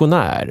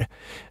visionär,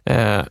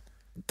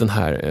 den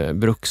här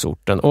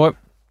bruksorten. Och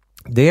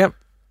det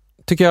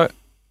tycker jag,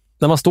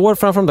 när man står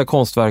framför de där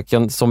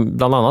konstverken som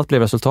bland annat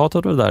blev resultatet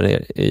av det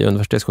där i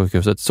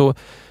universitetssjukhuset, så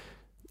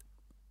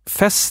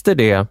fäster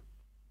det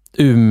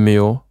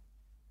Umeå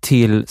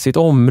till sitt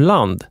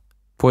omland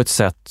på ett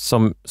sätt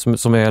som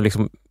är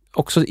liksom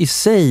också i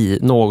sig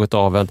något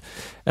av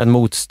en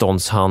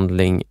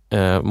motståndshandling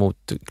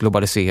mot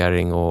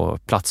globalisering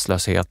och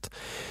platslöshet.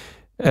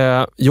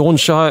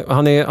 Jonscha,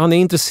 han är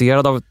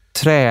intresserad av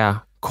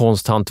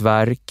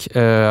träkonsthantverk.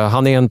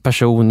 Han är en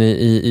person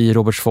i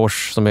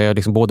Robertsfors som är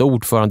liksom både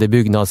ordförande i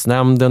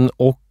byggnadsnämnden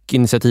och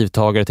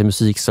initiativtagare till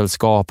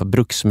musiksällskap,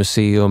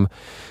 bruksmuseum.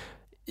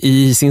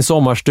 I sin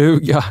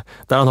sommarstuga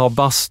där han har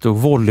bastu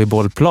och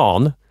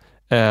volleybollplan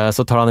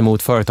så tar han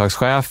emot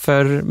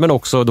företagschefer men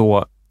också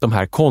då de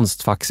här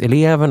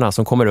konstfackseleverna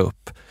som kommer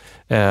upp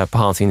på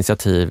hans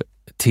initiativ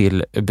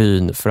till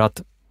byn för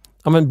att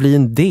bli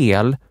en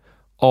del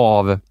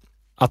av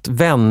att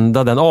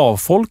vända den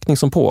avfolkning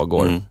som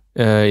pågår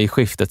i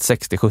skiftet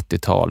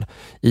 60-70-tal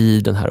i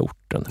den här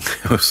orten.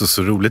 Det är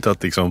så roligt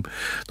att liksom,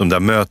 de där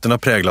mötena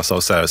präglas av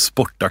så här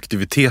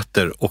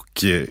sportaktiviteter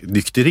och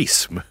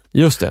nykterism.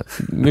 Just det,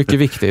 mycket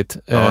viktigt.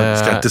 Ja, vi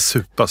ska inte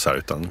supas här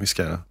utan vi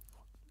ska...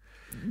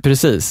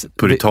 Precis.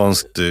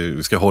 Puritanskt,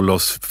 vi ska hålla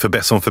oss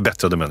som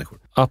förbättrade människor.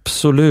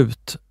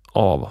 Absolut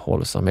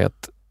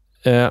avhållsamhet.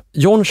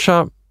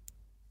 Jonscha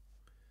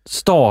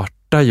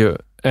startar ju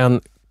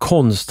en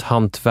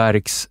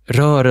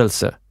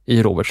konsthantverksrörelse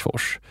i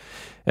Robertsfors.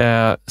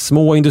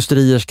 Små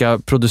industrier ska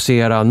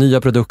producera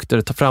nya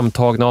produkter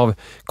framtagna av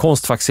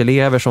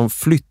konstfackselever som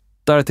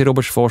flyttar till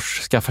Robertsfors,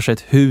 skaffar sig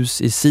ett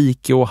hus i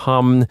Sikeå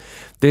hamn.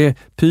 Det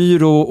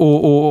pyr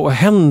och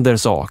händer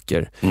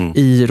saker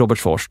i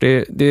Robertsfors.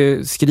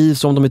 Det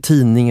skrivs om dem i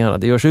tidningarna,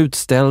 det görs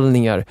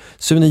utställningar.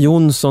 Sune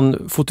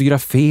Jonsson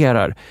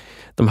fotograferar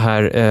de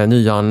här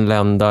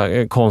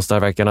nyanlända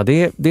konsthantverkarna.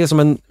 Det är som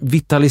en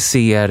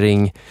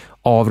vitalisering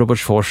av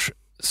Robertsfors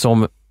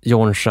som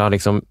Jonscha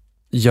liksom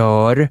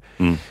gör.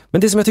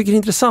 Men det som jag tycker är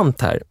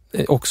intressant här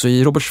också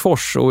i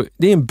Robertsfors, och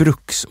det är en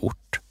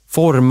bruksort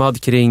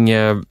formad kring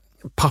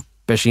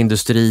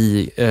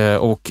pappersindustri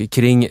och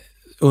kring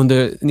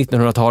under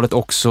 1900-talet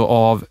också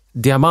av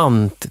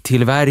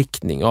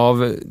diamanttillverkning.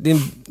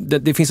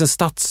 Det finns en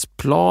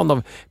stadsplan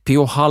av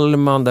P.O.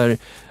 Hallman där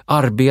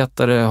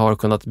arbetare har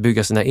kunnat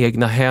bygga sina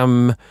egna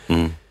hem.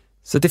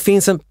 Så det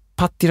finns en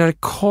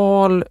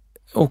patriarkal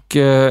och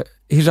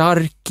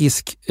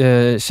hierarkisk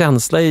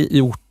känsla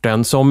i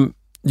orten som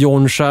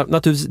Joncha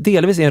naturligtvis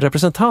delvis är en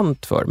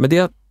representant för. Men det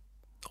jag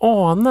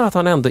anar att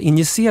han ändå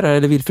injicerar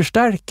eller vill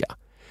förstärka,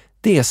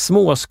 det är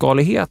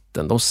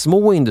småskaligheten, de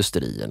små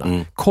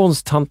industrierna,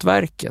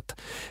 konsthantverket,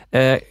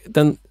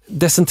 den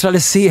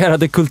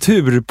decentraliserade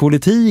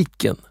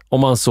kulturpolitiken,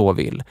 om man så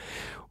vill.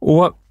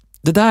 Och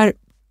det där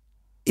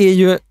är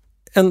ju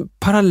en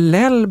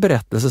parallell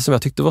berättelse som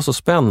jag tyckte var så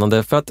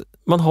spännande, för att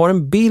man har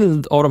en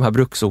bild av de här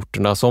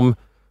bruksorterna som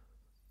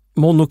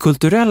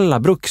monokulturella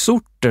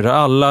bruksorter där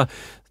alla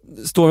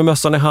står med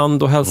mössan i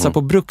hand och hälsar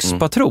på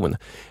brukspatron.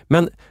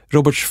 Men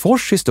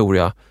Robertsfors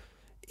historia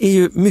är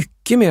ju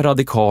mycket mer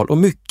radikal och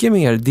mycket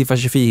mer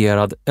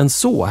diversifierad än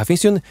så. Här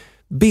finns ju en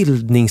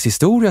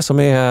bildningshistoria som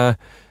är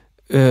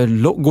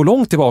går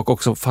långt tillbaka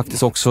också,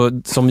 faktiskt också,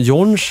 som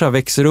Joncha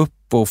växer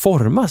upp och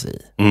formas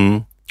i.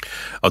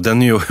 Ja,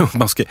 den är ju,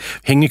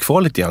 hänger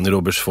kvar lite grann i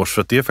Robertsfors,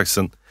 för att det är faktiskt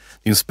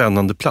en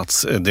spännande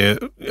plats. Det,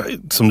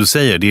 som du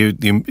säger,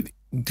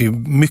 det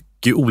är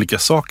mycket olika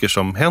saker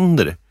som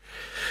händer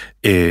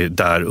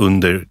där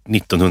under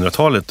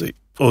 1900-talet.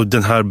 Och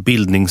den här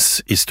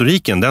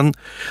bildningshistoriken,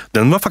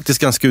 den var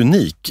faktiskt ganska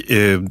unik.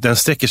 Den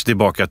sträcker sig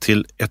tillbaka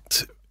till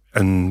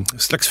en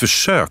slags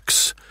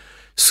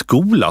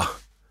försöksskola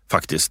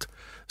faktiskt,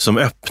 som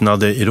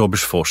öppnade i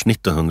Robertsfors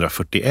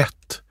 1941.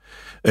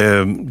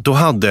 Då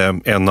hade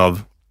en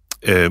av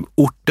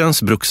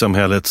ortens,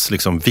 brukssamhällets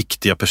liksom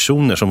viktiga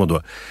personer, som var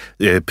då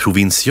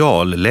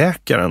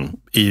provinsialläkaren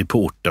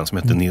på orten, som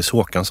hette Nils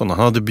Håkansson. Han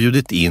hade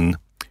bjudit in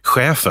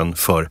chefen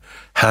för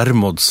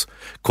Hermods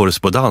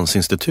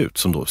korrespondensinstitut,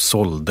 som då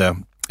sålde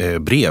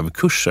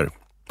brevkurser.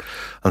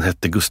 Han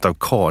hette Gustav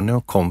Karne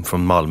och kom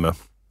från Malmö.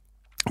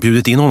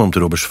 Bjudit in honom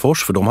till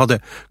Robertsfors, för de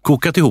hade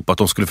kokat ihop att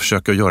de skulle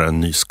försöka göra en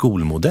ny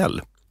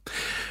skolmodell.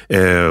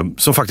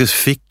 Som faktiskt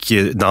fick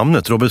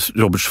namnet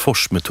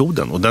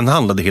Robertsforsmetoden, och den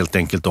handlade helt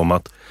enkelt om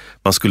att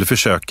man skulle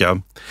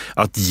försöka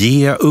att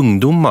ge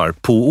ungdomar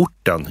på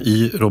orten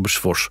i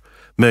Robertsfors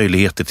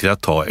möjligheter till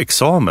att ta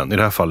examen. I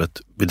det här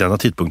fallet, vid denna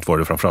tidpunkt, var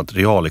det framförallt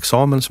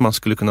realexamen som man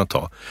skulle kunna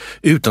ta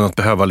utan att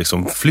behöva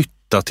liksom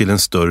flytta till en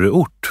större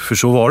ort. För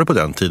så var det på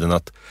den tiden,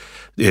 att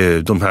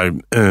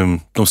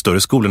de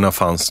större skolorna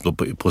fanns då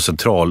på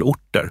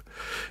centralorter.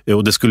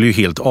 Och det skulle ju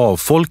helt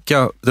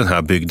avfolka den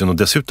här bygden, och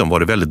dessutom var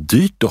det väldigt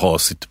dyrt att ha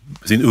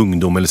sin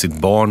ungdom eller sitt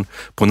barn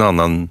på en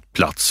annan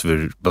plats,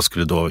 för man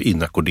skulle då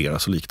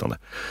inackorderas och liknande.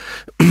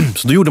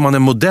 Så då gjorde man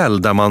en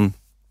modell där man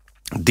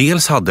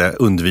dels hade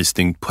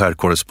undervisning per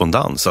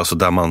korrespondens, alltså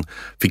där man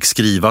fick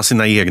skriva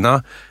sina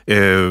egna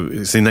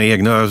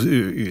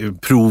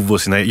prov och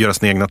göra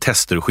sina egna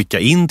tester och skicka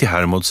in till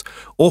Hermods,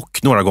 och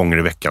några gånger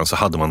i veckan så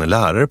hade man en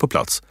lärare på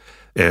plats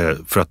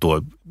för att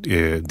då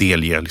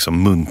delge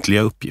liksom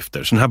muntliga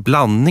uppgifter. Så den här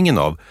blandningen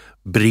av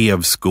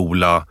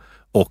brevskola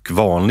och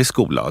vanlig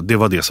skola, det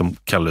var det som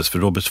kallades för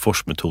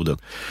Robertsforsmetoden.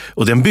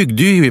 Och den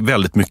byggde ju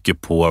väldigt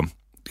mycket på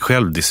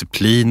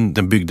självdisciplin,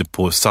 den byggde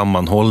på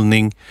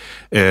sammanhållning.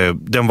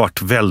 Den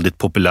vart väldigt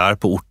populär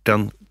på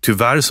orten.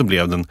 Tyvärr så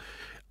blev den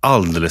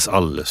alldeles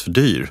för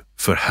dyr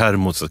för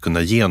Hermods att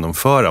kunna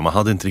genomföra. Man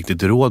hade inte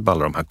riktigt råd med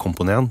alla de här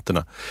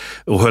komponenterna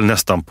och höll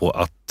nästan på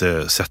att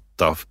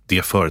sätta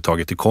det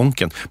företaget i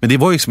konken. Men det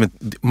var ju som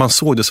man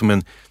såg det som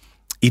en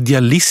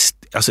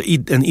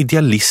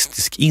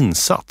idealistisk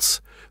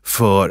insats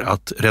för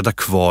att rädda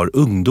kvar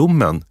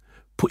ungdomen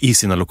i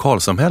sina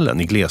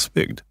lokalsamhällen i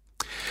glesbygd.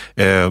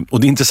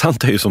 Och det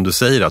intressanta är ju, som du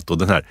säger, att då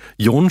den här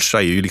Joncha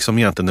är ju liksom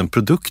egentligen en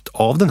produkt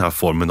av den här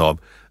formen av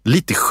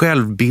lite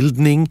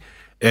självbildning,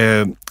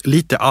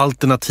 lite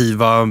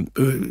alternativa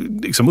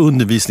liksom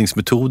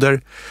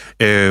undervisningsmetoder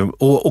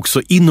och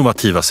också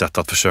innovativa sätt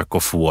att försöka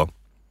få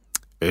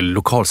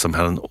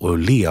lokalsamhällen att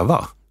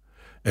leva.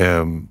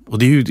 Och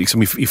det är ju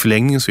liksom i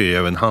förlängningen så är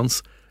även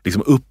hans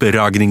liksom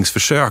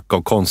uppraggningsförsök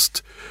av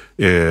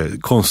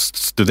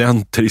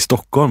konststudenter i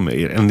Stockholm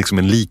är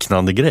en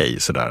liknande grej,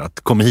 sådär, att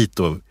komma hit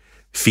och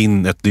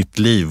finna ett nytt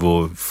liv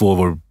och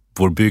få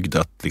vår bygd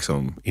att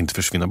liksom inte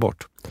försvinna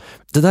bort.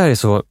 Det där är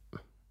så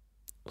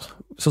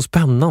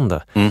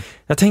spännande.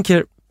 Jag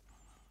tänker,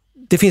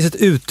 det finns ett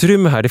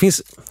utrymme här. Det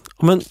finns,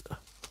 om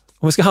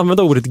vi ska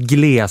använda ordet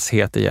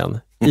gleshet igen,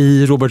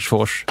 i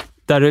Robertsfors,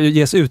 där det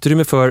ges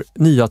utrymme för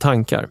nya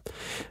tankar.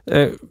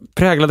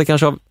 Präglade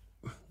kanske av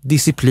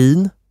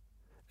disciplin,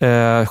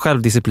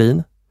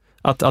 självdisciplin,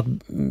 att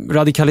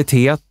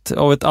radikalitet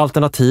av ett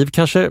alternativ,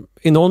 kanske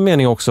i någon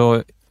mening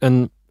också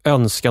en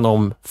önskan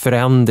om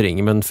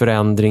förändring, men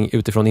förändring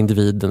utifrån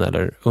individen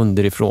eller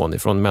underifrån,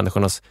 ifrån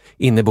människornas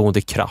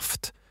inneboende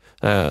kraft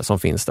som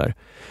finns där.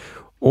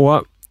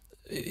 Och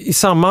i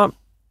samma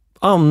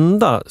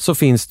anda så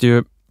finns det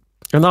ju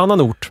en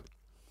annan ort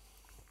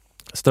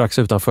strax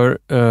utanför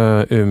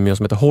Umeå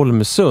som heter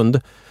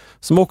Holmsund,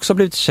 som också har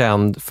blivit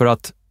känd för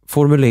att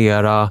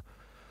formulera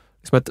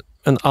liksom ett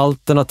ett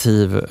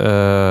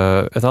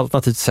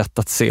alternativt sätt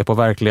att se på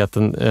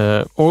verkligheten.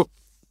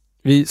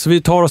 Så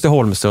vi tar oss till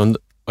Holmsund,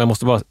 och jag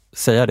måste bara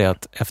säga det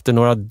att efter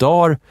några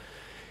dagar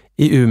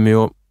i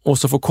Umeå och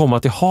så få komma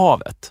till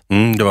havet.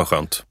 Det var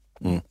skönt.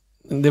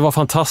 Det var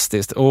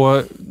fantastiskt,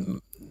 och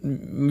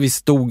vi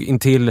stod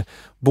intill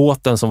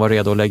båten som var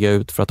redo att lägga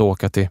ut för att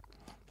åka till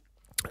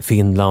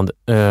Finland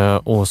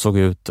och såg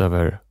ut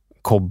över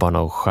kobbarna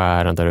och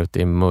skären där ute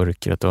i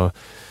mörkret, och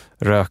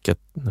röket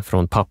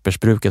från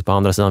pappersbruket på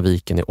andra sidan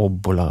viken i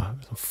Obbola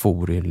som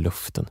for i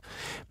luften.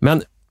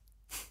 Men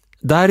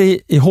där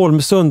i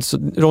Holmsund,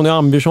 Ronny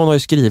Ambjörnsson har ju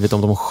skrivit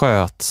om de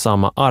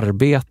skötsamma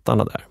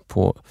arbetarna där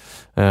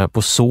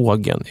på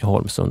sågen i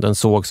Holmsund. En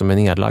såg som är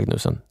nedlagd nu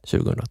sedan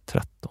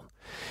 2013.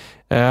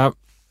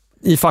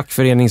 I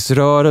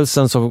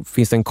fackföreningsrörelsen så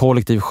finns det en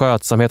kollektiv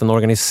skötsamhet, en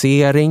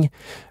organisering,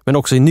 men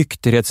också i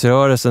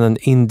nykterhetsrörelsen en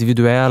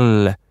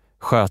individuell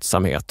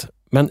skötsamhet.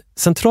 Men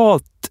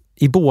centralt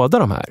i båda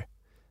de här,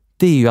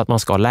 det är ju att man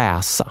ska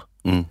läsa.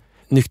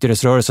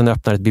 Nykterhetsrörelsen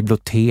öppnar ett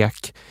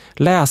bibliotek.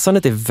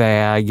 Läsandet är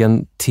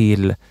vägen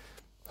till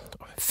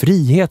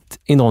frihet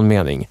i någon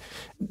mening.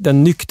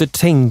 Den nyktert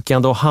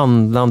tänkande och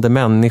handlande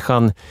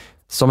människan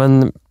som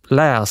en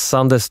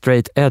läsande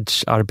straight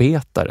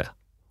edge-arbetare.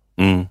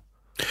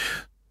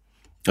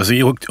 Alltså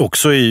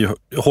också i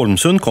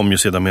Holmsund kom ju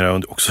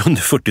sedan också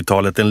under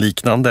 40-talet en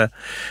liknande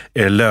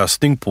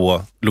lösning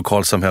på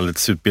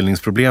lokalsamhällets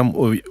utbildningsproblem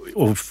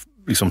och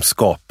liksom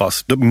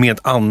skapas med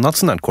ett annat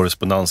sånt här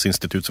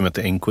korrespondensinstitut som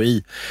heter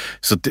NKI.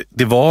 Så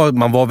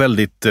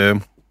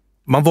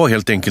man var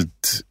helt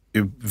enkelt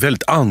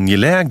väldigt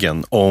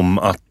angelägen om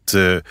att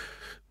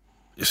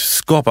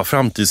skapa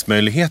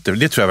framtidsmöjligheter.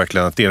 Det tror jag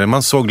verkligen att det är.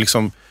 Man såg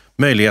liksom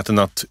möjligheten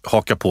att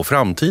haka på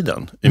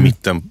framtiden i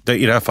mitten,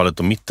 i det här fallet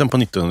då mitten på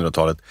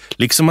 1900-talet.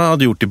 Liksom man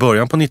hade gjort i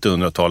början på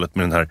 1900-talet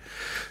med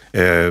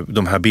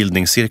de här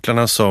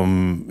bildningscirklarna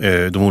som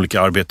de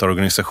olika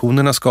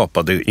arbetarorganisationerna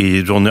skapade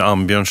i Ronny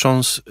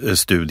Ambjörnssons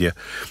studie.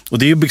 Och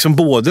det är ju liksom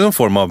både en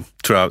form av,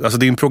 tror jag, alltså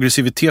det är en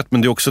progressivitet,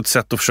 men det är också ett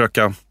sätt att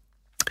försöka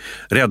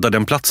rädda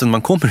den platsen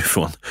man kommer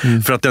ifrån.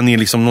 För att den är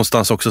liksom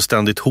någonstans också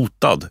ständigt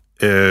hotad.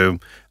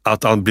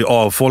 Att bli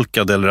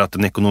avfolkad eller att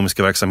den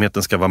ekonomiska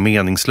verksamheten ska vara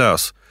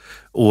meningslös.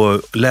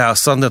 Och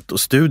läsandet och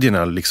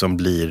studierna liksom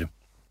blir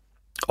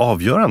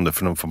avgörande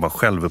för någon form av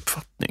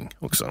självuppfattning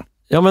också.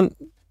 Ja, men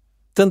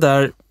den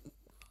där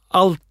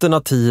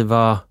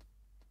alternativa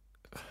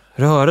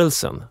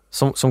rörelsen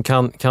som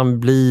kan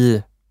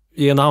bli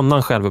i en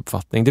annan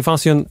självuppfattning. Det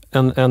fanns ju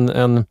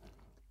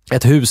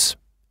ett hus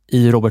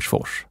i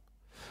Robertsfors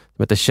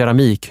som heter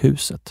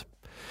Keramikhuset.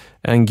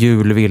 En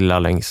gul villa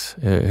längs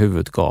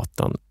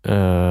huvudgatan.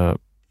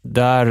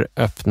 Där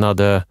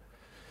öppnade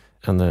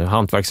en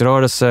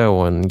hantverksrörelse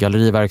och en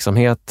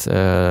galleriverksamhet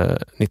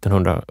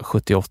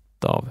 1978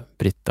 av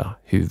Britta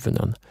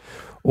Hyvönen.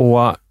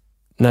 Och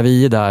när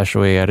vi är där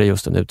så är det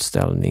just en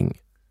utställning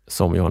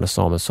som Johannes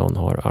Samuelsson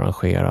har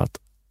arrangerat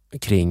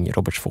kring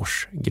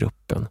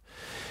Robertsforsgruppen.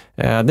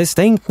 Det är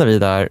stängt när vi är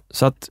där,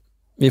 så att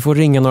vi får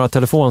ringa några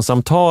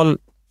telefonsamtal,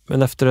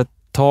 men efter ett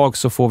tag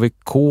så får vi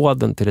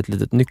koden till ett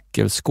litet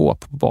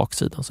nyckelskåp på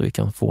baksidan så vi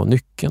kan få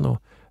nyckeln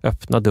och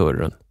öppna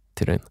dörren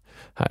till det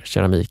här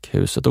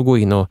keramikhuset och gå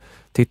in och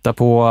titta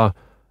på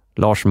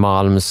Lars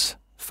Malms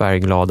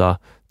färgglada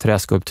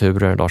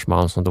träskulpturer. Lars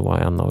Malm som då var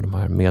en av de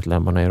här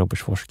medlemmarna i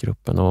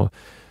Robertsforsgruppen, och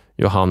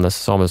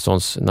Johannes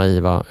Samuelssons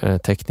naiva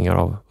teckningar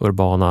av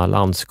urbana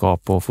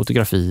landskap och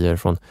fotografier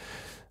från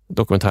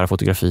dokumentära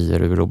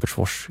fotografier ur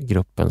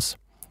Robertsforsgruppens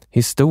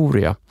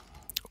historia.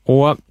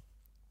 Och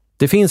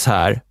det finns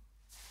här,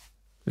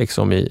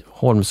 liksom i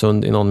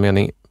Holmsund i någon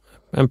mening,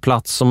 en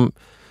plats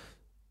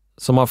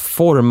som har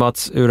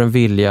formats ur en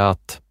vilja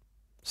att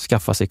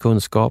skaffa sig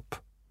kunskap,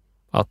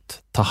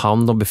 att ta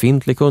hand om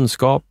befintlig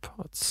kunskap,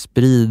 att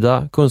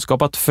sprida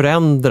kunskap, att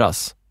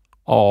förändras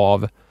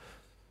av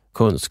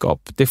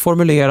kunskap. Det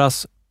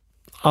formuleras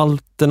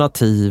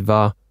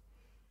alternativa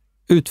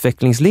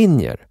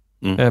utvecklingslinjer,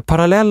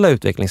 parallella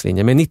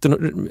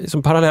utvecklingslinjer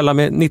som parallella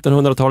med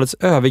 1900-talets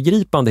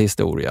övergripande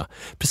historia.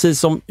 Precis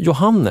som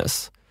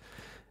Johannes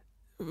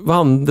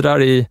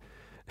vandrar i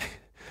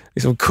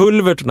liksom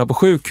kulverterna på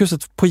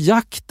sjukhuset på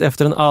jakt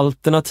efter en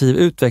alternativ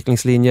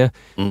utvecklingslinje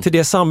till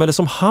det samhälle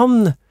som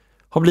han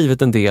har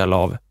blivit en del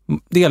av,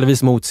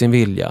 delvis mot sin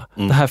vilja.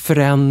 Det här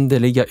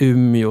föränderliga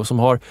Umeå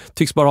som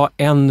tycks bara ha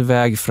en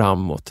väg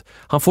framåt.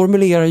 Han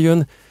formulerar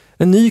ju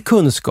en ny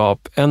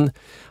kunskap, en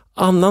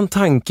annan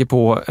tanke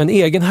på en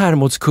egen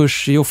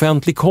Hermodskurs i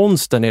offentlig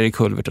konst där nere i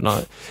kulverterna.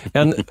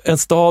 En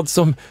stad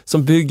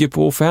som bygger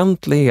på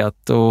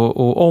offentlighet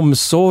och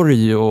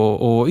omsorg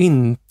och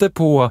inte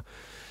på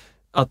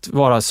att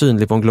vara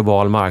synlig på en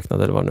global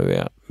marknad eller vad det nu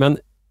är. Men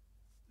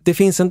det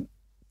finns en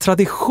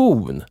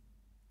tradition,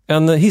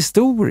 en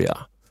historia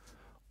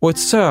och ett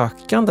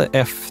sökande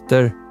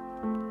efter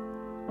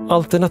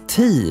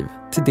alternativ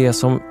till det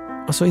som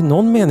alltså i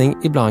någon mening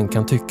ibland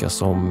kan tyckas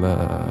som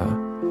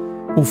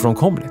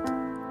ofrånkomligt.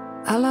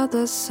 Alla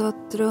dessa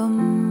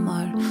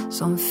drömmar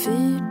som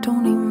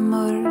fyrtorn i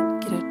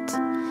mörkret,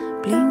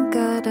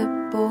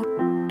 blinkade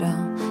borta,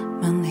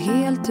 men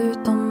helt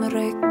utom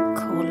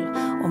räckhåll.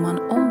 Och man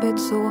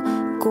ombeds att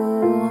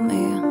gå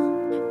med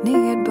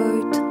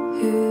nedböjt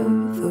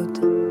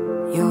huvud,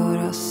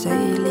 göra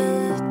sig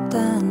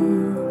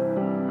liten.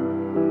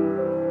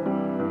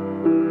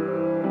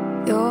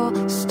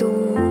 Jag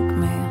stod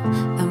med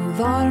en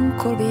varm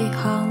korv i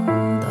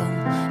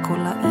handen,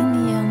 kolla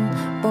in igen,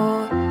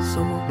 bara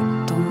så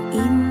de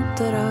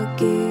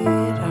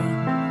interagera.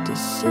 Det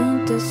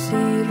syntes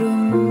i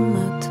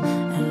rummet,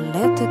 en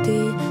lätthet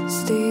i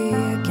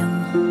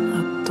stegen,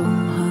 att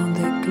de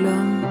hade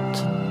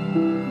glömt.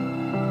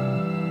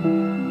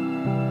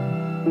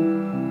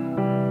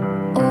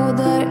 Och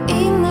där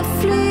inne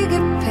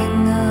flyger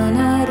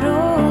pengarna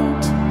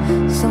runt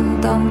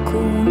som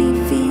dammkorn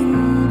i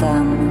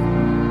vinden.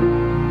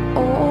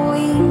 Och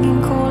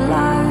ingen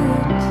kollar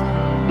ut,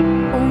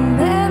 och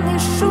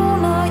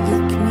människorna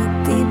gick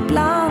mitt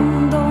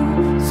ibland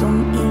dem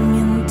som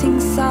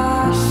ingenting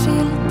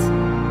särskilt.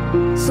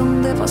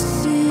 Som det var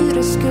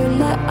syre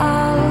skulle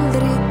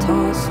aldrig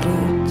ta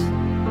slut.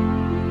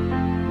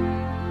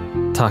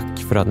 Tack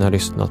för att ni har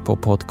lyssnat på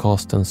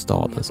podcasten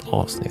Stadens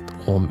avsnitt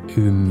om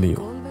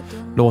Umeå.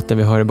 Låten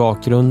vi hör i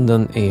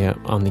bakgrunden är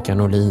Annika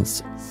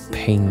Norlins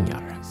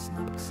Pengar.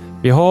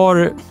 Vi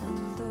har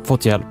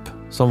fått hjälp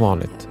som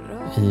vanligt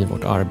i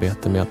vårt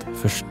arbete med att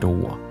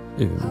förstå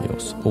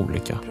Umeås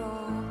olika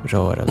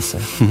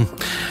rörelser.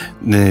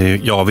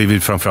 Ja, vi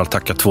vill framförallt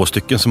tacka 2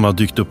 stycken som har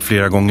dykt upp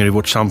flera gånger i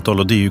vårt samtal,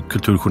 och det är ju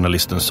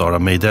kulturjournalisten Sara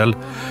Meidell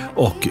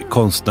och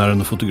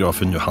konstnären och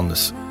fotografen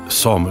Johannes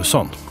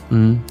Samuelsson.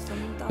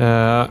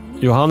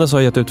 Johannes har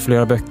gett ut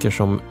flera böcker,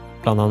 som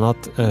bland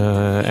annat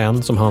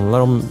en som handlar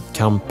om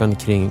kampen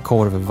kring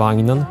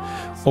korvvagnen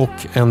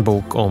och en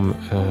bok om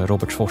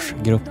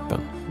Robertsforsgruppen.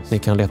 Ni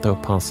kan leta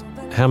upp hans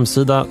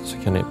hemsida så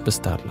kan ni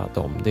beställa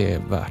dem. Det är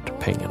värt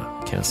pengarna,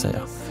 kan jag säga.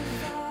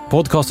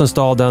 Podcasten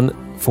Staden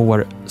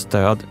får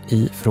stöd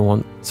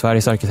från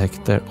Sveriges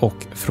arkitekter och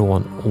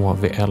från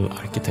OVL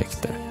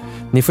Arkitekter.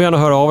 Ni får gärna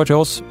höra av er till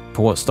oss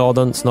på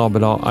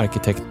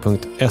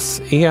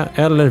staden@arkitekt.se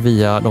eller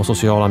via de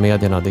sociala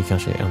medierna. Det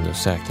kanske är ännu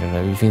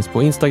säkrare. Vi finns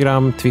på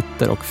Instagram,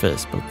 Twitter och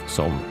Facebook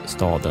som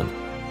Staden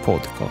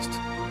Podcast.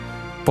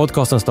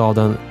 Podcasten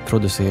Staden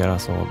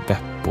produceras av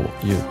Beppo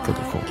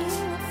ljudproduktion.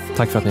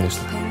 Tack för att ni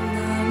lyssnar.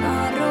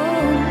 Pengarna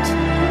runt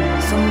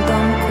som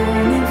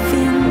dammkorn i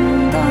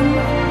vinden.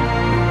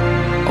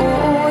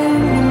 Och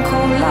ingen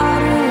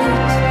kollar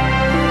ut,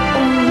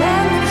 och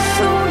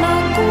människorna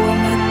går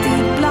mitt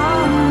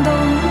ibland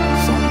dem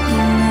som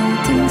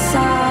ingenting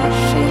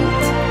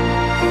särskilt.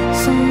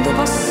 Som det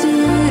var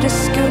syre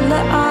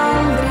skulle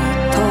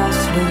aldrig ta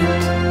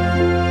slut.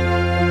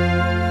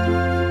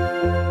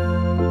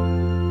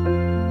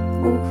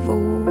 Och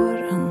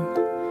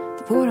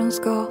våren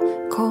ska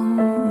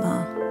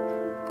komma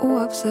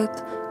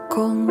oavsett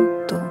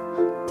konto.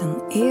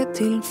 Den är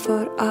till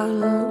för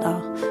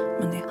alla,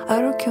 men det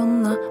är att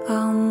kunna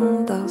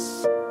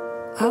andas,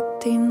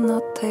 att hinna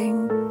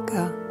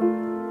tänka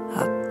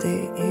att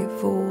det är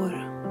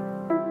vår.